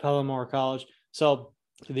 Palomar College. So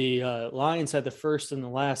the Lions had the first and the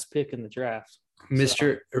last pick in the draft.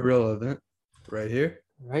 Mr. Irrelevant. Right here.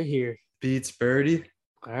 Right here. Beats Birdie.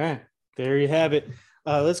 All right. There you have it.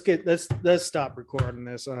 Let's stop recording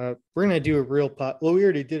this. We're gonna do a real well, we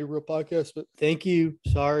already did a real podcast, but thank you.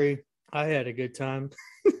 Sorry, I had a good time.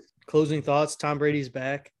 Closing thoughts. Tom Brady's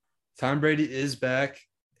back. Tom Brady is back,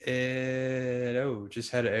 and just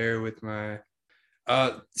had an error with my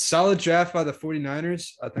solid draft by the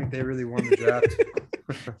 49ers. I think they really won the draft.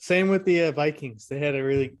 Same with the Vikings. They had a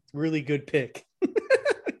really, really good pick.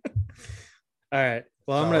 All right.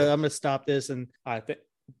 Well, I'm gonna stop this, and I think,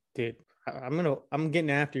 dude, I'm getting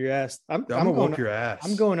after your ass. I'm gonna whoop your ass.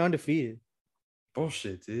 I'm going undefeated.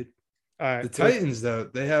 Bullshit, dude. All right. The Titans, though,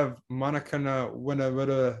 they have Monacana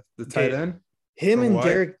Winawada, the tight end. Him and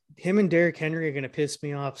Derrick Henry are gonna piss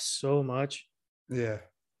me off so much. Yeah.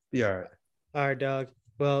 Be all right. All right, dog.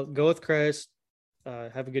 Well, go with Christ.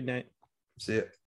 Have a good night. See ya.